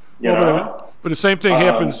 But the same thing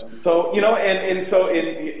happens. So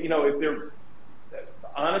if they're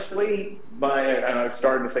honestly, and I'm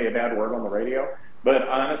starting to say a bad word on the radio, but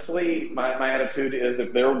honestly, my attitude is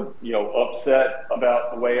if they're upset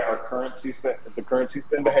about the way the currency's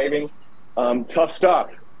been behaving, tough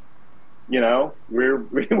stuff.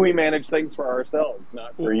 We manage things for ourselves,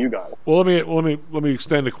 not for you guys. Well, let me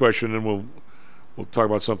extend the question, and we'll talk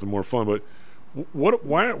about something more fun. But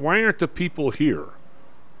why aren't the people here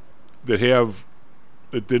that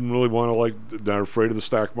didn't really want to, not afraid of the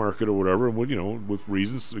stock market or whatever, and with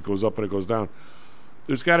reasons it goes up and it goes down?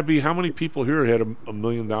 There's got to be, how many people here had $1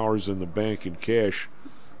 million in the bank in cash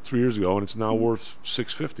 3 years ago, and it's now worth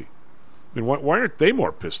 $650? I mean, why aren't they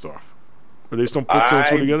more pissed off? Or they just don't put two and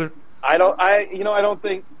two together? I don't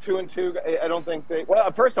think two and two. I don't think they.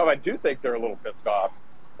 Well, first off, I do think they're a little pissed off.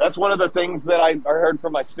 That's one of the things that I heard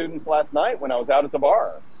from my students last night when I was out at the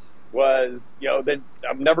bar, was that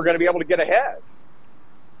I'm never going to be able to get ahead.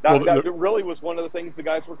 That really was one of the things the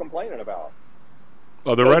guys were complaining about.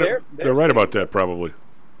 Oh, they're right. They're right about that, probably.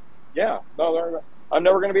 Yeah, no, I'm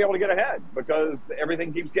never going to be able to get ahead because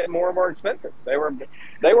everything keeps getting more and more expensive. They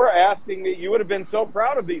were asking me. You would have been so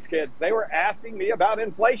proud of these kids. They were asking me about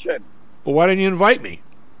inflation. Well, why didn't you invite me?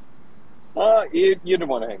 You didn't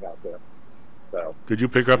want to hang out there. So did you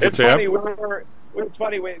pick up the tab? It's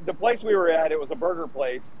funny. The place we were at, it was a burger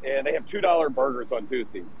place, and they have $2 burgers on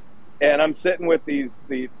Tuesdays. And I'm sitting with these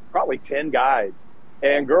probably 10 guys.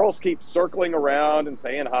 And girls keep circling around and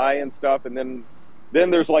saying hi and stuff, and then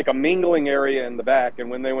there's like a mingling area in the back. And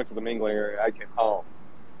when they went to the mingling area, I came home.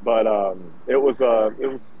 But it was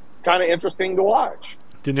kind of interesting to watch.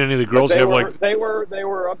 Didn't any of the girls have They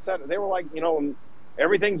were upset. They were like,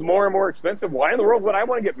 everything's more and more expensive. Why in the world would I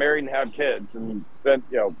want to get married and have kids and spend?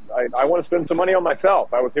 I want to spend some money on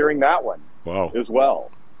myself. I was hearing that one. Wow. As well.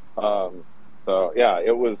 So yeah,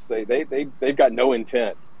 it was. They've got no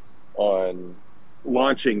intent on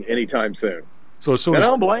launching anytime soon. So as soon I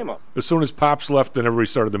don't blame them. As soon as Pops left, then everybody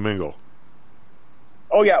started to mingle.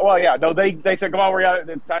 Oh yeah, well yeah. No, they said, come on, we got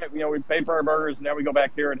it. We paid for our burgers, and now we go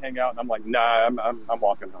back here and hang out. And I'm like, nah, I'm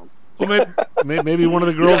walking home. Well, maybe one of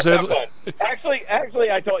the girls had. Actually,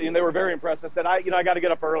 I told you, and they were very impressed. I said, I got to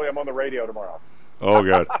get up early. I'm on the radio tomorrow. Oh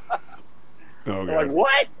God. Oh God. Like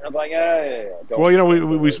what? I'm like,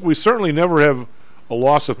 well, we certainly never have a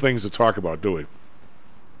loss of things to talk about, do we?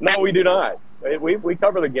 No, we do not. We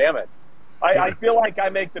cover the gamut. I feel like I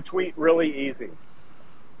make the tweet really easy.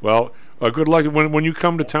 Well, good luck when you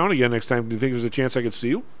come to town again next time. Do you think there's a chance I could see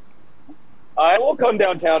you? I will come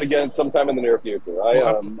downtown again sometime in the near future.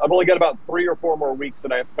 I've only got about 3 or 4 more weeks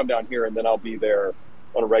that I have to come down here, and then I'll be there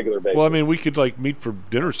on a regular basis. Well, I mean, we could meet for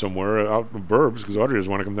dinner somewhere out in Burbs because Audrey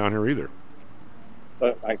doesn't want to come down here either.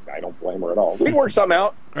 I don't blame her at all. We can work something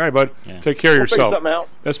out. All right, bud. Yeah. Take care of yourself. Something out.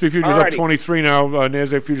 SP Futures up 23 now.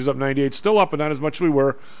 NASDAQ Futures up 98. Still up, but not as much as we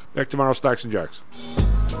were. Back tomorrow, Stocks and Jocks.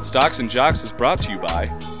 Stocks and Jocks is brought to you by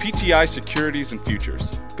PTI Securities and Futures.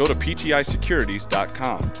 Go to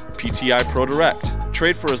PTIsecurities.com. PTI Pro Direct.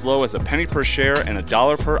 Trade for as low as a penny per share and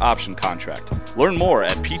 $1 per option contract. Learn more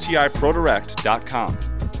at PTIProDirect.com.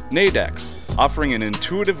 Nadex, offering an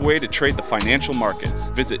intuitive way to trade the financial markets.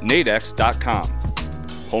 Visit nadex.com.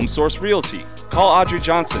 Home Source Realty. Call Audrey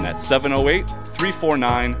Johnson at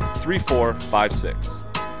 708-349-3456.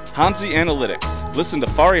 Hamzy Analytics. Listen to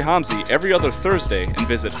Fari Hamzy every other Thursday and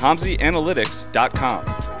visit HamzyAnalytics.com.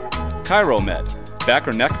 ChiroMed. Back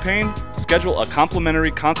or neck pain? Schedule a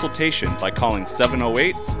complimentary consultation by calling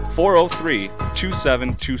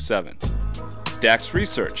 708-403-2727. DAX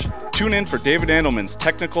Research. Tune in for David Andelman's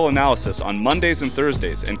technical analysis on Mondays and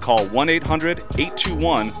Thursdays and call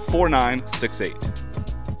 1-800-821-4968.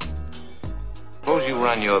 Suppose you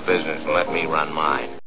run your business and let me run mine.